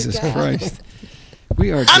 Oh, Jesus Christ.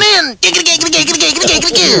 We are I'm in.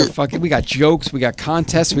 fucking. We got jokes. We got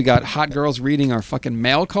contests. We got hot girls reading our fucking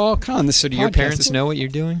mail call. Con, this So do your podcast parents is- know what you're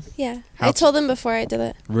doing? Yeah. How- I told them before I did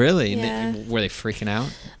it. Really? Yeah. Were they freaking out?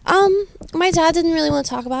 My dad didn't really want to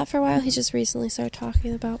talk about it for a while. He just recently started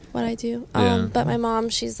talking about what I do. Yeah. But my mom,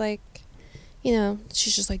 she's like,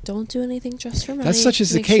 she's just like, don't do anything just for money. That's such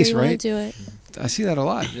is the Make sure case, you wanna right? Do it. I see that a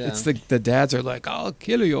lot. Yeah. It's the dads are like, "I'll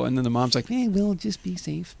kill you," and then the mom's like, "Hey, we'll just be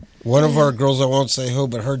safe." One of our girls, I won't say who,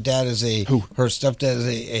 but her dad is Who? her stepdad is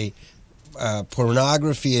a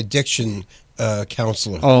pornography addiction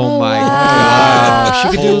counselor. Oh, my wow. God.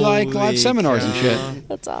 She could do like Holy live seminars and cow. shit.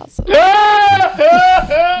 That's awesome.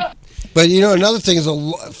 But you know, another thing is,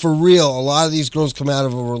 for real, a lot of these girls come out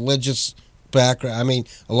of a religious background. I mean,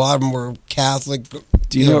 a lot of them were Catholic.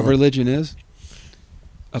 Do you know what religion is?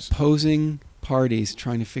 Opposing parties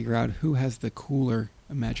trying to figure out who has the cooler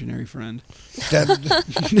imaginary friend.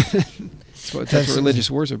 That's what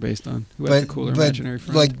religious wars are based on. Who has the cooler imaginary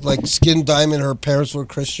friend? Like Skin Diamond, her parents were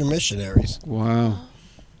Christian missionaries. Wow.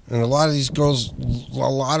 And a lot of these girls, a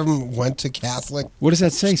lot of them went to Catholic. What does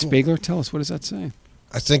that say, Spiegler? Tell us. What does that say?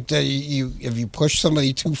 I think that if you push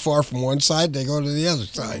somebody too far from one side, they go to the other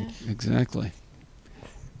side. Exactly.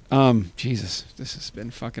 Jesus, this has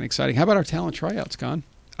been fucking exciting. How about our talent tryouts, Con?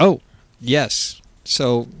 Oh, yes.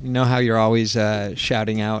 So, you know how you're always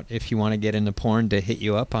shouting out if you want to get into porn to hit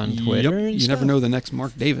you up on Twitter? Yep. You never know the next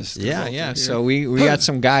Mark Davis. Yeah. So we got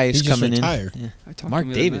some guys coming in. Yeah. I talked Mark to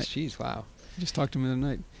him Davis, the other night. jeez, wow. I just talked to him the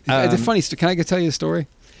other night. The funny story. Can I tell you the story?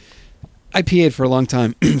 I PA'd for a long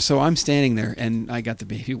time, so I'm standing there, and I got the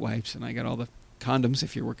baby wipes, and I got all the condoms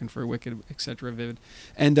if you're working for Wicked, etc., Vivid.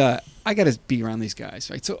 And I got to be around these guys,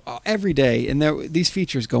 right? So every day, and these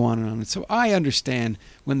features go on and on. And so I understand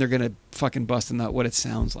when they're going to fucking bust a nut what it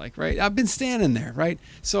sounds like, right? I've been standing there, right?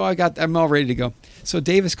 So I'm all ready to go. So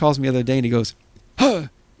Davis calls me the other day, and he goes,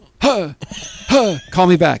 call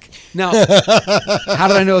me back. Now, how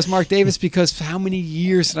did I know it's Mark Davis? Because how many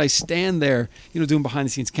years did I stand there, doing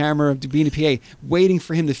behind-the-scenes camera, being a PA, waiting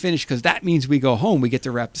for him to finish, because that means we go home. We get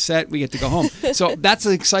to wrap the set. We get to go home. So that's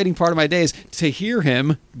the exciting part of my day is to hear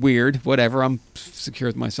him, weird, whatever, I'm secure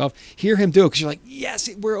with myself, hear him do it, because you're like, yes,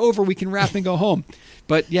 we're over. We can wrap and go home.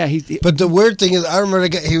 But yeah, But the weird thing is, I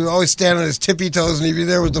remember he would always stand on his tippy toes, and he'd be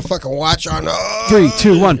there with the fucking watch on. 3,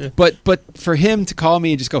 2, 1. But for him to call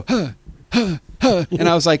me and just go, and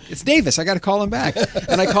I was like, it's Davis. I got to call him back.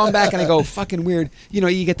 And I call him back, and I go, fucking weird.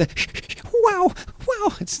 You get the wow.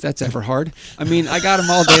 That's ever hard. I mean, I got him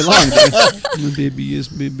all day long. Baby, yes.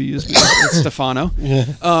 It's Stefano.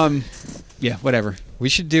 Yeah, whatever. We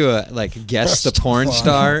should do a guess the porn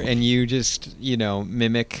star, and you just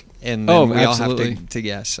mimic, and then we absolutely. all have to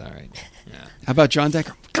guess. All right. Yeah. How about John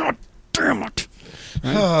Decker? God damn it!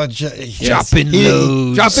 Right? Oh, dropping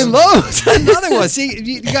lows. Dropping lows. Another one. See,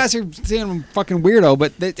 you guys are saying I'm fucking weirdo,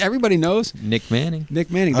 but everybody knows Nick Manning. That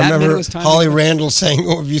I remember was time. Holly Randall saying,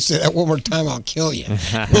 "Oh, if you say that one more time, I'll kill you."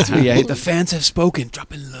 The fans have spoken.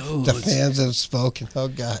 Dropping lows. The fans have spoken. Oh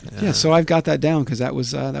God. Yeah. So I've got that down because that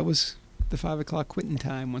was the 5 o'clock quitting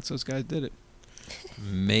time once those guys did it.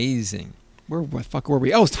 Amazing. Where the fuck were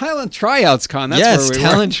we? Oh, it's talent tryouts, Con. That's yes, where we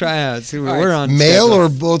talent tryouts. We're on male schedule. or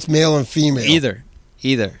both male and female.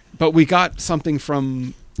 Either. But we got something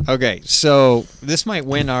from. Okay, so this might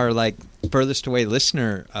win our furthest away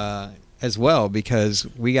listener as well, because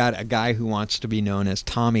we got a guy who wants to be known as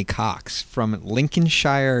Tommy Cox from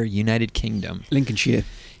Lincolnshire, United Kingdom. Lincolnshire.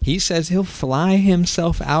 He says he'll fly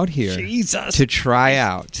himself out here to try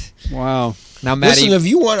out. Wow. Now, Maddie, listen, if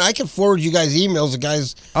you want, I can forward you guys emails. The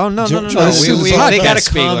guys. Oh no! They got to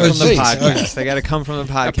come from the podcast. They got to come from the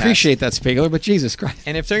podcast. I appreciate that, Spiegler, but Jesus Christ!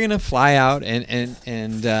 And if they're gonna fly out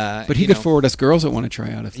and but he could forward us girls that want to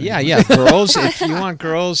try out. Girls. If you want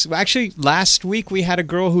girls, actually, last week we had a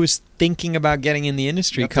girl who was thinking about getting in the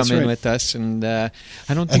industry come in with us, and I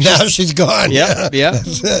don't think. And now she's gone. Yep.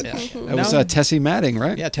 That's it. That was Tessie Matting,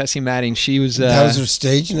 right? Yeah, Tessie Matting. She was. That was her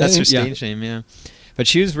stage name. That's her stage name. Yeah. But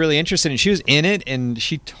she was really interested, and she was in it, and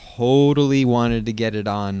she totally wanted to get it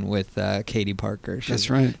on with Katie Parker. That's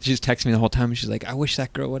right. She was texting me the whole time, and she's like, "I wish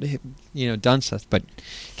that girl would have, done stuff." But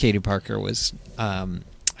Katie Parker was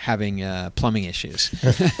having plumbing issues.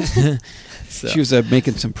 So. She was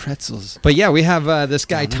making some pretzels. But yeah, we have this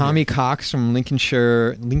guy Tommy Cox from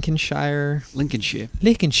Lincolnshire. Is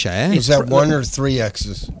that 1 or 3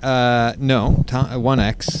 X's? No, 1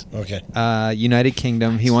 X. Okay. United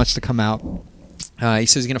Kingdom. He wants to come out. He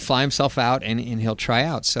says he's going to fly himself out and he'll try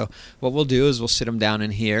out. So what we'll do is we'll sit him down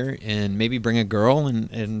in here and maybe bring a girl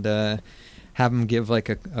and have him give a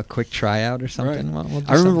quick tryout or something. Right. We'll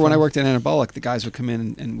I remember when I worked at Anabolic, the guys would come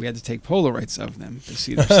in and we had to take Polaroids of them to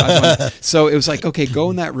see their size. So it was like, okay, go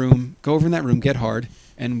over in that room, get hard,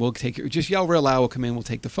 and we'll take it. Just yell real loud. We'll come in. We'll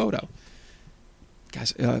take the photo.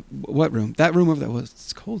 Guys, what room? That room over there. Well,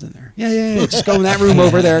 it's cold in there. Yeah. Just go in that room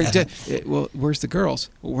over there. Well, where's the girls?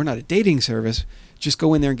 Well, we're not a dating service. Just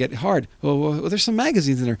go in there and get hard. Well, there's some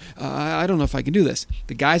magazines in there. I don't know if I can do this.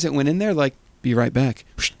 The guys that went in there, be right back.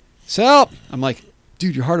 Sell. I'm like,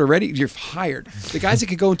 dude, you're hard already. You're hired. The guys that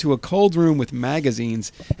could go into a cold room with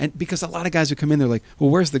magazines, and because a lot of guys would come in, they're like,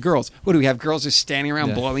 well, where's the girls? What do we have? Girls just standing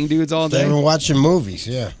around blowing dudes all day? They've been watching movies,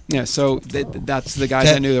 yeah. Yeah, so that's the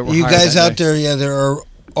guys I knew that were you hired guys that out day. there, there are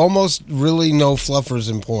almost really no fluffers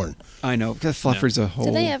in porn. I know. Because Fluffer's a whole.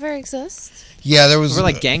 Did they ever exist? Yeah, there was. We're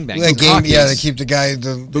like gangbangs. Yeah, they keep the guy.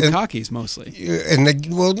 Bukakis mostly. And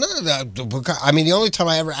I mean, the only time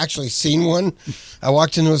I ever actually seen one, I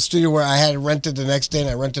walked into a studio where I had it rented the next day, and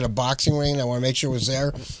I rented a boxing ring. I want to make sure it was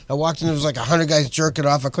there. I walked in, there was like 100 guys jerking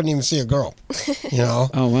off. I couldn't even see a girl. You know.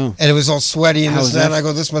 Oh wow. And it was all sweaty and How this was and that. that? And I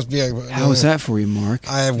go, this must be a. How was that for you, Mark?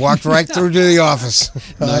 I walked right through to the office.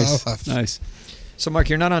 Nice. Nice. So, Mark,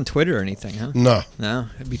 you're not on Twitter or anything, huh? No. No?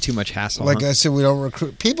 It'd be too much hassle. Like huh? I said, we don't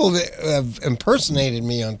recruit people that have impersonated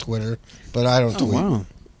me on Twitter, but I don't tweet. Wow.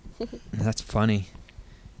 That's funny.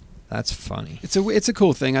 That's funny. It's a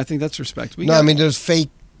cool thing. I think that's respect. I mean, there's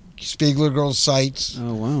fake Spiegler Girls sites.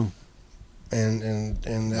 Oh wow.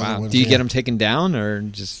 And wow. ones, Do you get them taken down or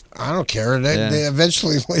just? I don't care. They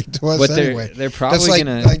eventually lead to us but anyway. They're probably That's like,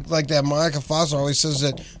 gonna like that. Monica Foster always says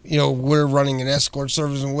that we're running an escort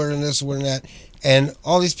service and we're in this, we're in that, and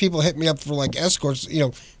all these people hit me up for like escorts.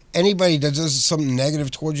 Anybody that does something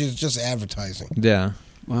negative towards you is just advertising. Yeah.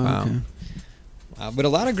 Wow. Okay. But a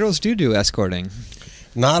lot of girls do escorting.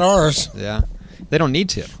 Not ours. Yeah. They don't need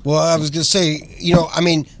to. Well, I was gonna say, I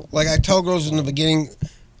mean, like I tell girls in the beginning.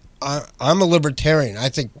 I'm a libertarian. I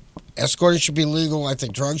think escorting should be legal. I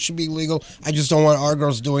think drugs should be legal. I just don't want our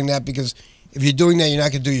girls doing that because if you're doing that, you're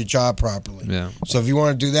not going to do your job properly. Yeah. So if you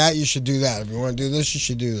want to do that, you should do that. If you want to do this, you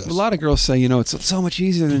should do this. A lot of girls say, it's so much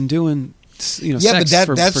easier than doing, yeah, sex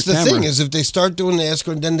but that's for the camera. thing is if they start doing the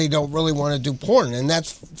escort, then they don't really want to do porn, and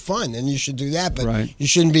that's fine. And you should do that, but you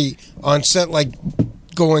shouldn't be on set like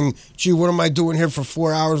going, gee, what am I doing here for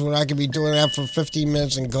 4 hours when I could be doing that for 15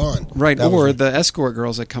 minutes and gone? Right, or the escort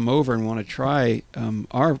girls that come over and want to try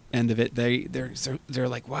our end of it, they're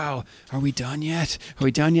like, wow, are we done yet? Are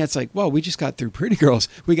we done yet? It's like, well, we just got through Pretty Girls.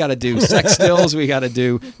 We got to do sex stills. We got to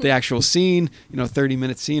do the actual scene,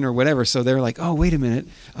 30-minute scene or whatever. So they're like, oh, wait a minute.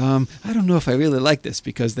 I don't know if I really like this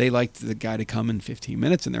because they liked the guy to come in 15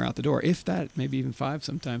 minutes and they're out the door. If that, maybe even 5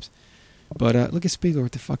 sometimes. But look at Spiegler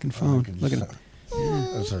with the fucking phone. Look at him. Yeah.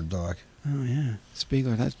 That's our dog. Oh yeah,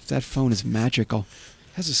 Spiegler. That phone is magical.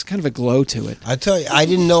 It has this kind of a glow to it. I tell you, I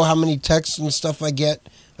didn't know how many texts and stuff I get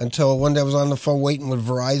until one day I was on the phone waiting with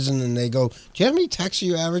Verizon, and they go, "Do you have how many texts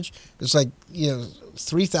you average?" It's like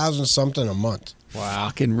 3,000 something a month. Wow,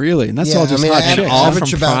 fucking really? And that's all just hot I chicks.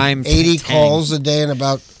 average about 80 calls a day and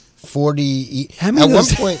about 40.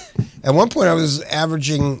 At one point, I was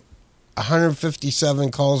averaging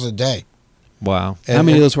 157 calls a day. Wow. How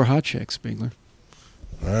many of those were hot chicks, Spiegler?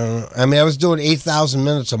 I mean, I was doing 8,000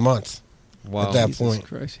 minutes a month at that point.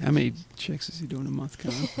 Christ. How many chicks is he doing a month,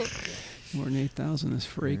 Kyle? More than 8,000, this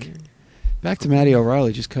freak. Back to Maddie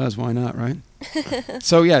O'Reilly, just cause, why not, right?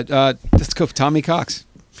 So, yeah, let's go for Tommy Cox.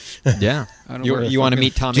 Yeah. You want to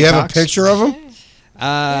meet Tommy Cox? Do you have a picture of him?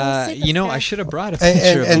 I should have brought a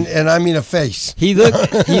picture of him. And I mean a face.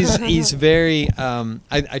 He's very,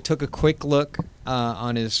 I took a quick look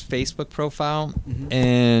on his Facebook profile,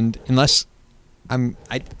 and unless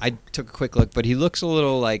I took a quick look, but he looks a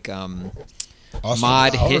little like mod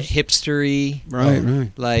hipstery,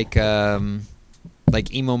 right, like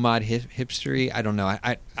emo mod hipstery. I don't know.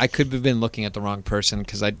 I could have been looking at the wrong person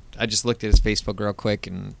because I just looked at his Facebook real quick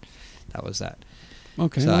and that was that.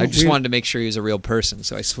 Okay. So I just wanted to make sure he was a real person,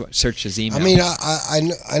 so I searched his email. I mean,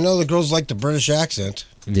 I know the girls like the British accent.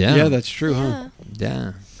 Yeah, that's true, huh?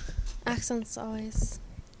 Yeah. Accents always.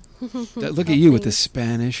 Look at you with the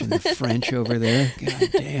Spanish and the French over there. God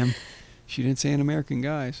damn. She didn't say an American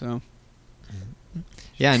guy, so.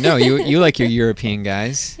 Yeah, no, you like your European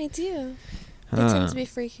guys. I do. They tend to be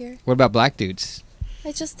freakier. What about black dudes?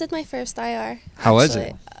 I just did my first IR. How was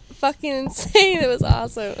it? Fucking insane. It was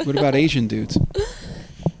awesome. What about Asian dudes?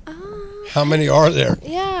 How many are there?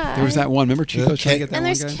 Yeah. There was that one. Remember Chico trying to get that and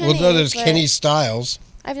one there's guy? Kenny, well, no, there's Kenny Styles.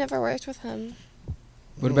 I've never worked with him.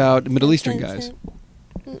 What about Middle Eastern guys?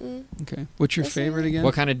 Mm-mm. Okay. What's your favorite again?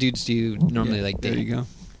 What kind of dudes do you normally like dating? There you go.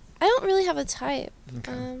 I don't really have a type.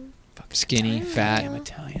 Okay. Skinny, fat,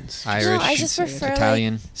 Italians. Irish, no, I just prefer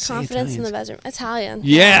Italian. Confidence in the bedroom. Italian.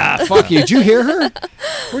 Yeah, fuck you. Did you hear her?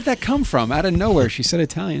 Where'd that come from? Out of nowhere. She said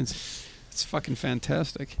Italians. It's fucking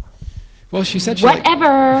fantastic. Well, she said she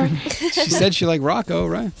she said she liked Rocco,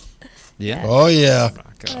 right? Yeah. Oh yeah.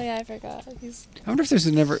 Oh yeah, I forgot. I wonder if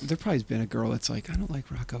there probably been a girl that's like, I don't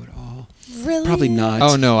like Rocco at all. Really? Probably not.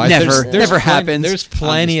 Oh no, never happened. There's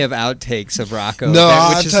plenty of outtakes of Rocco. No,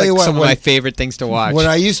 I'll which is tell you what, some of my favorite things to watch. When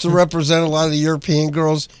I used to represent a lot of the European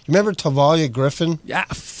girls, you remember Tavalia Griffin? Yeah,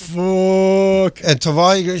 fuck. And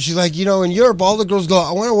Tavalia, she's like, in Europe, all the girls go,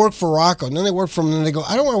 I want to work for Rocco. And then they work for him, and then they go,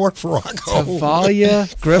 I don't want to work for Rocco.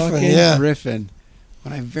 Tavalia Griffin, Griffin.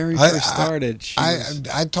 When I first started,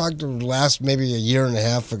 I talked to her maybe a year and a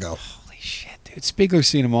half ago. Holy shit, Dude, Spiegler's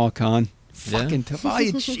seen them all, Con. Yeah? Fucking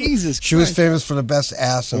Tavalia, Jesus She was Christ. famous for the best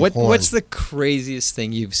ass and porn. What's the craziest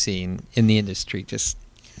thing you've seen in the industry? Just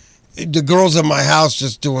The girls at my house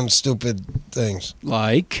just doing stupid things.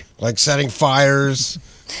 Like setting fires,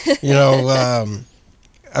 I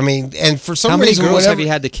mean, and for some how many reason, girls whenever, have you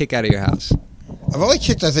had to kick out of your house? I've only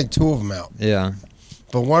kicked, I think, 2 of them out. Yeah.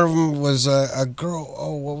 But one of them was a girl.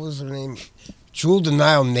 Oh, what was her name? Jewel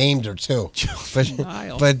Denial named her too.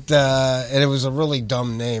 Denial. But and it was a really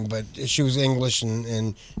dumb name. But she was English,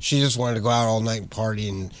 and she just wanted to go out all night and party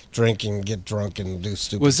and drink and get drunk and do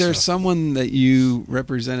stupid. Was there stuff. someone that you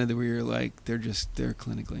represented that where you're like, they're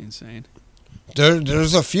clinically insane?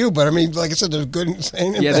 There's a few, but I mean, like I said, there's good and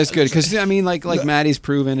insane. Yeah, that's good because I mean, like Maddie's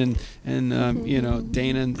proven, and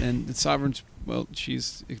Dana and Sovereign's. Well,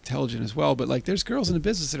 she's intelligent as well, but like, there's girls in the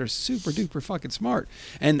business that are super duper fucking smart,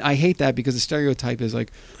 and I hate that because the stereotype is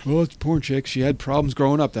like, oh, it's a porn chick. She had problems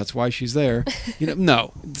growing up. That's why she's there.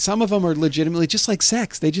 No, some of them are legitimately just like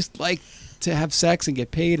sex. They just like to have sex and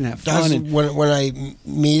get paid and have fun. That's And when I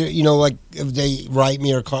meet, like if they write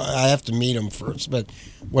me or call, I have to meet them first. But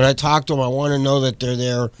when I talk to them, I want to know that they're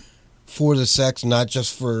there for the sex, not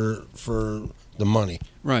just for the money.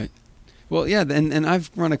 right. Well, yeah, and I've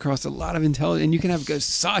run across a lot of intelligence, and you can have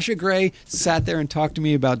Sasha Grey sat there and talked to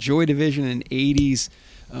me about Joy Division and 80s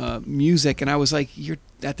music, and I was like, you're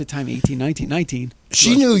at the time 18, 19.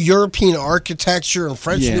 She knew European architecture and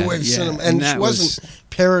French New Wave cinema, and she wasn't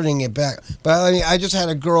parroting it back. But I mean, I just had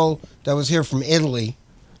a girl that was here from Italy.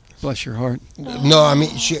 Bless your heart. No, I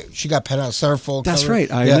mean, she got pet out centerfold. That's cover. right,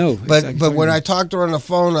 I know. But Exactly. when I talked to her on the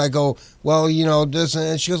phone, I go, well, this,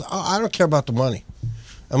 and she goes, oh, I don't care about the money.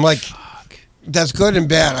 I'm like, that's good and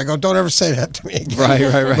bad. I go, don't ever say that to me again.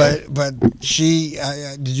 Right. But she,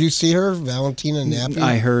 did you see her, Valentina Nappi?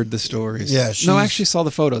 I heard the stories. Yeah. No, I actually saw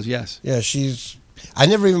the photos, yes. Yeah, I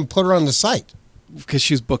never even put her on the site. Because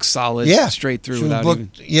she was booked solid straight through she was without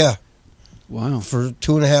booked, even... Yeah. Wow. For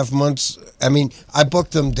 2.5 months. I mean, I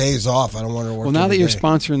booked them days off. I don't want to work. Well, now that you're day.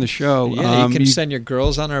 sponsoring the show... Yeah, you can send your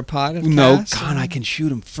girls on our podcast. No, God, I can shoot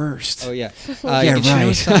them first. Oh, yeah. Yeah, you can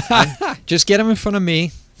right. shoot 'em just get them in front of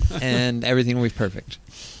me, and everything will be perfect.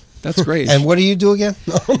 That's great. And what do you do again?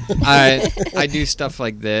 I do stuff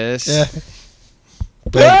like this. Yeah.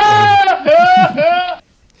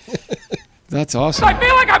 That's awesome. I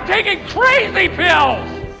feel like I'm taking crazy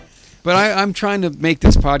pills. But I'm trying to make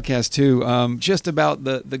this podcast too, just about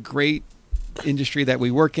the great industry that we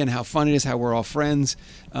work in, how fun it is, how we're all friends.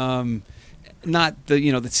 Not the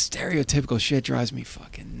the stereotypical shit drives me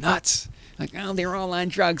fucking nuts. Like, oh, they're all on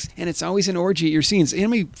drugs, and it's always an orgy at your scenes. You know how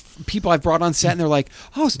many people I've brought on set, and they're like,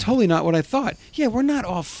 oh, it's totally not what I thought. Yeah, we're not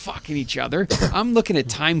all fucking each other. I'm looking at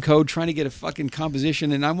time code, trying to get a fucking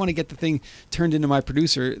composition, and I want to get the thing turned into my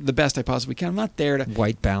producer the best I possibly can. I'm not there to...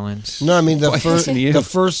 White balance. No, I mean, the Listen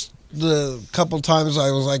couple times I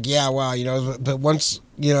was like, yeah, wow, but once,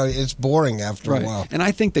 it's boring after a while. And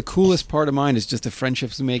I think the coolest part of mine is just the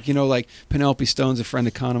friendships we make. Like Penelope Stone's a friend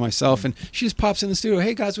of Con and myself, and she just pops in the studio.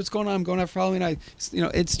 Hey guys, what's going on? I'm going out for Halloween.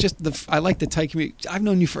 It's just I like the tight community. I've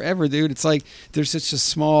known you forever, dude. It's like there's such a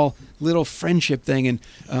small little friendship thing, and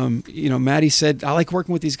Maddie said, I like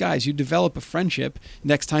working with these guys. You develop a friendship.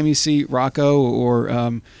 Next time you see Rocco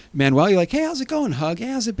or Manuel, you're like, hey, how's it going? Hug. Hey,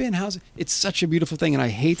 how's it been? It's such a beautiful thing, and I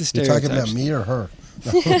hate the You're stereotypes. talking about me or her?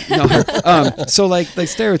 No. So like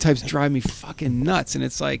stereotypes drive me fucking nuts, and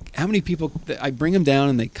it's like how many people I bring them down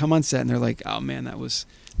and they come on set and they're like, oh man, that was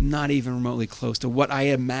not even remotely close to what I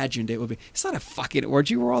imagined it would be. It's not a fucking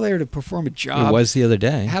orgy. We're all there to perform a job. It was the other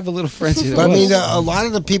day. Have a little frenzy. But I mean, a lot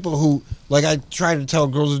of the people who, like, I try to tell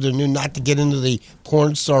girls that they're new not to get into the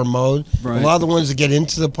porn star mode. Right. A lot of the ones that get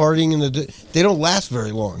into the partying and they don't last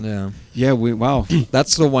very long. Yeah. Yeah, wow.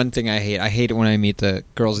 That's the one thing I hate. I hate it when I meet the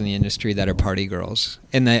girls in the industry that are party girls,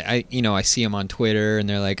 and I see them on Twitter, and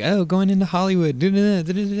they're like, "Oh, going into Hollywood."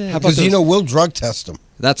 Because we'll drug test them.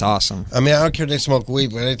 That's awesome. I mean, I don't care if they smoke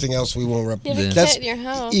weed, but anything else we won't represent. You have a That's kit in your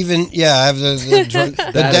house. I have the drug.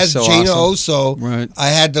 But that's so Gina awesome. Oso. Right. I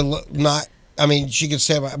had to not. I mean, she could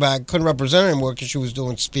say, but I couldn't represent her anymore because she was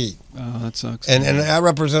doing speed. Oh, that sucks. And I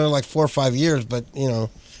represented her like 4 or 5 years, but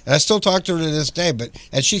and I still talk to her to this day.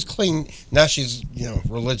 And she's clean now. She's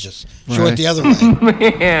religious. She went the other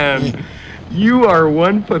way. Man, you are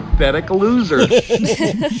one pathetic loser.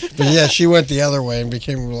 But yeah, she went the other way and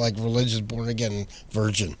became like religious, born again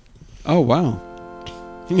virgin. Oh wow.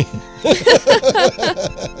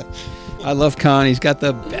 I love Con. He's got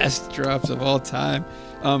the best drops of all time.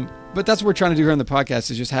 But that's what we're trying to do here on the podcast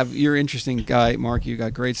is just have you're an interesting guy, Mark. You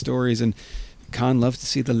got great stories, and Con loves to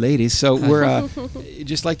see the ladies. So we're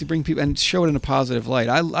just like to bring people and show it in a positive light.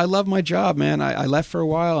 I love my job, man. I left for a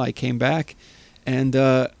while. I came back. And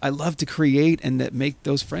I love to create and that make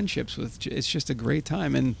those friendships with. It's just a great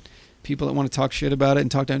time, and people that want to talk shit about it and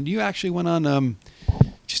talk down. You actually went on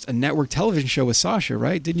just a network television show with Sasha,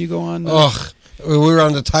 right? Didn't you go on? We were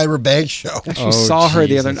on the Tyra Banks show. I actually saw her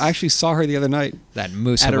the other night. That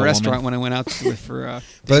moose at of a a restaurant woman. when I went out for.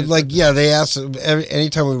 But they asked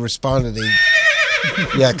anytime we responded,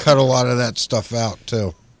 they cut a lot of that stuff out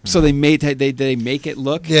too. So they make it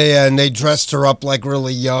look. Yeah, and they dressed her up like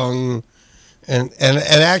really young. And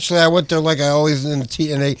actually, I went there like I always in the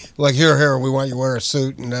tea, and they like here, we want you to wear a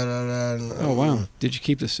suit and da da da. Oh wow! Did you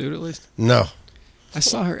keep the suit at least? No. I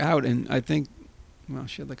saw her out, and I think, well,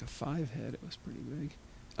 she had like a 5 head. It was pretty big.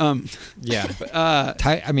 Yeah. But,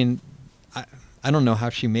 I mean, I don't know how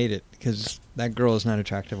she made it because that girl is not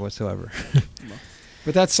attractive whatsoever.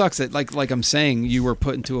 But that sucks. That like I'm saying, you were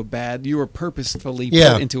put into you were purposefully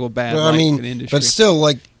Yeah. put into a bad Well, light I mean, in the industry. but still,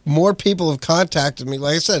 like more people have contacted me.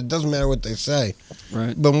 Like I said, it doesn't matter what they say.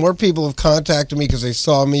 Right. But more people have contacted me because they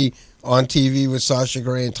saw me on TV with Sasha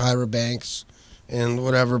Grey and Tyra Banks and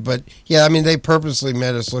whatever. But yeah, I mean, they purposely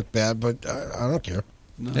made us look bad, but I don't care.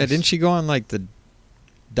 Nice. Yeah, didn't she go on like the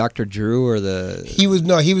Dr. Drew or the? He was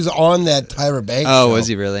on that Tyra Banks. Oh, show. was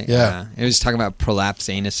he really? Yeah. He was talking about prolapsed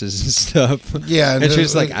anuses and stuff. Yeah, and she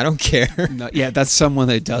was like, I don't care. No, yeah, that's someone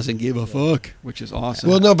that doesn't give a fuck, which is awesome.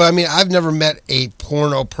 Well, no, but I mean, I've never met a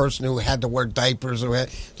porno person who had to wear diapers or had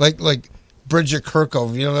like Bridget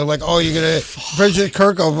Kirkhope. You know, they're like, oh, you're gonna Bridget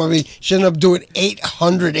Kirkhope. I mean, she ended up doing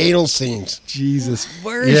 800 anal scenes. Jesus,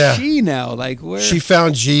 where is she now? Like, where? She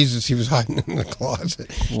found Jesus. He was hiding in the closet.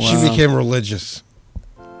 Wow. She became religious.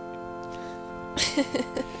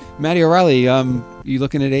 Maddie O'Reilly, you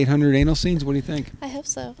looking at 800 anal scenes? What do you think? I hope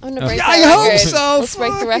so. I'm gonna break that I hope record. so. Let's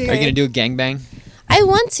break the record. Are you gonna do a gangbang? I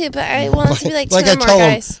want to, but I want it to be like 2 I more tell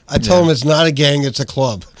guys. I tell him it's not a gang, it's a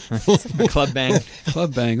club. Club bang.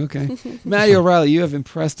 Club bang, okay. Maddie O'Reilly, you have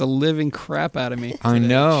impressed the living crap out of me. I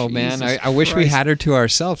know, man. Jesus I wish we Christ. had her to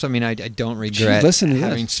ourselves. I mean, I don't regret listen to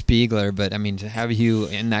having this. Spiegler, but I mean, to have you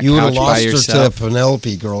in that You would have couch by lost her yourself. to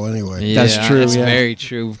Penelope girl anyway. Yeah, That's true, That's yeah. very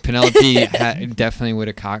true. Penelope definitely would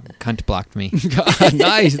have cunt blocked me.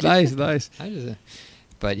 nice.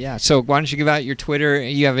 But yeah, so why don't you give out your Twitter?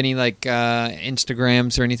 You have any like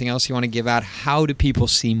Instagrams or anything else you want to give out? How do people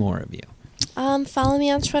see more of you? Follow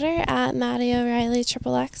me on Twitter at Maddie O'Reilly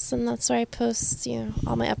XXX, and that's where I post,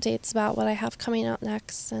 all my updates about what I have coming out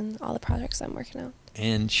next and all the projects I'm working on.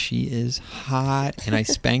 And she is hot, and I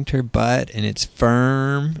spanked her butt, and it's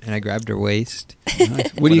firm, and I grabbed her waist.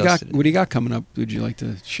 Nice. What do you else got? What do you got coming up? Would you like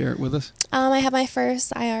to share it with us? I have my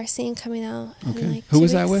first IR scene coming out. Okay. In like Who 2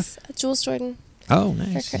 was that weeks. Jules Jordan. Oh, For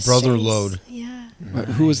nice. Chris Brother James. Load. Yeah. Nice.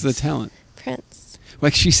 Who was the talent? Prince.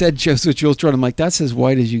 Like she said, just with Jules Jordan. I'm like, that's as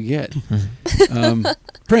white as you get.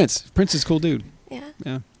 Prince. Prince is a cool dude. Yeah.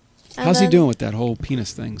 Yeah. And How's he then- doing with that whole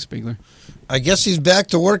penis thing, Spiegler? I guess he's back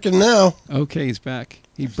to working now. Okay, he's back.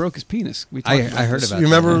 He broke his penis. We I talked about heard this. about You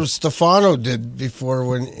remember what Stefano did before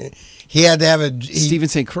when he had to have a Stephen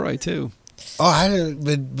St. Croix too. Oh, I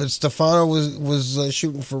didn't. But Stefano was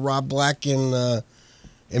shooting for Rob Black in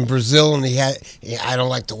Brazil, and I don't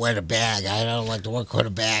like to wear the bag. I don't like to work with a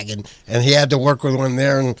bag, and he had to work with one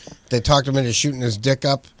there, and they talked him into shooting his dick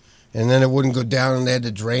up, and then it wouldn't go down, and they had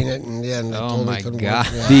to drain it, and yeah. And they Oh told him my he couldn't God.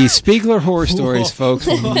 work. Yeah. The Spiegler horror stories, folks.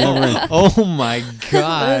 will never end. Oh my That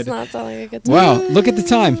God! does not sound like a good time. Wow, look at the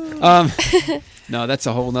time. No, that's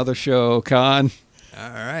a whole nother show, Con. All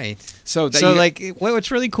right. So,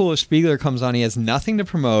 what's really cool is Spiegler comes on. He has nothing to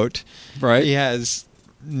promote. right? He has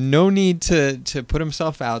no need to put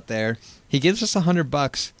himself out there. He gives us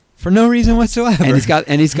 $100 for no reason whatsoever. And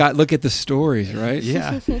he's got. Look at the stories, right?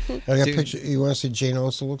 yeah. I got a Dude. picture. You want to see Jane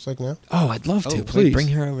Osa looks like now? Oh, I'd love to. Wait, Please bring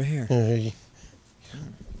her over here, Yeah.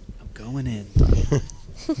 I'm going in.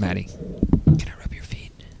 Maddie. Can I rub your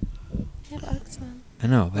feet? I have Uggs on. I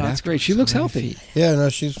know, but Oh, that's after great. She it's looks on my healthy. feet. Yeah, no,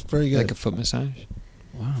 she's pretty good. Like a foot massage.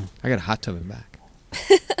 Wow. I got a hot tub in back.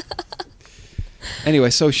 Anyway,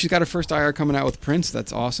 so she's got her first IR coming out with Prince.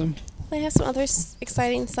 That's awesome. I have some other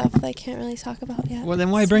exciting stuff that I can't really talk about yet. Well,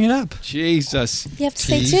 then why bring it up? Jesus. You have to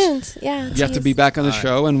stay Tease. tuned. Yeah. You have to be back on the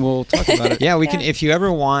show, and we'll talk about it. Yeah, we can. Yeah. If you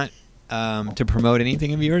ever want to promote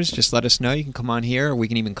anything of yours, just let us know. You can come on here, or we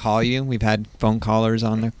can even call you. We've had phone callers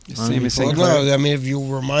on the. Same as Well, St. Clair. no, I mean, if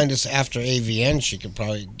you remind us after AVN,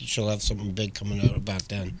 she'll have something big coming out about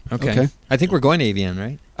then. Okay. I think we're going to AVN,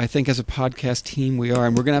 right? I think as a podcast team we are,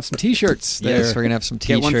 and we're gonna have some T-shirts. There. Yes, we're gonna have some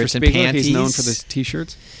Get one for T-shirts and Spiegler. panties. He's known for the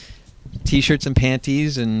T-shirts. T-shirts and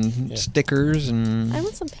panties and stickers, and I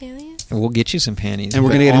want some panties. we'll get you some panties. And we're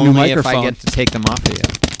but gonna get a new only if I microphone. get to take them off of you.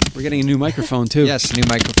 We're getting a new microphone too. Yes, new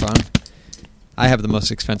microphone. I have the most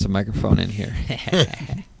expensive microphone in here.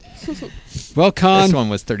 Well, Con, This one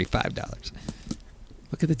was $35.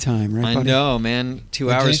 look at the time, right, I buddy? know, man. 2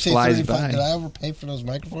 Did you hours say flies 35? by. Did I overpay for those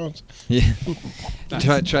microphones? Yeah.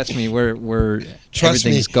 Trust me, we're Trust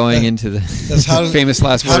everything's me. going into the That's how Famous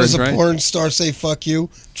last how words, does a right? porn star say "fuck you"?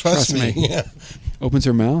 Trust me. Yeah. Opens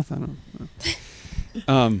her mouth. I don't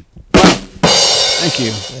know. Thank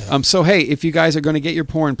you. So hey, if you guys are going to get your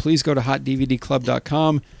porn, please go to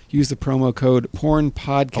hotdvdclub.com. Use the promo code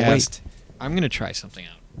PORNPODCAST. Oh, wait. I'm going to try something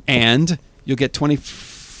out. And you'll get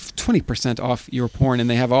 20% off your porn. And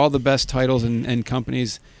they have all the best titles and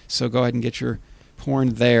companies. So go ahead and get your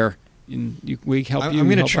porn there. And we help you. I'm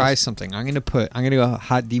going to help try us. something. I'm going to go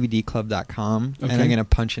hotdvdclub.com and Okay. I'm going to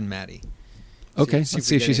punch in Maddie. Okay, See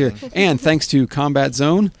let's if we see if get she's here. anything. And thanks to Combat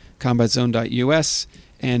Zone, combatzone.us,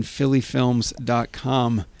 and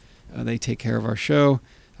phillyfilms.com. They take care of our show.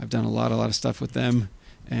 I've done a lot of stuff with them.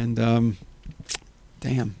 And,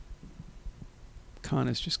 damn. Con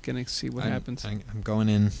is just going to see what happens. I'm going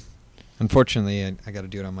in. Unfortunately, I got to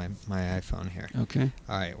do it on my iPhone here. Okay.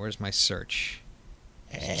 All right, where's my search?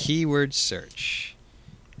 Keyword search.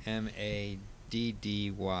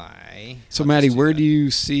 MADDY. So, Maddie, where do you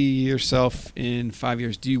see yourself in 5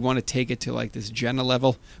 years? Do you want to take it to like this Jenna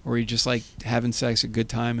level, or are you just like having sex, a good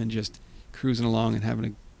time, and just cruising along and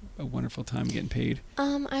having a wonderful time getting paid?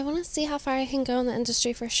 I want to see how far I can go in the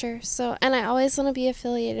industry for sure. So, and I always want to be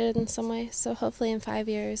affiliated in some way. So hopefully in 5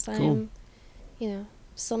 years, Cool. I'm,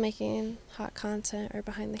 still making hot content or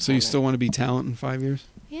behind the camera. So you still want to be talent in 5 years?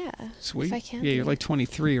 Yeah. Sweet. If I can. Yeah, you're like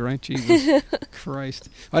 23, right? Jesus Christ.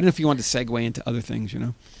 I don't know if you wanted to segue into other things,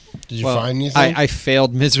 Did you find anything? I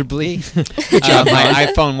failed miserably. job, my Con.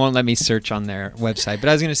 iPhone won't let me search on their website, but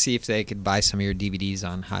I was going to see if they could buy some of your DVDs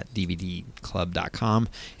on hotdvdclub.com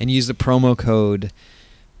and use the promo code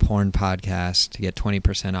PORNPODCAST to get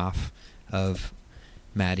 20% off of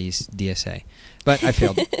Maddie's DSA. But I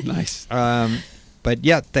failed. Nice. But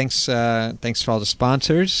yeah, thanks for all the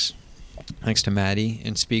sponsors. Thanks to Maddie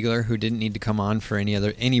and Spiegler, who didn't need to come on for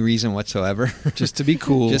any reason whatsoever. Just to be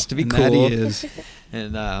cool. Just to be And cool. Maddie is.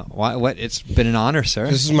 And what? It's been an honor, sir.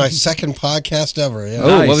 This is my second podcast ever. Yeah.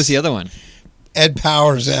 Oh, what was the other one? Ed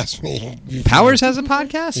Powers asked me. Powers has a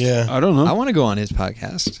podcast? Yeah. I don't know. I want to go on his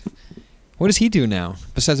podcast. What does he do now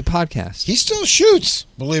besides a podcast? He still shoots,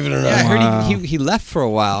 believe it or not. Yeah, I heard he left for a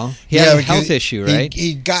while. He had a because health issue, right?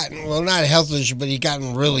 He'd gotten, well, not a health issue, but he'd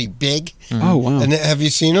gotten really big. Oh, wow. And have you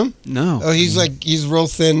seen him? No. Oh, he's real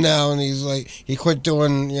thin now, and he quit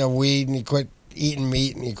doing, weed, and he quit eating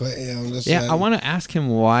meat, and he quit, this and that. I want to ask him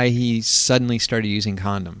why he suddenly started using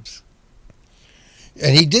condoms.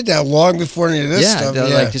 And he did that long before any of this stuff. they're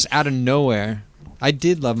Yeah, like just out of nowhere. I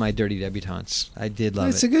did love my Dirty Debutantes. I did love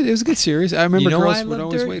it. It was a good series. I remember You know girls why I would love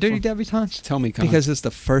always wait Dirty for Debutantes? Tell me, Con. Because it's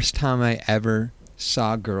the first time I ever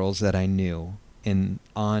saw girls that I knew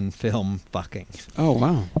on film fucking. Oh,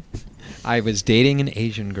 wow. I was dating an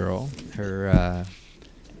Asian girl. Her,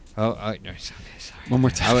 no, sorry. One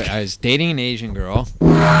more time. I was dating an Asian girl.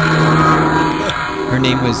 Her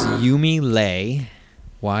name was Yumi Lei,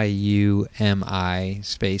 Yumi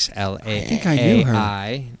space LAI. I think I knew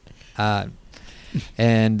her.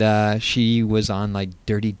 And she was on like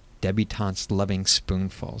Dirty Debutantes Loving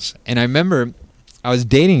Spoonfuls. And I remember I was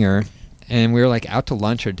dating her, and we were like out to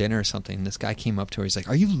lunch or dinner or something. And this guy came up to her. He's like,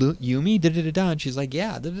 "Are you Yumi?" Da-da-da-da. And she's like,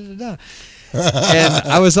 "Yeah." Da-da-da-da. And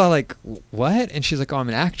I was all like, "What?" And she's like, "Oh, I'm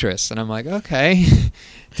an actress." And I'm like, "Okay."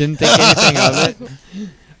 Didn't think anything of it.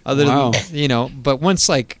 Other Wow. than, but once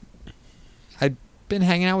like I'd been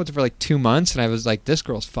hanging out with her for like 2 months, and I was like, this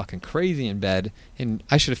girl's fucking crazy in bed, and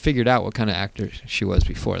I should have figured out what kind of actor she was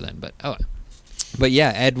before then. But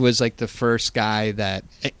yeah, Ed was like the first guy that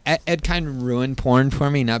Ed kind of ruined porn for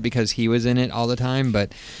me, not because he was in it all the time,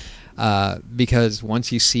 but because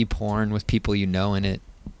once you see porn with people you know in it,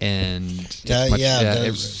 and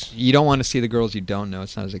you don't want to see the girls you don't know.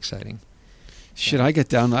 It's not as exciting. Shit, I get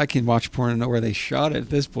down. I can watch porn and know where they shot it at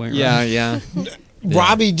this point. Yeah, right? yeah.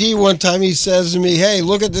 Robbie D, one time he says to me, "Hey,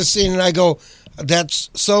 look at this scene," and I go,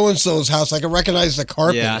 "That's so and so's house. I can recognize the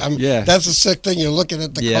carpet." Yeah. That's a sick thing. You're looking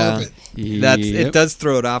at the carpet. It does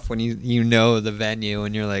throw it off when you know the venue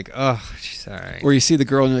and you're like, oh, she's all right. Or you see the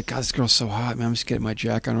girl and you're like, God, this girl's so hot, man. I'm just getting my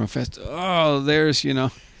jacket on real fast. Oh, there's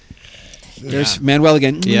Manuel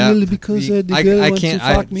again. Yeah. Really, because the girl wants to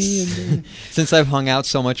fuck me. And, since I've hung out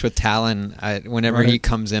so much with Talon, whenever he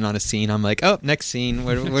comes in on a scene, I'm like, oh, next scene.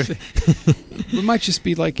 It might just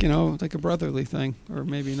be like, like a brotherly thing. Or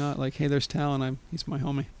maybe not. Like, hey, there's Talon. He's my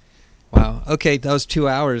homie. Wow. Okay, that was 2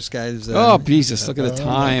 hours, guys. Oh, Jesus. Look at the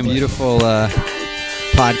time. Beautiful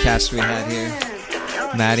podcast we had here.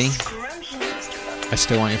 Maddie, I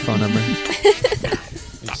still want your phone number.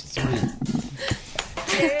 It's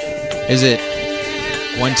 3. Is it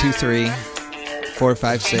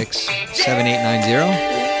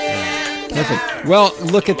 1-2-3-4-5-6-7-8-9-0? Perfect. Well,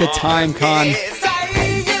 look at the time, Con.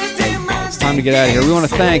 It's time to get out of here. We want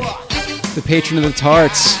to thank the patron of the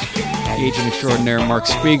tarts, agent extraordinaire Mark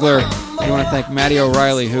Spiegler. We want to thank Maddie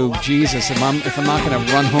O'Reilly, who, Jesus, if I'm not going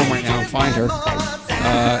to run home right now and find her,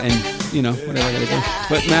 and, you know, whatever I got to do.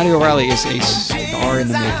 But Maddie O'Reilly is a star in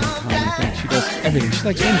the making, Con. I think she does everything. She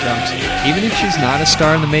likes in jobs. Even if she's not a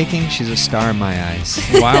star in the making, she's a star in my eyes.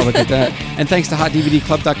 Wow, look at that. And thanks to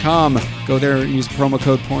HotDVDClub.com. Go there and use promo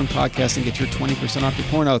code PornPodcast and get your 20% off your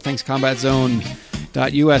porno. Thanks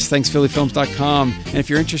CombatZone.us. Thanks PhillyFilms.com. And if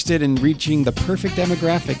you're interested in reaching the perfect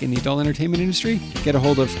demographic in the adult entertainment industry, get a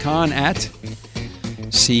hold of Con at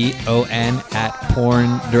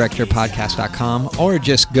CON@PornDirectorPodcast.com, or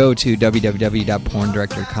just go to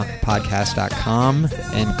www.PornDirectorPodcast.com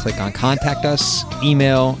and click on Contact Us,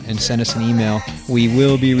 email, and send us an email. We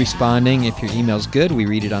will be responding. If your email's good, we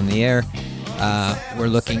read it on the air. We're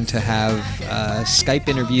looking to have Skype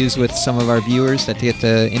interviews with some of our viewers that get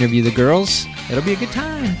to interview the girls. It'll be a good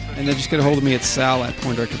time. And then just get a hold of me at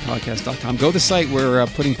sal@PornDirectorPodcast.com. Go to the site. We're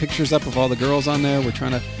putting pictures up of all the girls on there. We're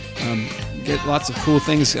trying to get lots of cool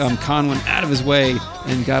things. Con went out of his way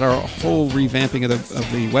and got our whole revamping of the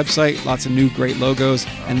website. Lots of new great logos,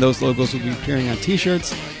 and those logos will be appearing on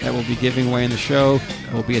T-shirts that we'll be giving away in the show.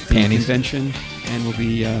 We'll be at the convention, and we'll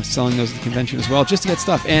be selling those at the convention as well, just to get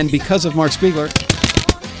stuff. And because of Mark Spiegler,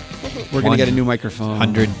 we're going to get a new microphone.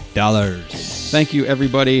 $100. Thank you,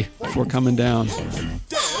 everybody, for coming down.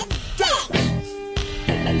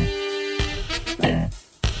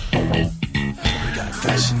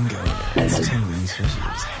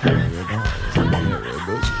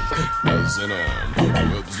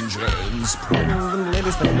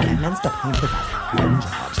 Ladies with amendments, the point of hand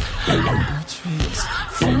jobs, trees,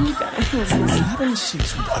 free bands, slapping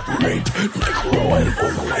sheets, rape, necro, and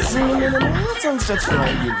nonsense. That's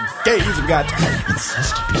right, you gays have got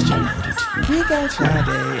incest, bestiality too. We got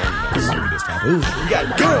Friday and the sweetest taboo. We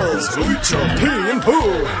got girls who eat your pee and poo,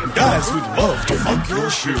 and guys who'd love to fuck your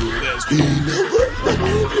shoe. There's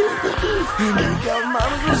and you got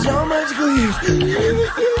mamas with so much glee.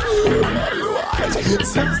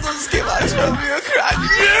 Since the skin I shall be a crack.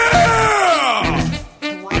 Yeah!